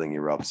building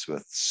erupts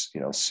with,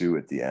 you know, Sioux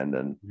at the end,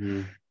 and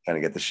kind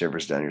of get the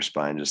shivers down your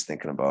spine just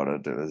thinking about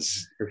it. It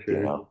was, you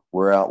know,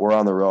 we're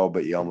on the road,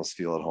 but you almost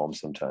feel at home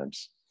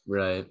sometimes.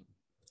 Right.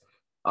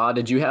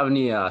 Did you have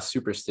any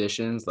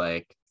superstitions,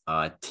 like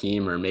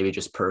team or maybe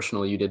just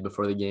personal, you did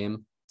before the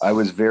game? I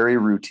was very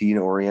routine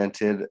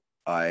oriented.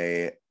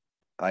 I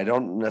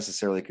don't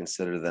necessarily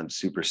consider them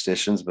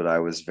superstitions, but I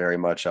was very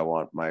much, I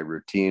want my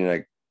routine.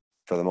 I,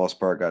 for the most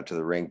part, got to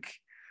the rink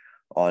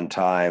on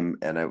time,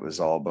 and it was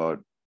all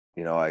about,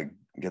 you know, I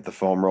get the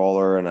foam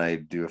roller and I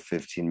do a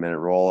 15-minute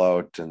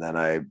rollout, and then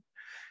I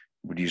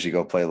would usually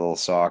go play a little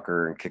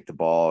soccer and kick the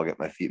ball, get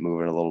my feet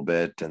moving a little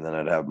bit, and then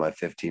I'd have my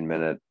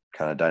 15-minute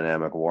kind of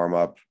dynamic warm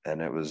up, and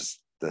it was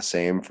the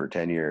same for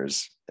 10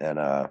 years. And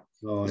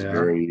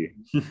very,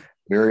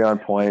 very on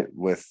point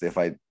with if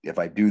I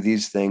do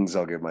these things,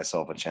 I'll give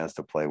myself a chance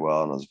to play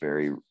well, and I was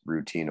very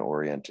routine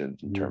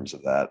oriented in terms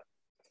of that.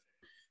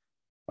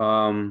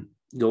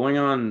 Going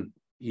on,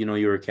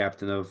 you were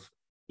captain of,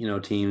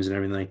 teams and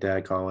everything like that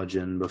at college,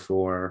 and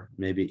before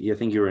maybe I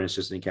think you were an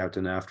assistant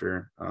captain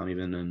after,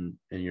 even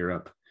in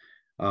Europe.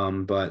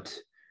 But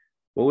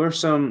what were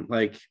some,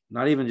 like,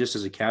 not even just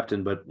as a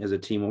captain, but as a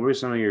team, what were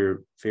some of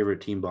your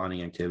favorite team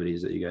bonding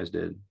activities that you guys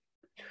did?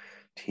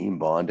 Team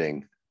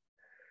bonding.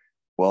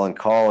 Well, in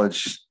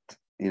college,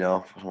 I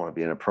don't want to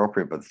be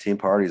inappropriate, but the team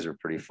parties are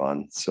pretty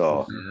fun.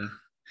 So,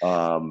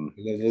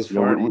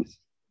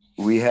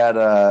 we had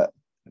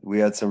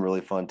some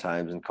really fun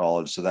times in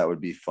college, so that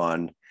would be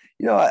fun.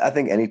 I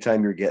think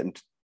anytime you're getting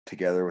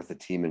together with the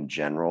team in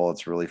general,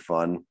 it's really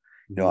fun.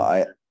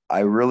 I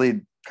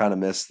really kind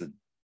of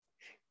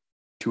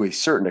to a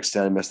certain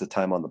extent, I miss the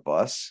time on the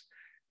bus,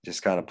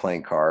 just kind of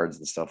playing cards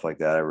and stuff like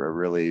that. I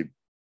really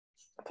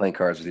playing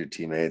cards with your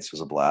teammates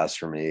was a blast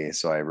for me.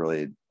 So I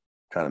really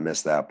kind of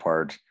miss that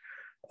part.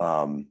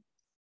 But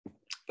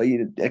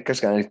it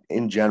just kind of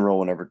in general,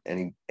 whenever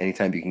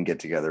anytime you can get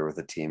together with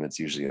a team, it's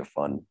usually a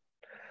fun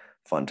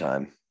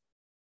time.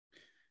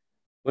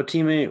 What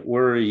teammate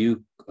were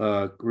you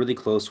really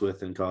close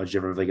with in college? Did you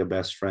ever have like a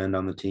best friend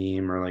on the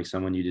team, or like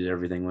someone you did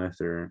everything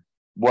with? Or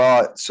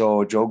Well,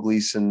 so Joe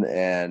Gleason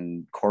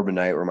and Corbin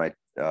Knight were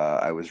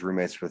I was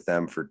roommates with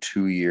them for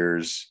 2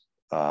 years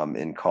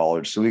in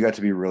college. So we got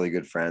to be really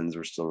good friends.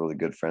 We're still really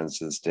good friends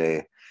to this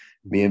day.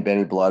 Me and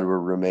Benny Blood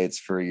were roommates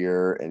for a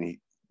year, and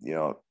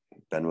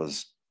Ben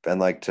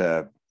liked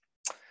to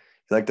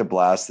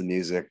blast the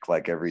music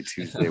like every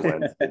Tuesday,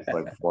 Wednesday,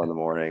 like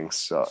 4 a.m.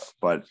 So,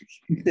 but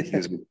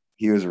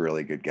he was a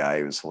really good guy.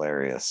 He was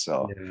hilarious.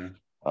 So,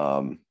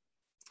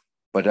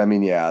 but I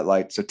mean, yeah,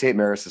 like, so Tate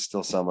Maris is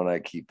still someone I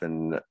keep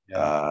and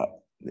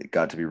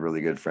got to be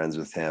really good friends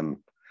with him.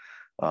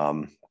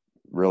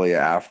 Really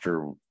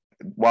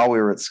while we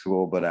were at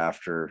school, but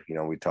after,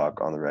 we talk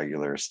on the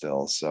regular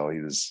still. So he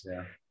was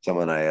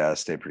someone I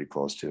stayed pretty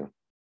close to.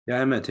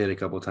 Yeah, I met Tate a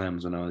couple of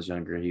times when I was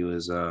younger. He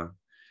was, I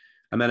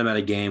met him at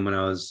a game when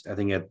I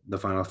think at the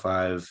Final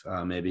Five.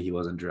 Maybe he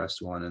wasn't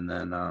dressed one, and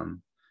then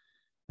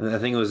I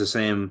think it was the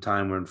same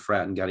time when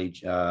Fratton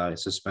got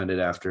suspended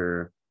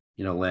after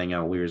laying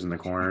out Weirs in the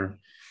corner,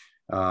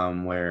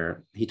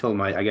 where he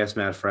told I guess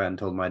Matt Fratton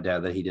told my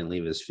dad that he didn't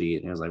leave his feet,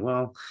 and he was like,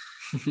 well,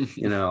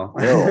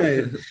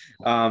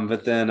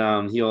 but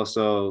then he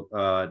also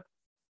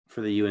for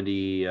the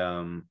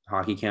UND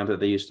hockey camp that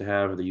they used to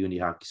have, or the UND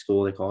hockey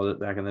school they called it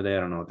back in the day. I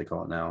don't know what they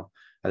call it now.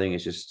 I think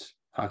it's just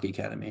Hockey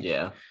Academy.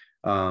 Yeah.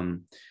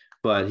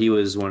 But he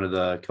was one of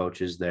the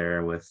coaches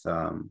there with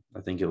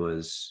I think it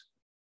was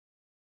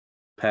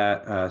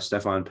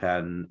Stefan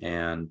Patton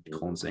and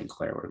Colin St.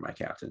 Clair were my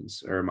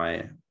captains or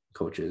my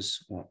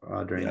coaches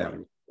during that.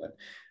 But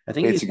I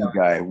think he's a good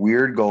guy.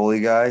 Weird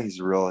goalie guy.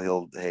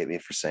 He'll hate me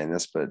for saying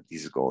this, but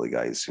he's a goalie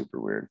guy. He's super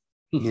weird.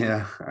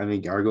 Yeah, I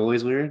mean, our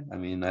goalie's weird. I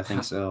mean, I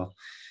think so.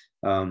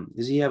 He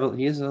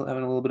is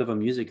having a little bit of a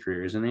music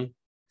career, isn't he?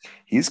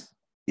 He's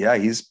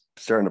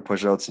starting to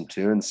push out some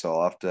tunes, so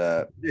I'll have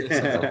to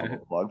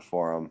plug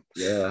for him.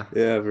 Yeah,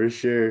 for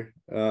sure.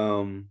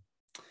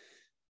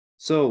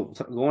 So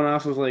going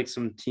off of like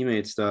some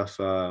teammate stuff,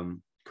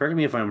 correct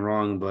me if I'm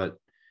wrong, but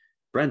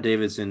Brent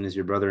Davidson is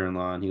your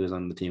brother-in-law, and he was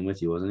on the team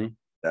with you, wasn't he?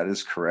 That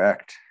is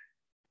correct.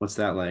 What's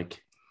that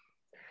like?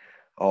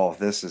 Oh,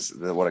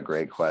 what a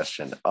great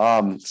question.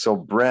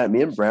 So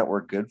me and Brent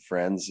were good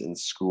friends in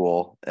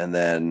school, and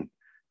then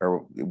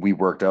we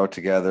worked out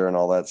together and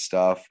all that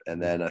stuff.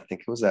 And then I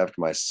think it was after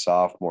my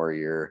sophomore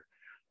year.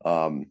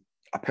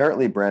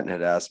 Apparently Brent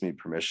had asked me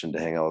permission to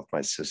hang out with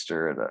my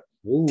sister at a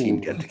team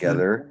get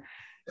together.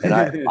 And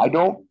I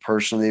don't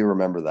personally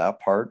remember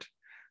that part,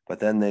 but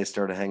then they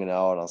started hanging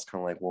out, and I was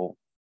kind of like, well,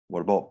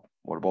 what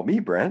about me,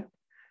 Brent?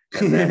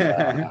 And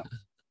then,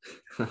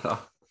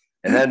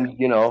 and then,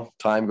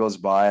 time goes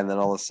by, and then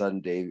all of a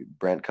sudden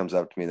Brent comes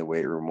up to me in the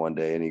weight room one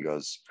day, and he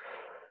goes,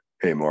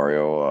 "Hey,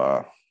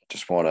 Mario,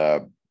 just want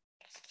to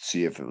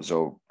see if it was,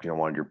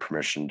 wanted your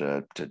permission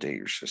to date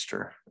your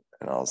sister."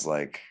 And I was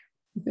like,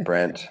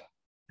 "Brent,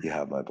 you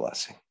have my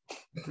blessing."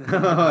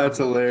 Oh, that's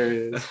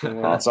hilarious.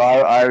 So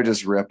I would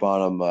just rip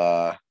on him,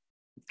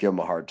 give him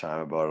a hard time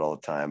about it all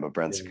the time. But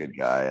Brent's a good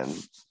guy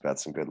and got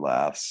some good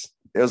laughs.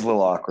 It was a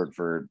little awkward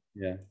for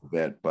a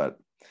bit, but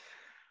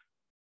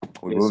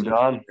we moved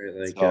on.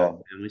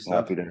 So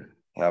happy to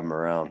have him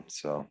around.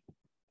 So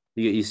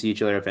you see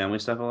each other at family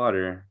stuff a lot,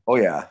 or? Oh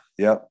yeah,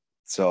 yep.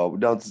 So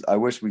I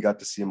wish we got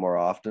to see him more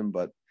often,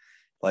 but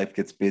life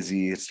gets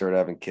busy. Start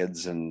having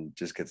kids, and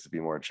just gets to be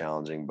more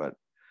challenging. But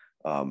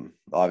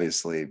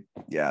obviously,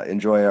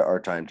 enjoy our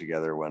time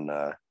together when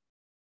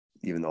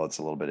even though it's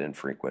a little bit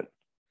infrequent.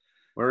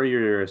 Where are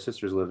your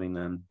sisters living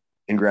then?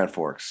 In Grand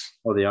Forks.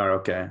 Oh, they are?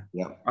 Okay.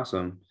 Yeah.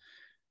 Awesome.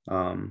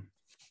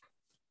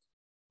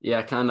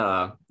 Yeah, kind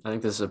of. I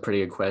think this is a pretty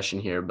good question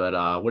here, but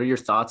what are your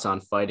thoughts on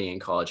fighting in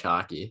college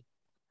hockey?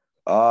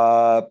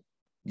 As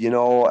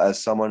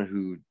someone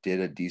who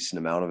did a decent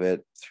amount of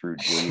it through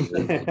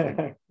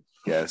junior,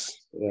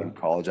 in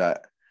college,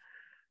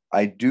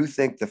 I do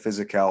think the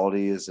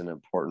physicality is an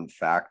important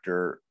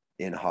factor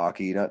in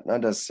hockey, not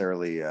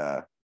necessarily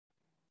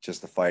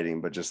just the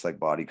fighting, but just like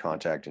body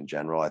contact in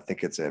general. I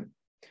think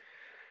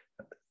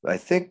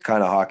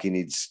kind of hockey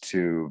needs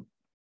to,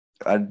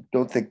 I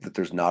don't think that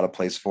there's not a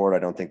place for it. I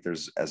don't think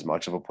there's as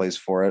much of a place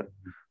for it.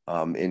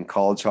 In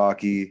college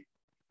hockey,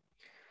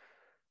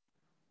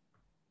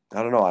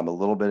 I don't know. I'm a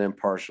little bit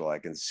impartial. I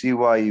can see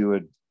why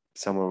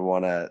someone would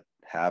want to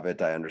have it.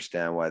 I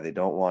understand why they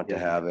don't want to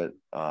have it.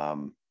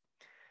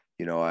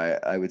 You know,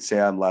 I would say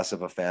I'm less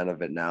of a fan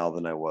of it now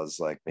than I was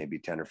like maybe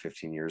 10 or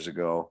 15 years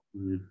ago.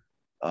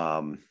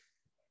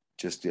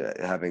 Just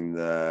having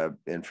the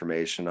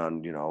information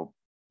on, you know,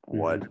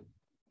 what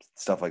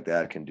stuff like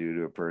that can do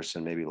to a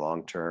person, maybe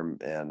long term.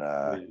 And,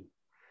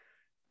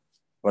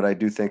 but I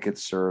do think it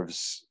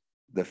serves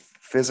the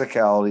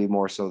physicality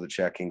more so the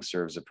checking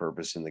serves a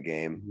purpose in the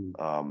game.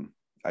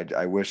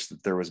 I wish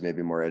that there was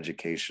maybe more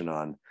education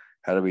on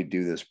how do we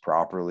do this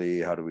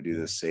properly? How do we do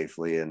this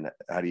safely? And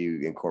how do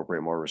you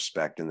incorporate more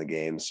respect in the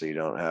game so you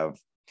don't have,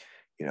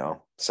 you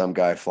know, some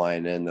guy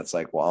flying in that's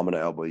like, well, I'm going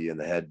to elbow you in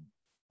the head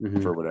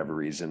for whatever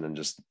reason, and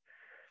just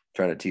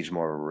trying to teach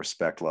more of a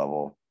respect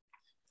level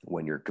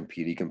when you're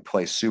competing. You can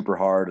play super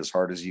hard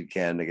as you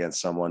can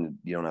against someone.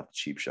 You don't have to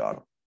cheap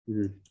shot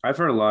them. I've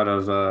heard a lot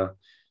of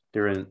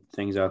different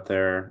things out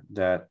there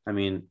that, I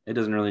mean, it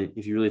doesn't really,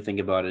 if you really think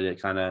about it,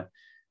 it kind of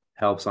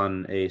helps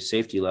on a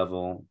safety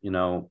level, you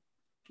know,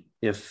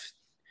 if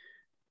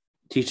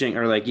teaching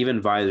or like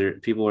even visor,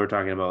 people are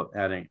talking about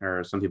adding,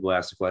 or some people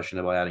ask the question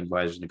about adding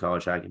visors into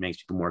college hockey makes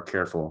people more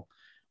careful,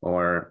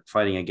 or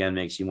fighting again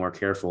makes you more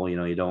careful. You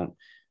know, you don't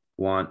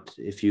want,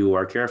 if you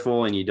are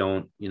careful and you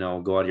don't, you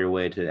know, go out of your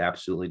way to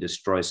absolutely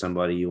destroy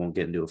somebody, you won't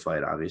get into a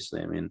fight,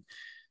 obviously. I mean,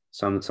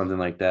 something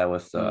like that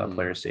with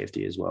player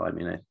safety as well. I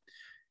mean,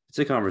 it's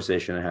a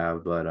conversation to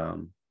have, but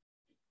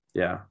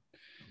yeah.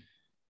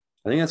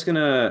 I think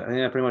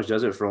that pretty much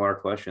does it for all our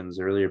questions.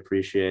 I really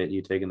appreciate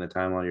you taking the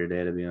time out of your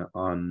day to be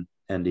on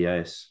ND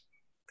Ice.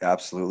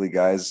 Absolutely,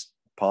 guys.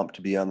 Pumped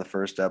to be on the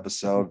first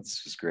episode.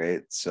 This was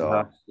great.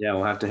 So yeah,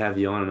 we'll have to have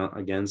you on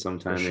again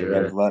sometime.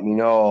 Sure. Let me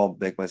know. I'll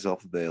make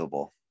myself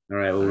available. All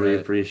right. Well, really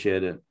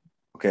appreciate it.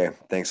 Okay.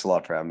 Thanks a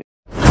lot for having me.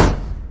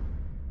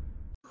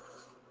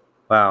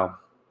 Wow.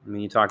 I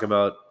mean, you talk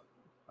about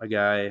a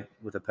guy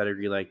with a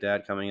pedigree like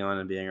that coming on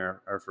and being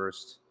our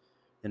first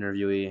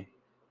interviewee.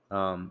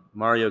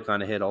 Mario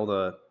kind of hit all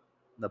the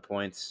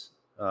points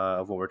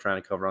of what we're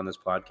trying to cover on this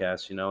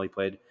podcast. You know, he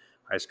played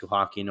high school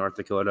hockey in North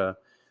Dakota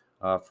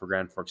for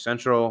Grand Forks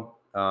Central,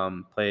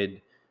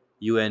 played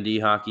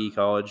UND hockey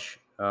college,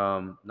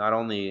 not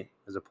only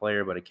as a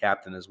player, but a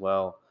captain as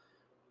well.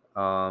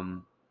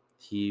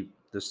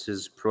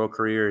 His pro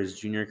career, his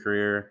junior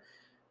career,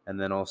 and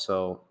then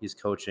also he's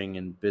coaching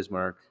in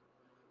Bismarck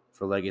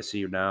for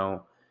Legacy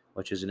now,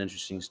 which is an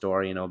interesting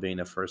story, you know, being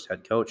the first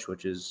head coach,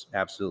 which is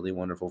absolutely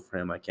wonderful for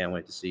him. I can't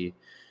wait to see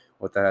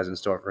what that has in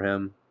store for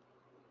him.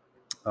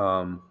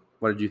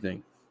 What did you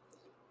think?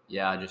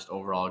 Yeah, just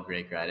overall a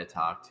great guy to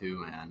talk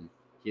to, and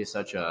he has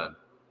such a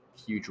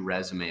huge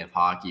resume of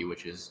hockey,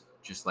 which is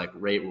just like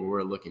right what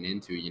we're looking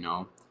into, you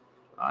know.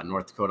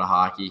 North Dakota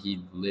hockey,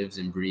 he lives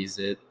and breathes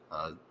it.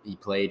 He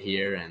played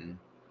here, and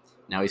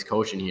now he's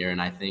coaching here,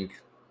 and I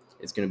think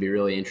it's going to be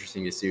really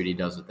interesting to see what he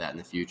does with that in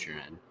the future.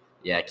 And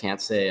yeah, I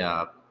can't say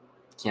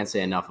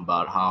enough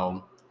about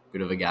how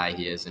good of a guy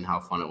he is and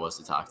how fun it was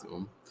to talk to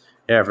him.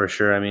 Yeah, for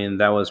sure. I mean,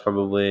 that was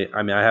probably,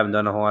 I mean, I haven't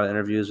done a whole lot of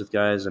interviews with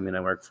guys. I mean,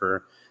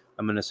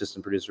 I'm an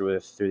assistant producer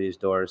with Through These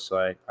Doors,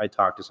 so I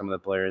talk to some of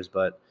the players,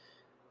 but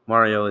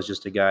Mario is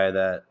just a guy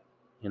that,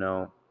 you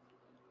know,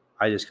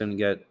 I just couldn't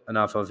get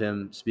enough of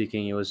him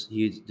speaking.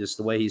 He just,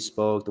 the way he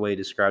spoke, the way he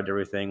described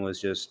everything was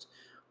just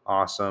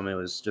awesome. It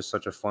was just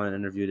such a fun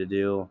interview to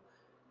do.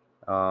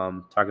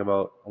 Talk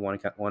about a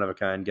one of a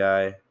kind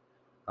guy.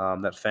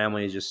 That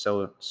family is just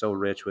so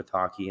rich with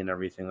hockey and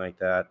everything like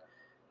that.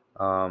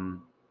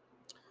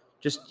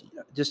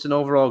 Just an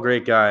overall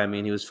great guy. I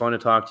mean, he was fun to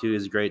talk to.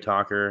 He's a great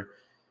talker.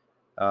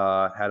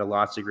 Had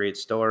lots of great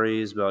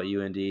stories about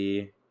UND,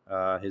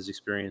 his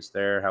experience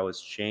there, how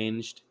it's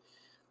changed,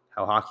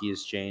 how hockey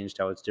has changed,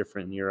 how it's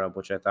different in Europe,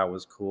 which I thought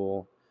was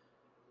cool.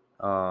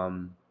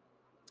 And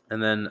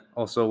then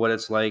also what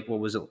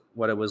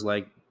it was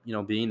like, you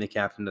know, being the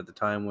captain at the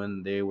time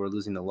when they were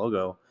losing the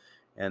logo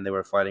and they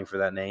were fighting for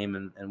that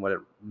name, and what it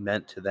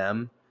meant to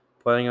them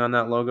putting on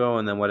that logo,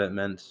 and then what it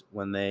meant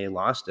when they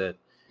lost it.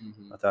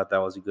 I thought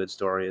that was a good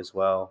story as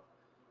well.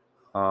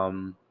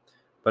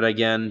 But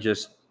again,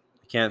 just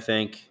can't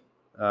thank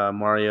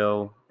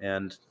Mario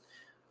and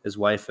his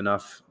wife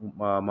enough.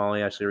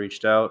 Molly actually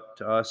reached out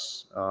to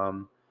us,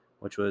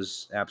 which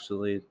was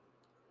absolutely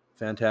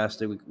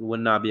fantastic. We would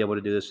not be able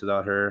to do this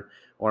without her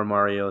or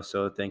Mario.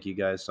 So thank you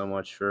guys so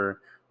much for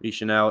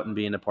reaching out and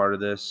being a part of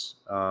this.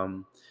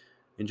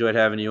 Enjoyed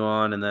having you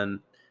on. And then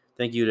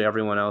thank you to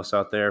everyone else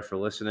out there for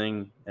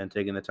listening and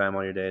taking the time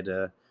on your day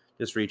to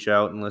just reach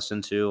out and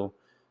listen to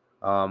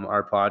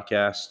our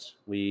podcast.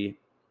 We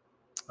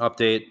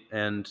update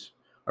and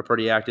are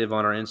pretty active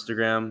on our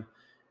Instagram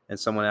and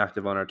somewhat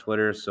active on our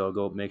Twitter.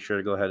 So make sure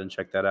to go ahead and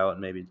check that out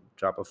and maybe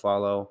drop a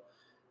follow.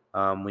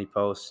 We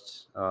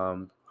post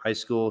high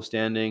school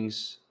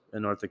standings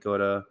in North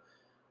Dakota,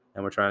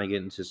 and we're trying to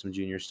get into some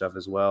junior stuff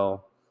as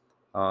well.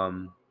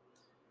 And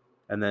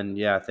then,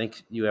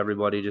 thank you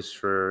everybody just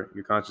for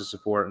your constant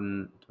support,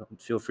 and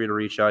feel free to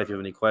reach out if you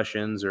have any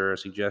questions or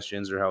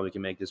suggestions or how we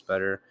can make this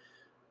better.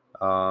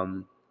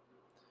 But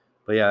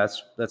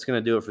that's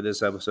going to do it for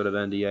this episode of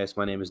ND Ice.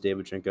 My name is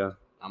David Trinka.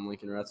 I'm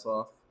Lincoln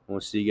Retzloff. We'll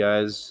see you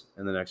guys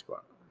in the next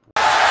part.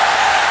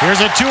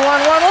 Here's a 2-on-1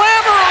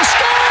 Lamoureux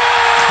score!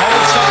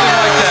 Hold something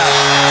like that.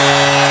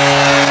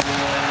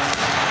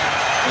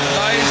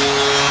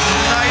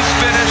 Nice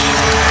finish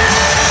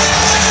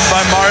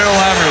by Mario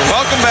Lamoureux.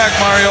 Welcome back,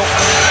 Mario.